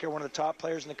Jordan Baker, one of the top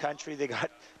players in the country. They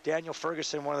got Daniel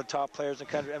Ferguson, one of the top players in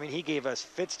the country. I mean, he gave us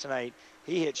fits tonight.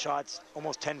 He hit shots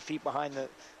almost 10 feet behind the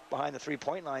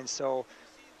 3-point line. So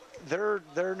they're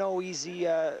no easy.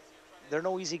 They're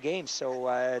no easy games.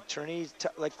 So Trinity,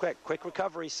 quick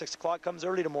recovery. 6 o'clock comes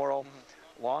early tomorrow.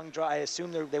 Mm-hmm. Long drive. I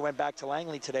assume they went back to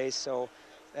Langley today, so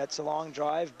that's a long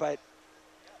drive. But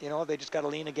they just got to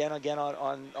lean again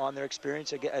on their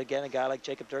experience. Again, a guy like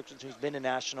Jacob Dirksen, who's been to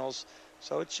nationals.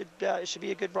 So it should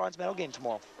be a good bronze medal game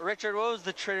tomorrow. Richard, what was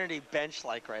the Trinity bench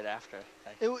like right after?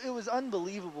 It was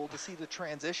unbelievable to see the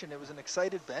transition. It was an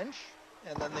excited bench,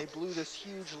 and then they blew this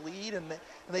huge lead, and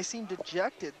they seemed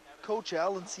dejected. Coach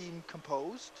Allen seemed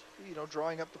composed,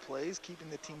 drawing up the plays, keeping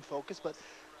the team focused. But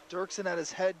Dirksen had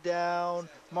his head down.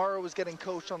 Mara was getting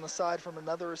coached on the side from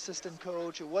another assistant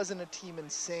coach. It wasn't a team in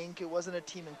sync. It wasn't a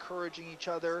team encouraging each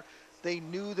other. They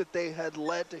knew that they had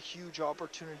let a huge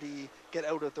opportunity get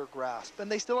out of their grasp.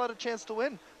 And they still had a chance to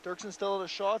win. Dirksen still had a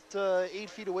shot 8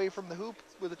 feet away from the hoop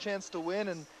with a chance to win,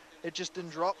 and it just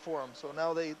didn't drop for them. So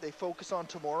now they focus on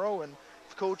tomorrow, and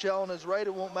if Coach Allen is right,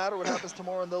 it won't matter what happens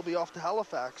tomorrow, and they'll be off to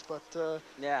Halifax. But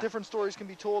different stories can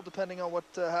be told depending on what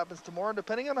happens tomorrow, and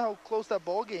depending on how close that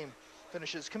ball game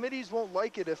finishes. Committees won't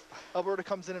like it if Alberta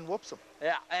comes in and whoops them.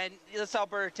 Yeah, and this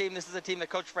Alberta team, this is a team that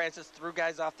Coach Francis threw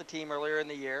guys off the team earlier in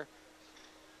the year.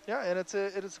 Yeah, and it's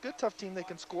a good, tough team. They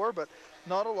can score, but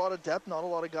not a lot of depth, not a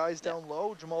lot of guys down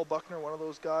low. Jamal Buckner, one of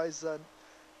those guys,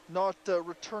 not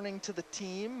returning to the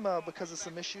team because of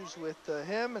some issues with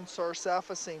him, and Sar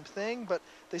Safa, same thing, but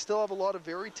they still have a lot of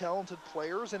very talented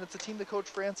players, and it's a team that Coach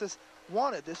Francis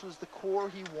wanted. This was the core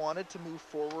he wanted to move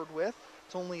forward with.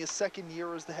 It's only his second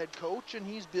year as the head coach, and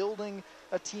he's building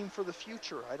a team for the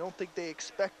future. I don't think they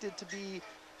expected to be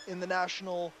in the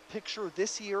national picture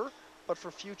this year, but for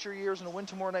future years, and a win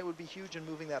tomorrow night would be huge in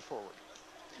moving that forward.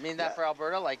 I mean that for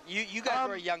Alberta? Like, you guys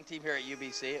were a young team here at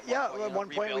UBC. At one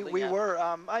point we were.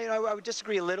 I would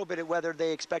disagree a little bit at whether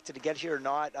they expected to get here or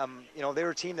not. They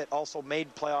were a team that also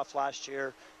made playoffs last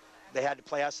year. They had to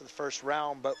play us in the first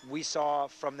round, but we saw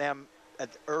from them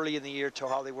early in the year to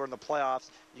how they were in the playoffs,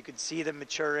 you could see them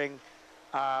maturing.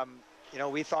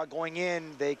 We thought going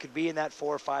in they could be in that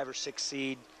 4, 5, or 6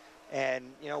 seed, and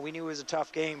we knew it was a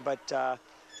tough game, but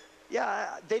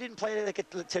they didn't play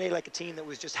today like a team that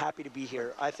was just happy to be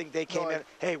here. I think they came in,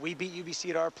 hey, we beat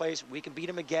UBC at our place, we can beat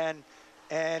them again,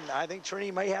 and I think Trinity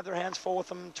might have their hands full with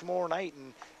them tomorrow night,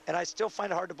 and I still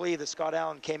find it hard to believe that Scott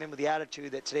Allen came in with the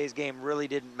attitude that today's game really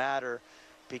didn't matter,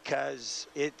 because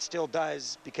it still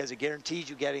does, because it guarantees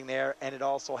you getting there, and it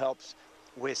also helps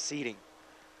with seeding.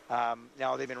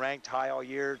 Now, they've been ranked high all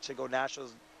year. To go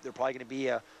nationals, they're probably going to be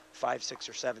a 5, 6,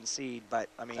 or 7 seed, but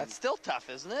I mean, that's still tough,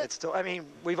 isn't it? It's still. I mean,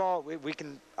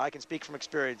 I can speak from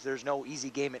experience. There's no easy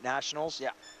game at nationals.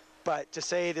 Yeah. But to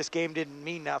say this game didn't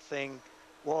mean nothing,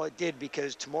 well, it did,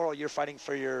 because tomorrow you're fighting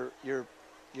for your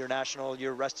national,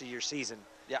 your rest of your season.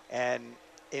 Yeah. And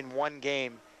in one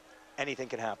game, anything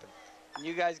can happen.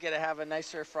 You guys get to have a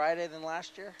nicer Friday than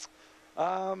last year?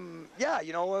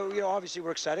 Obviously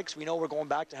we're excited because we know we're going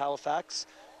back to Halifax.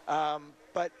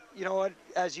 But you know what,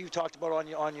 as you talked about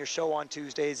on your show on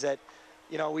Tuesdays, that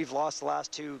we've lost the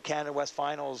last 2 Canada West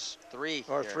finals, 3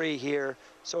 here.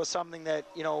 So it's something that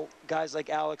guys like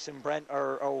Alex and Brent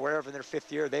are wherever in their 5th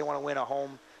year, they want to win a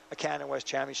Canada West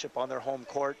championship on their home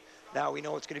court. Now we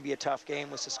know it's going to be a tough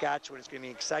game with Saskatchewan. It's going to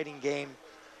be an exciting game.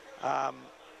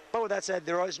 But with that said,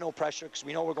 there is no pressure because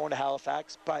we know we're going to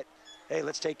Halifax. But hey,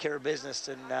 let's take care of business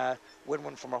and win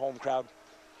one from our home crowd.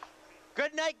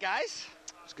 Good night, guys.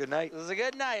 It's a good night. It was a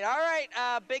good night. All right.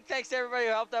 Big thanks to everybody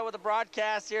who helped out with the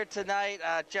broadcast here tonight.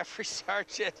 Jeffrey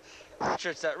Sargent,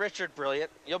 Richard Brilliant.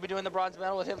 You'll be doing the bronze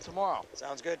medal with him tomorrow.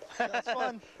 Sounds good. That's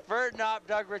fun. Vert Knopp,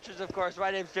 Doug Richards, of course.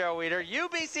 My name's Daryl Weeder.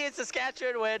 UBC and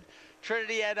Saskatchewan win.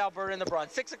 Trinity and Alberta in the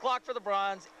bronze. 6 o'clock for the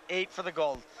bronze, 8 for the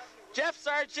gold. Jeff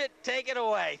Sargent, take it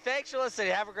away. Thanks for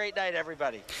listening. Have a great night,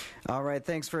 everybody. All right,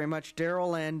 thanks very much,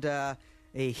 Daryl. And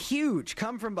a huge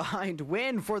come-from-behind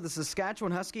win for the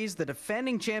Saskatchewan Huskies, the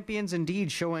defending champions, indeed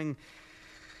showing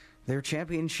their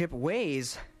championship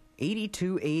ways.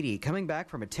 82-80, coming back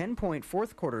from a 10-point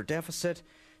fourth-quarter deficit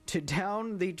to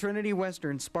down the Trinity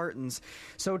Western Spartans.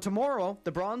 So tomorrow,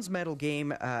 the bronze medal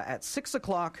game at 6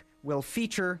 o'clock will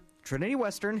feature Trinity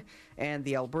Western and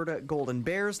the Alberta Golden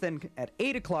Bears. Then at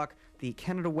 8 o'clock, the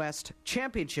Canada West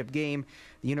Championship game,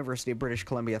 the University of British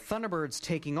Columbia Thunderbirds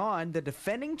taking on the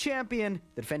defending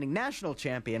national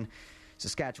champion,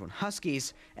 Saskatchewan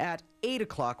Huskies. At 8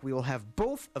 o'clock, we will have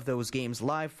both of those games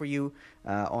live for you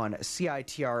on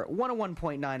CITR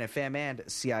 101.9 FM and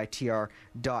CITR.ca.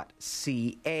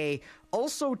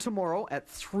 Also tomorrow at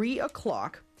 3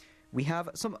 o'clock, we have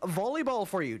some volleyball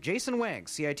for you. Jason Wang,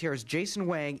 CITR's Jason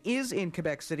Wang, is in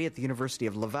Quebec City at the University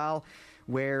of Laval,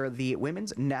 where the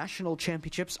Women's National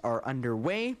Championships are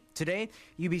underway. Today,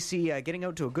 UBC getting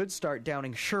out to a good start,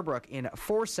 downing Sherbrooke in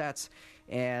 4 sets,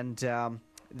 and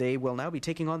they will now be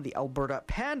taking on the Alberta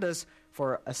Pandas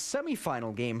for a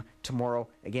semifinal game tomorrow,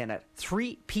 again at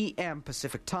 3 p.m.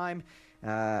 Pacific Time.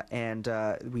 And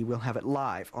we will have it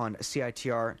live on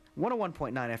CITR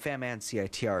 101.9 FM and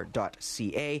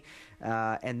CITR.ca.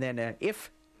 And then if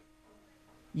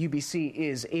UBC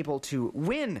is able to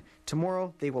win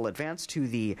tomorrow, they will advance to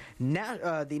the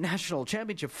National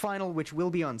Championship Final, which will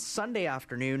be on Sunday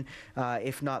afternoon.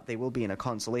 If not, they will be in a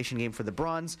consolation game for the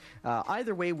bronze.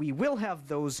 Either way, we will have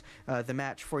those the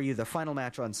match for you, the final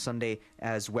match on Sunday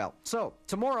as well. So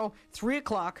tomorrow, 3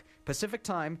 o'clock Pacific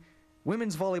Time,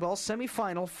 women's volleyball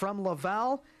semifinal from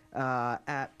Laval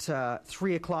at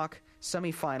 3 o'clock,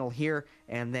 semifinal here.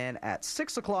 And then at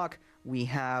 6 o'clock, we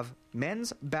have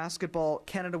men's basketball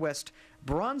Canada West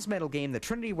bronze medal game, the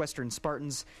Trinity Western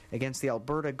Spartans against the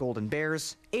Alberta Golden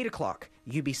Bears. 8 o'clock,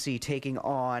 UBC taking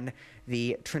on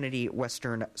the Trinity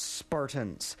Western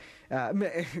Spartans.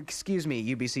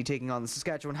 UBC taking on the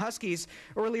Saskatchewan Huskies.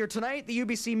 Earlier tonight, the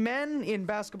UBC men in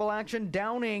basketball action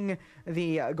downing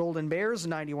the Golden Bears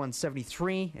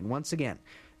 91-73. And once again,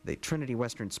 the Trinity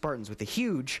Western Spartans with a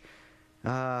huge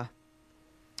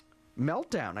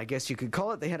meltdown, I guess you could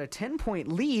call it. They had a 10-point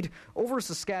lead over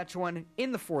Saskatchewan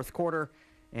in the fourth quarter,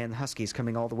 and the Huskies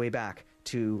coming all the way back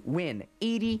to win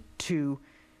 80-80.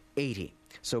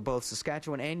 So both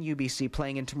Saskatchewan and UBC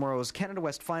playing in tomorrow's Canada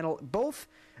West final, both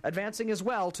advancing as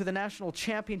well to the National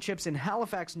Championships in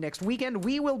Halifax next weekend.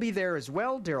 We will be there as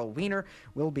well. Daryl Wiener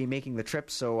will be making the trip,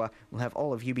 so we'll have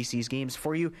all of UBC's games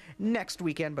for you next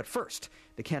weekend. But first,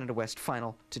 the Canada West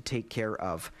final to take care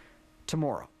of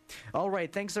tomorrow. All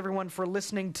right, thanks everyone for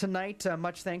listening tonight.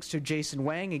 Much thanks to Jason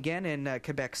Wang again in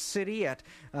Quebec City at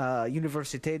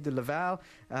Université de Laval.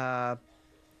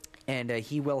 And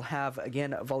he will have,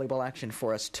 again, volleyball action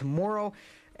for us tomorrow.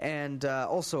 And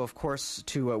also, of course,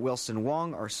 to Wilson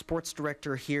Wong, our sports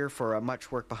director here, for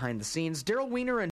much work behind the scenes. Daryl Wiener and